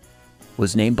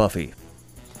was named Buffy.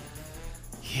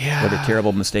 Yeah. What a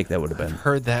terrible mistake that would have been. I've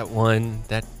heard that one.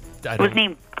 That was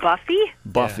named Buffy?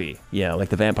 Buffy. Yeah, like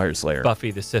the Vampire Slayer.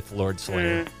 Buffy the Sith Lord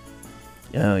Slayer.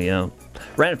 Oh, yeah.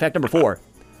 Random fact number 4.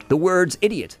 The words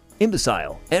idiot,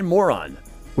 imbecile, and moron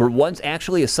were once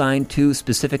actually assigned to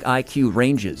specific IQ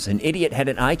ranges. An idiot had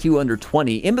an IQ under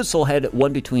 20, imbecile had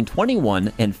one between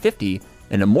 21 and 50,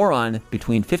 and a moron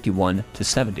between 51 to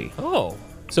 70. Oh,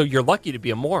 so you're lucky to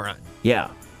be a moron. Yeah.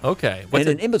 Okay. And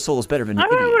an imbecile is better than an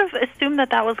idiot. I would have assumed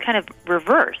that was kind of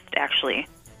reversed, actually.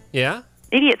 Yeah?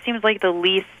 Idiot seems like the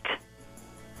least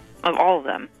of all of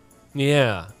them.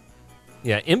 Yeah.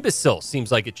 Yeah, imbecile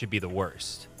seems like it should be the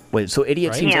worst. Wait, so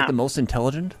idiot Right? seems Yeah. like the most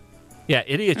intelligent? Yeah,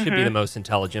 idiot should be Mhm. the most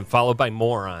intelligent, followed by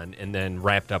moron, and then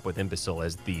wrapped up with imbecile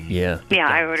as the... Yeah. Yeah,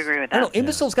 I would agree with I that. don't know,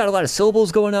 imbecile's got a lot of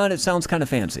syllables going on. It sounds kind of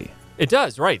fancy. It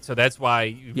does, right. So that's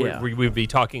why Yeah. we would be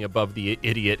talking above the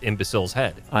idiot imbecile's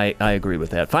head. I agree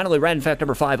with that. Finally, random fact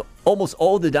number 5. Almost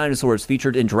all the dinosaurs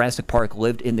featured in Jurassic Park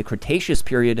lived in the Cretaceous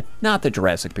period, not the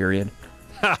Jurassic period.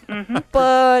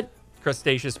 But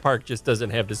Crustaceous Park just doesn't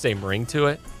have the same ring to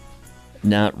it.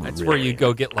 not That's really. where you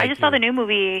go get like... I just saw the new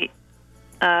movie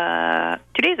 2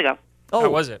 days ago. How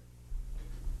was it?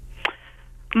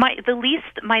 My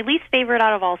least favorite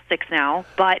out of all 6 now,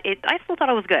 but I still thought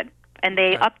it was good. And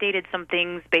they updated some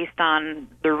things based on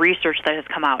the research that has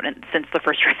come out since the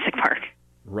first Jurassic Park,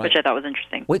 Right. which I thought was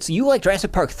interesting. Wait, so you like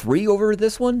Jurassic Park 3 over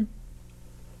this one?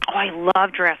 Oh, I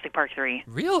love Jurassic Park 3.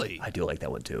 Really? I do like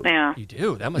that one too. Yeah. You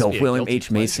do? That must be a William guilty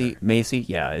H. Macy.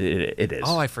 Yeah, it is.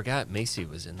 Oh, I forgot Macy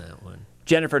was in that one.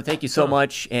 Jennifer, thank you so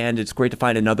much, and it's great to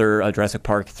find another Jurassic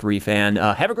Park 3 fan.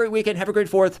 Have a great weekend. Have a great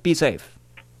 4th. Be safe.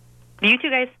 You too,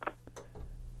 guys.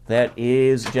 That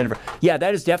is Jennifer. Yeah,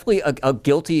 that is definitely a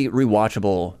guilty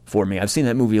rewatchable for me. I've seen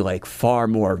that movie like far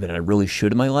more than I really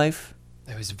should in my life.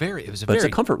 It was a very But it's a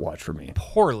comfort watch for me.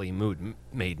 poorly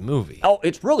made movie. Oh,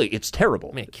 it's terrible.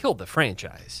 I mean, it killed the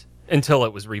franchise until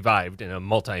it was revived in a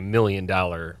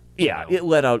multi-million-dollar... Yeah, it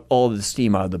let out all the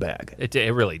steam out of the bag. It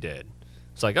really did.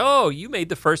 It's like, oh, you made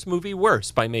the first movie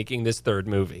worse by making this third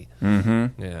movie.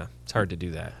 Mm-hmm. Yeah, it's hard to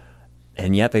do that.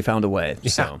 And yet they found a way.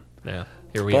 Yeah, So. yeah.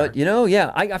 Here we are.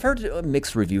 But, I've heard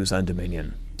mixed reviews on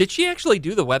Dominion. Did she actually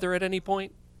do the weather at any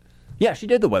point? Yeah, she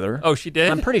did the weather. Oh, she did?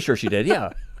 I'm pretty sure she did,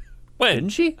 yeah. When? Didn't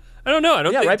she? I don't know. I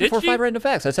don't think, right did before she? 5 random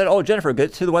facts. I said, oh, Jennifer,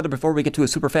 get to the weather before we get to a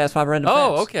super fast 5 random facts.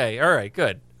 Oh, okay. All right,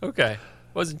 good. Okay.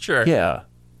 Wasn't sure. Yeah.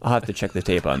 I'll have to check the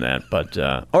tape on that. But,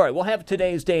 all right, we'll have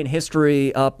today's day in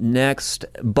history up next.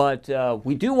 But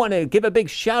we do want to give a big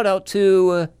shout out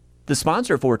to the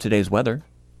sponsor for today's weather.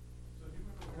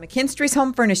 McKinstry's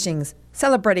Home Furnishings,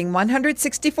 celebrating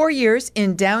 164 years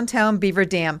in downtown Beaver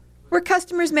Dam, where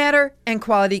customers matter and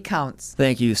quality counts.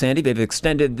 Thank you, Sandy. They've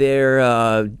extended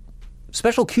their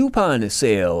special coupon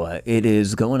sale. It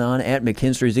is going on at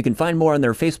McKinstry's. You can find more on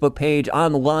their Facebook page,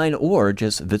 online, or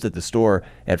just visit the store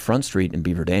at Front Street in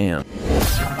Beaver Dam.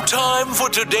 Time for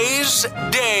today's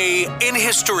day in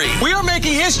history. We are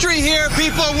making history here,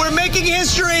 people. We're making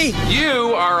history.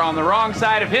 You are on the wrong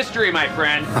side of history, my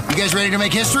friend. You guys ready to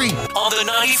make history? On the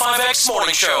 95X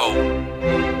Morning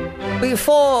Show.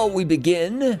 Before we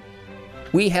begin,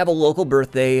 we have a local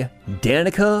birthday.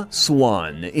 Danica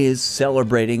Swan is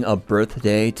celebrating a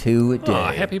birthday today.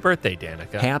 Oh, happy birthday,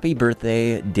 Danica. Happy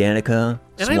birthday, Danica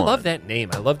And Swan. I love that name.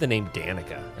 I love the name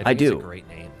Danica. I think do. It's a great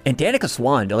name. And Danica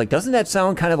Swan, like, doesn't that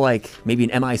sound kind of like maybe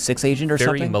an MI6 agent or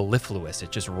Very something? mellifluous.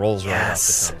 It just rolls right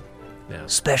Yes. off the tongue. Yeah.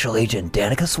 Special Agent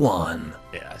Danica Swan.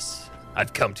 Yes.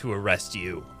 I've come to arrest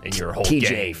you and your whole TJ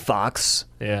gang. Fox.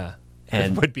 Yeah.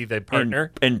 And would be the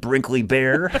partner. And Brinkley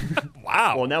Bear.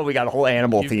 Wow. Well, now we got a whole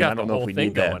animal You've theme. got I don't the know whole if we thing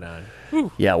need that. going on.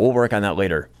 Whew. Yeah, we'll work on that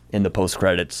later in the post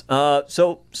credits.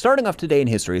 So starting off today in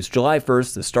history, it's July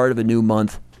 1st, the start of a new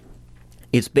month.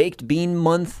 It's Baked Bean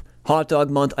Month, Hot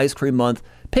Dog Month, Ice Cream Month,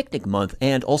 Picnic Month,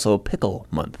 and also Pickle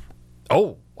Month.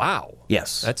 Oh, wow.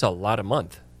 Yes. That's a lot of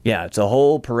month. Yeah, it's a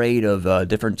whole parade of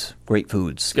different great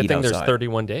foods. Good Eat thing outside. there's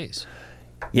 31 days.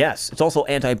 Yes, it's also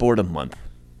Anti-Boredom Month.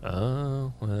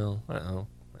 Oh, well,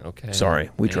 okay. Sorry,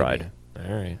 we Maybe. tried.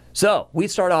 All right. So, we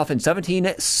start off in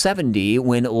 1770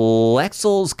 when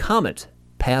Lexell's Comet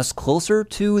passed closer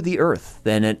to the Earth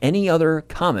than any other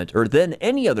comet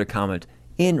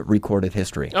in recorded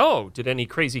history. Oh, did any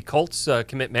crazy cults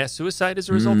commit mass suicide as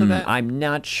a result of that? I'm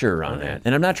not sure on Okay. that.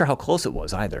 And I'm not sure how close it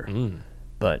was either.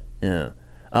 But, yeah.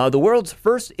 The world's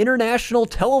first international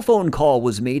telephone call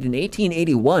was made in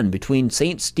 1881 between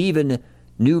St. Stephen,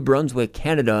 New Brunswick,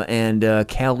 Canada, and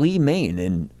Calais, Maine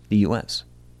in the U.S.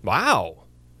 Wow.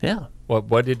 Yeah. What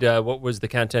was the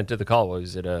content of the call?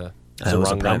 Was it a It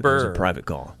was wrong a number? It was a or- private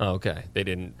call. Oh, okay. They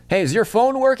didn't. Hey, is your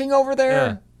phone working over there?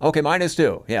 Yeah. Okay, mine is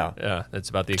too. Yeah. Yeah, that's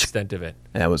about the extent of it.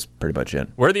 That was pretty much it.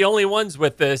 We're the only ones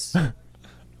with this.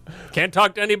 Can't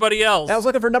talk to anybody else. I was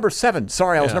looking for number 7.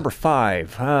 Sorry, I was number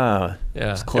 5. Yeah,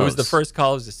 it's it close. was the first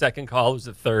call, it was the second call, it was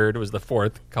the third, it was the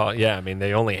fourth call. Yeah, I mean,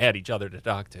 they only had each other to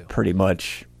talk to. Pretty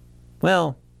much.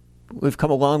 Well, we've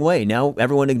come a long way. Now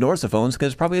everyone ignores the phones because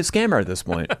it's probably a scammer at this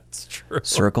point. That's true.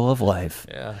 Circle of life.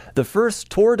 Yeah. The first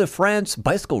Tour de France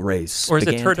bicycle race. Or is it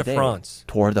began Tour de today. France?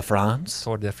 Tour de France?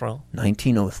 Tour de France.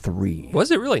 1903.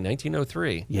 Was it really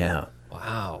 1903? Yeah.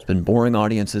 Wow. It's been boring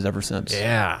audiences ever since.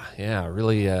 Yeah.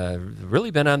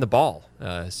 Really been on the ball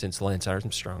since Lance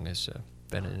Armstrong has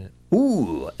been in it.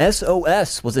 Ooh,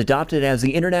 SOS was adopted as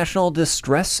the International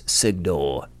Distress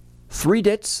Signal. 3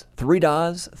 dits, 3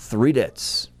 das, 3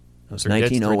 dits. It was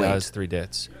 1908. 3 das, 3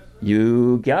 dits.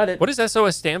 You got it. What does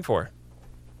SOS stand for?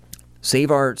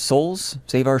 Save our souls,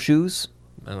 save our shoes,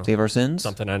 save our sins.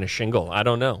 Something on a shingle. I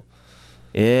don't know.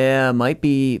 Yeah, might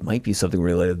be something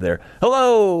related there.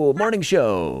 Hello, morning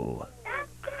show.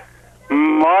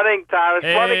 Morning, Thomas.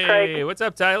 Hey, Morning, Craig. what's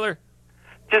up, Tyler?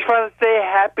 Just want to say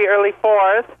happy early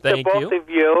 4th Thank to both of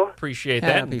you. Appreciate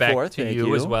that. Happy And back 4th, to thank you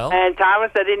you. as well. And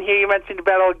Thomas, I didn't hear you mention the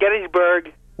Battle of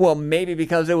Gettysburg. Well, maybe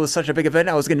because it was such a big event,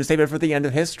 I was going to save it for the end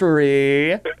of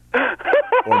history. Or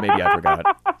maybe I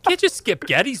forgot. Can't just skip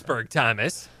Gettysburg,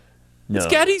 Thomas. No. It's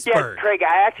Gettysburg. Yeah, Craig,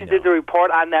 I actually did the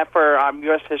report on that for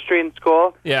U.S. history in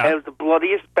school. Yeah. And it was the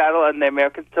bloodiest battle in the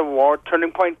American Civil War,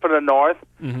 turning point for the North.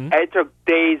 Mhm. And it took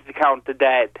days to count the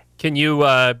dead. Can you,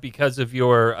 because of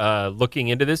your looking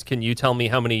into this, can you tell me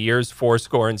how many years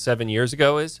 7 years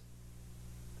ago is?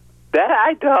 That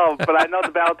I don't, but I know the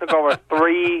battle took over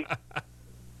 3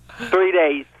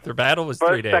 days. The battle was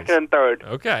First, 3 days. second, and third.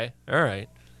 Okay, all right.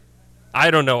 I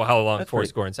don't know how long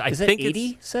fourscore and Is it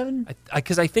 87?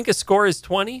 Because I think a score is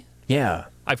 20. Yeah.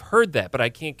 I've heard that, but I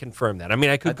can't confirm that. I mean,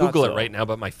 I could thought Google so. it right now,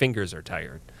 but my fingers are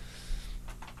tired.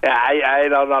 Yeah, I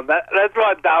don't know. That's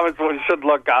what Thomas should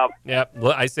look up. Yep,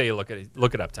 I say look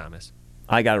it up, Thomas.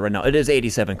 I got it right now. It is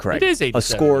 87, correct. It is 87. A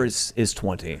score is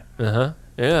 20. Uh-huh,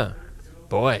 yeah.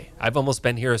 Boy, I've almost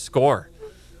been here a score.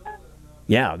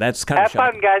 Yeah, that's kind Have of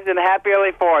shocking. fun, guys, and happy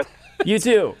early 4th. You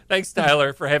too. Thanks,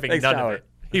 Tyler, for having Thanks, none Tyler. of it.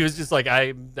 He was just like,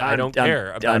 I don't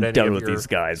care about I'm any done of with your... these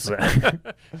guys.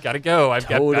 Gotta go. I've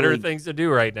got better Totally. things to do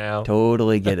right now.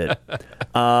 Totally get it.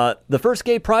 The first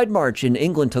gay pride march in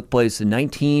England took place in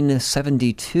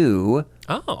 1972.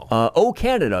 Oh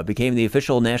Canada became the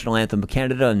official national anthem of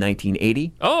Canada in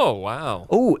 1980. Oh, wow.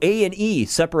 Oh, A&E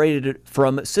separated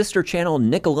from sister channel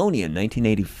Nickelodeon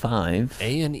 1985.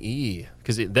 A&E.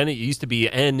 Because then it used to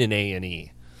be N in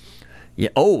A&E. Yeah.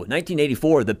 Oh,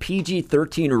 1984, the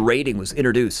PG-13 rating was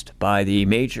introduced by the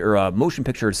major Motion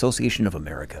Picture Association of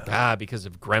America. Ah, because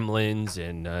of Gremlins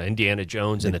and Indiana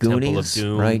Jones and The the Temple of Goonies,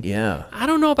 Doom. right, yeah. I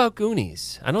don't know about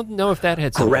Goonies. I don't know if that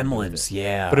had something to do with Gremlins, it.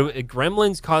 yeah. But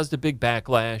Gremlins caused a big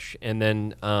backlash, and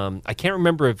then I can't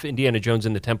remember if Indiana Jones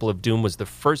and the Temple of Doom was the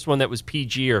first one that was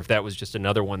PG or if that was just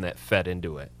another one that fed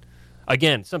into it.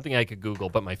 Again, something I could Google,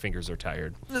 but my fingers are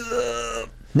tired.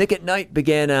 Nick at Night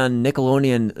began on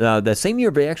Nickelodeon the same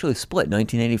year, but actually split,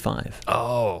 1985.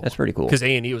 Oh. That's pretty cool. Because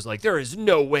A&E was like, there is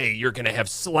no way you're going to have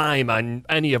slime on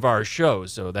any of our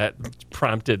shows. So that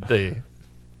prompted the...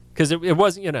 Because it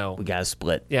wasn't, We got to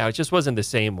split. Yeah, it just wasn't the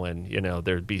same when,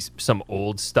 there'd be some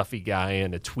old stuffy guy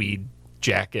in a tweed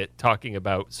jacket talking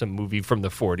about some movie from the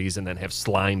 40s and then have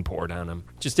slime poured on him.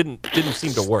 Just didn't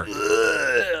seem to work.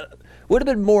 Would have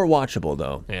been more watchable,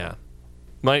 though. Yeah.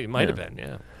 Might have been,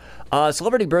 yeah.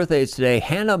 Celebrity birthdays today.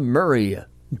 Hannah Murray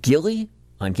Gilly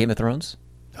on Game of Thrones.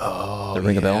 Oh,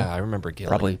 Ring a bell? I remember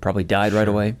Gilly. Probably died right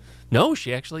away. No,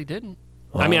 she actually didn't.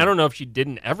 I mean, I don't know if she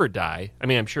didn't ever die. I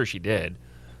mean, I'm sure she did.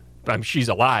 She's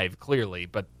alive, clearly,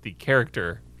 but the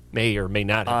character may or may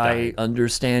not have died. I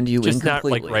understand you Just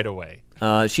incompletely. not, right away.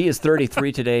 She is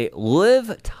 33 today.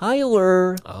 Liv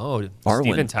Tyler. Oh, Arwen.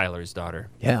 Steven Tyler's daughter.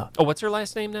 Yeah. Oh, what's her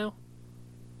last name now?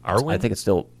 Arwen? I think it's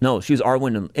still... No, she was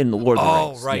Arwen in the Lord of the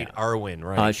Rings. Oh, right. Yeah. Arwen,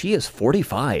 right. She is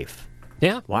 45.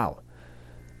 Yeah. Wow.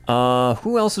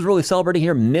 Who else is really celebrating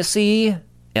here? Missy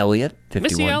Elliott, 51.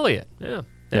 Missy Elliott, yeah.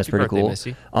 That's Happy pretty birthday, cool.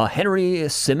 Missy. Henry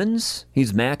Simmons,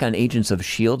 he's Mac on Agents of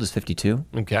S.H.I.E.L.D., is 52.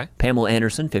 Okay. Pamela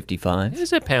Anderson, 55.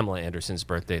 Is it Pamela Anderson's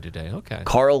birthday today? Okay.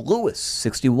 Carl Lewis,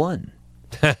 61.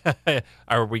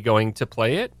 Are we going to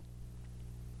play it?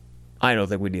 I don't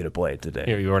think we need to play it today.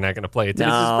 You're not going to play it. It's No,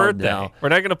 his birthday. no. We're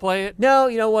not going to play it? No,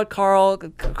 you know what, Carl You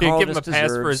Carl give him a just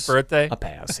pass for his deserves birthday? A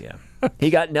pass, yeah.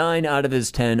 He got 9 out of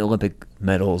his 10 Olympic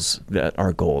medals that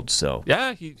are gold, so.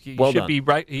 Yeah, he Well should done. be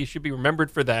right. He should be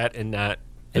remembered for that and not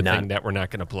the thing that we're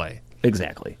not going to play.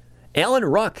 Exactly. Alan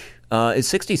Ruck is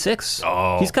 66.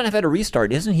 Oh. He's kind of had a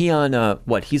restart. Isn't he on,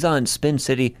 he's on Spin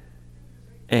City,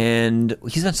 And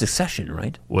he's on Succession,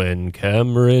 right? When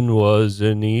Cameron was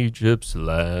in Egypt's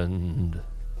land.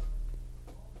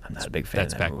 I'm not a big fan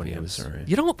of that back movie. when he I'm was. sorry.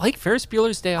 You don't like Ferris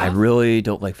Bueller's Day Off? I really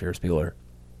don't like Ferris Bueller.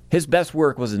 His best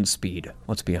work was in Speed,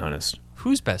 let's be honest.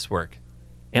 Whose best work?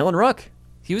 Alan Ruck.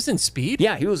 He was in Speed?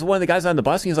 Yeah, he was one of the guys on the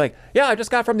bus, and he's like, yeah, I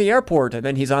just got from the airport. And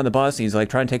then he's on the bus, and he's like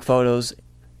trying to take photos.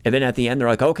 And then at the end, they're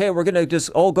like, okay, we're going to just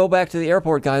all go back to the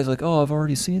airport. Guys like, oh, I've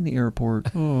already seen the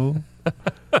airport. Oh.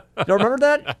 You don't remember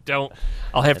that? I don't.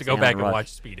 I'll have to go Alan back Ruck. and watch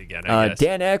Speed again, I guess.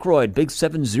 Dan Aykroyd, big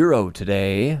 7-0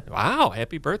 today. Wow,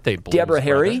 happy birthday, Blues Deborah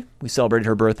Harry, brother. we celebrated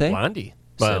her birthday. Blondie.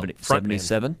 Well,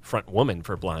 77. Front woman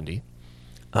for Blondie.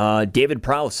 David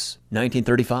Prowse,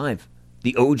 1935.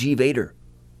 The OG Vader.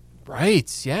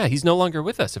 Right, yeah. He's no longer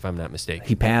with us, if I'm not mistaken.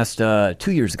 He passed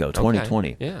 2 years ago,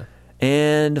 2020. Okay, yeah.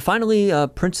 And finally,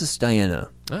 Princess Diana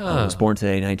was born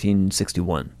today,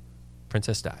 1961.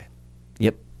 Princess Di.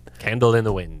 Yep. Candle in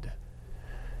the wind.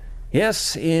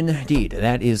 Yes, indeed.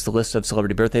 That is the list of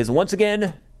celebrity birthdays. Once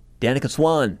again, Danica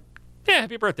Swan. Yeah,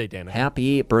 happy birthday, Danica.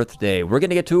 Happy birthday. We're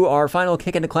going to get to our final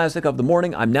kick in the classic of the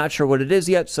morning. I'm not sure what it is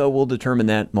yet, so we'll determine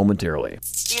that momentarily.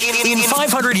 In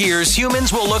 500 years,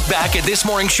 humans will look back at this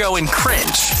morning show and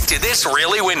cringe. Did this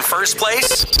really win first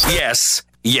place? Yes.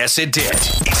 Yes, it did.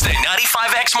 It's the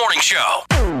 95X Morning Show.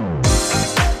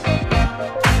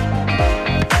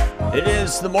 It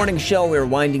is the morning show. We're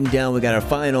winding down. We got our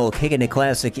final kick in the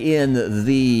classic in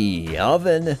the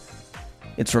oven.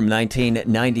 It's from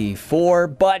 1994,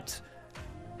 but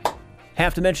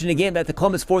have to mention again that the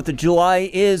Columbus 4th of July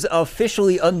is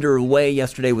officially underway.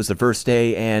 Yesterday was the first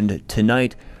day, and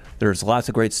tonight there's lots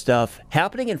of great stuff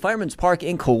happening in Fireman's Park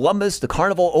in Columbus. The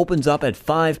carnival opens up at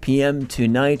 5 p.m.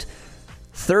 tonight.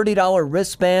 $30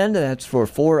 wristband. That's for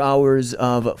 4 hours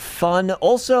of fun.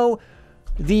 Also,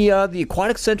 the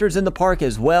aquatic center's in the park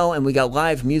as well, and we got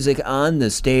live music on the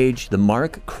stage. The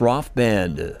Mark Croft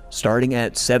Band, starting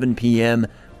at 7 p.m.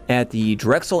 at the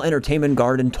Drexel Entertainment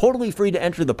Garden. Totally free to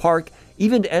enter the park,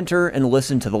 even to enter and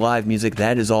listen to the live music.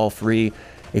 That is all free.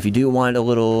 If you do want a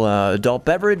little adult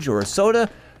beverage or a soda,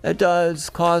 that does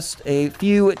cost a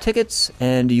few tickets,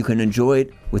 and you can enjoy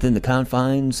it within the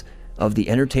confines of the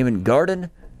Entertainment Garden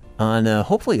on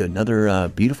hopefully another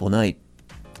beautiful night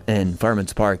in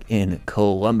Fireman's Park in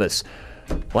Columbus.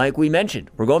 Like we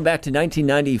mentioned, we're going back to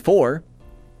 1994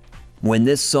 when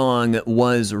this song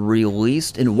was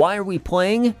released. And why are we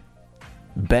playing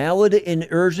Ballad in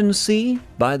Urgency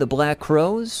by the Black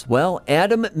Crowes? Well,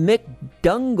 Adam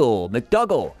McDougall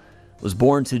was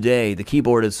born today, the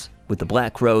keyboardist with the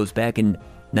Black Crowes back in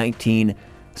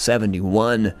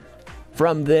 1971.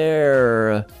 From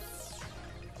there,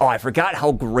 I forgot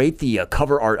how great the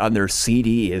cover art on their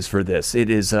CD is for this. It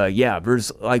is,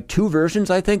 there's like 2 versions,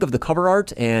 I think, of the cover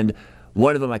art, and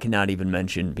one of them I cannot even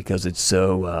mention because it's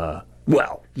so,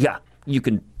 you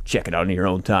can check it out in your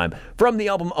own time. From the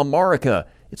album America,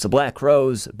 it's the Black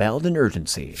Crowes, Ballad in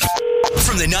Urgency.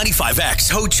 From the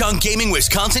 95X Ho Chunk Gaming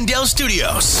Wisconsin Dale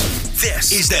Studios,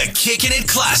 this is the Kickin' It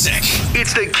Classic.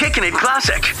 It's the Kickin' It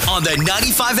Classic on the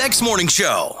 95X Morning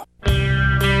Show.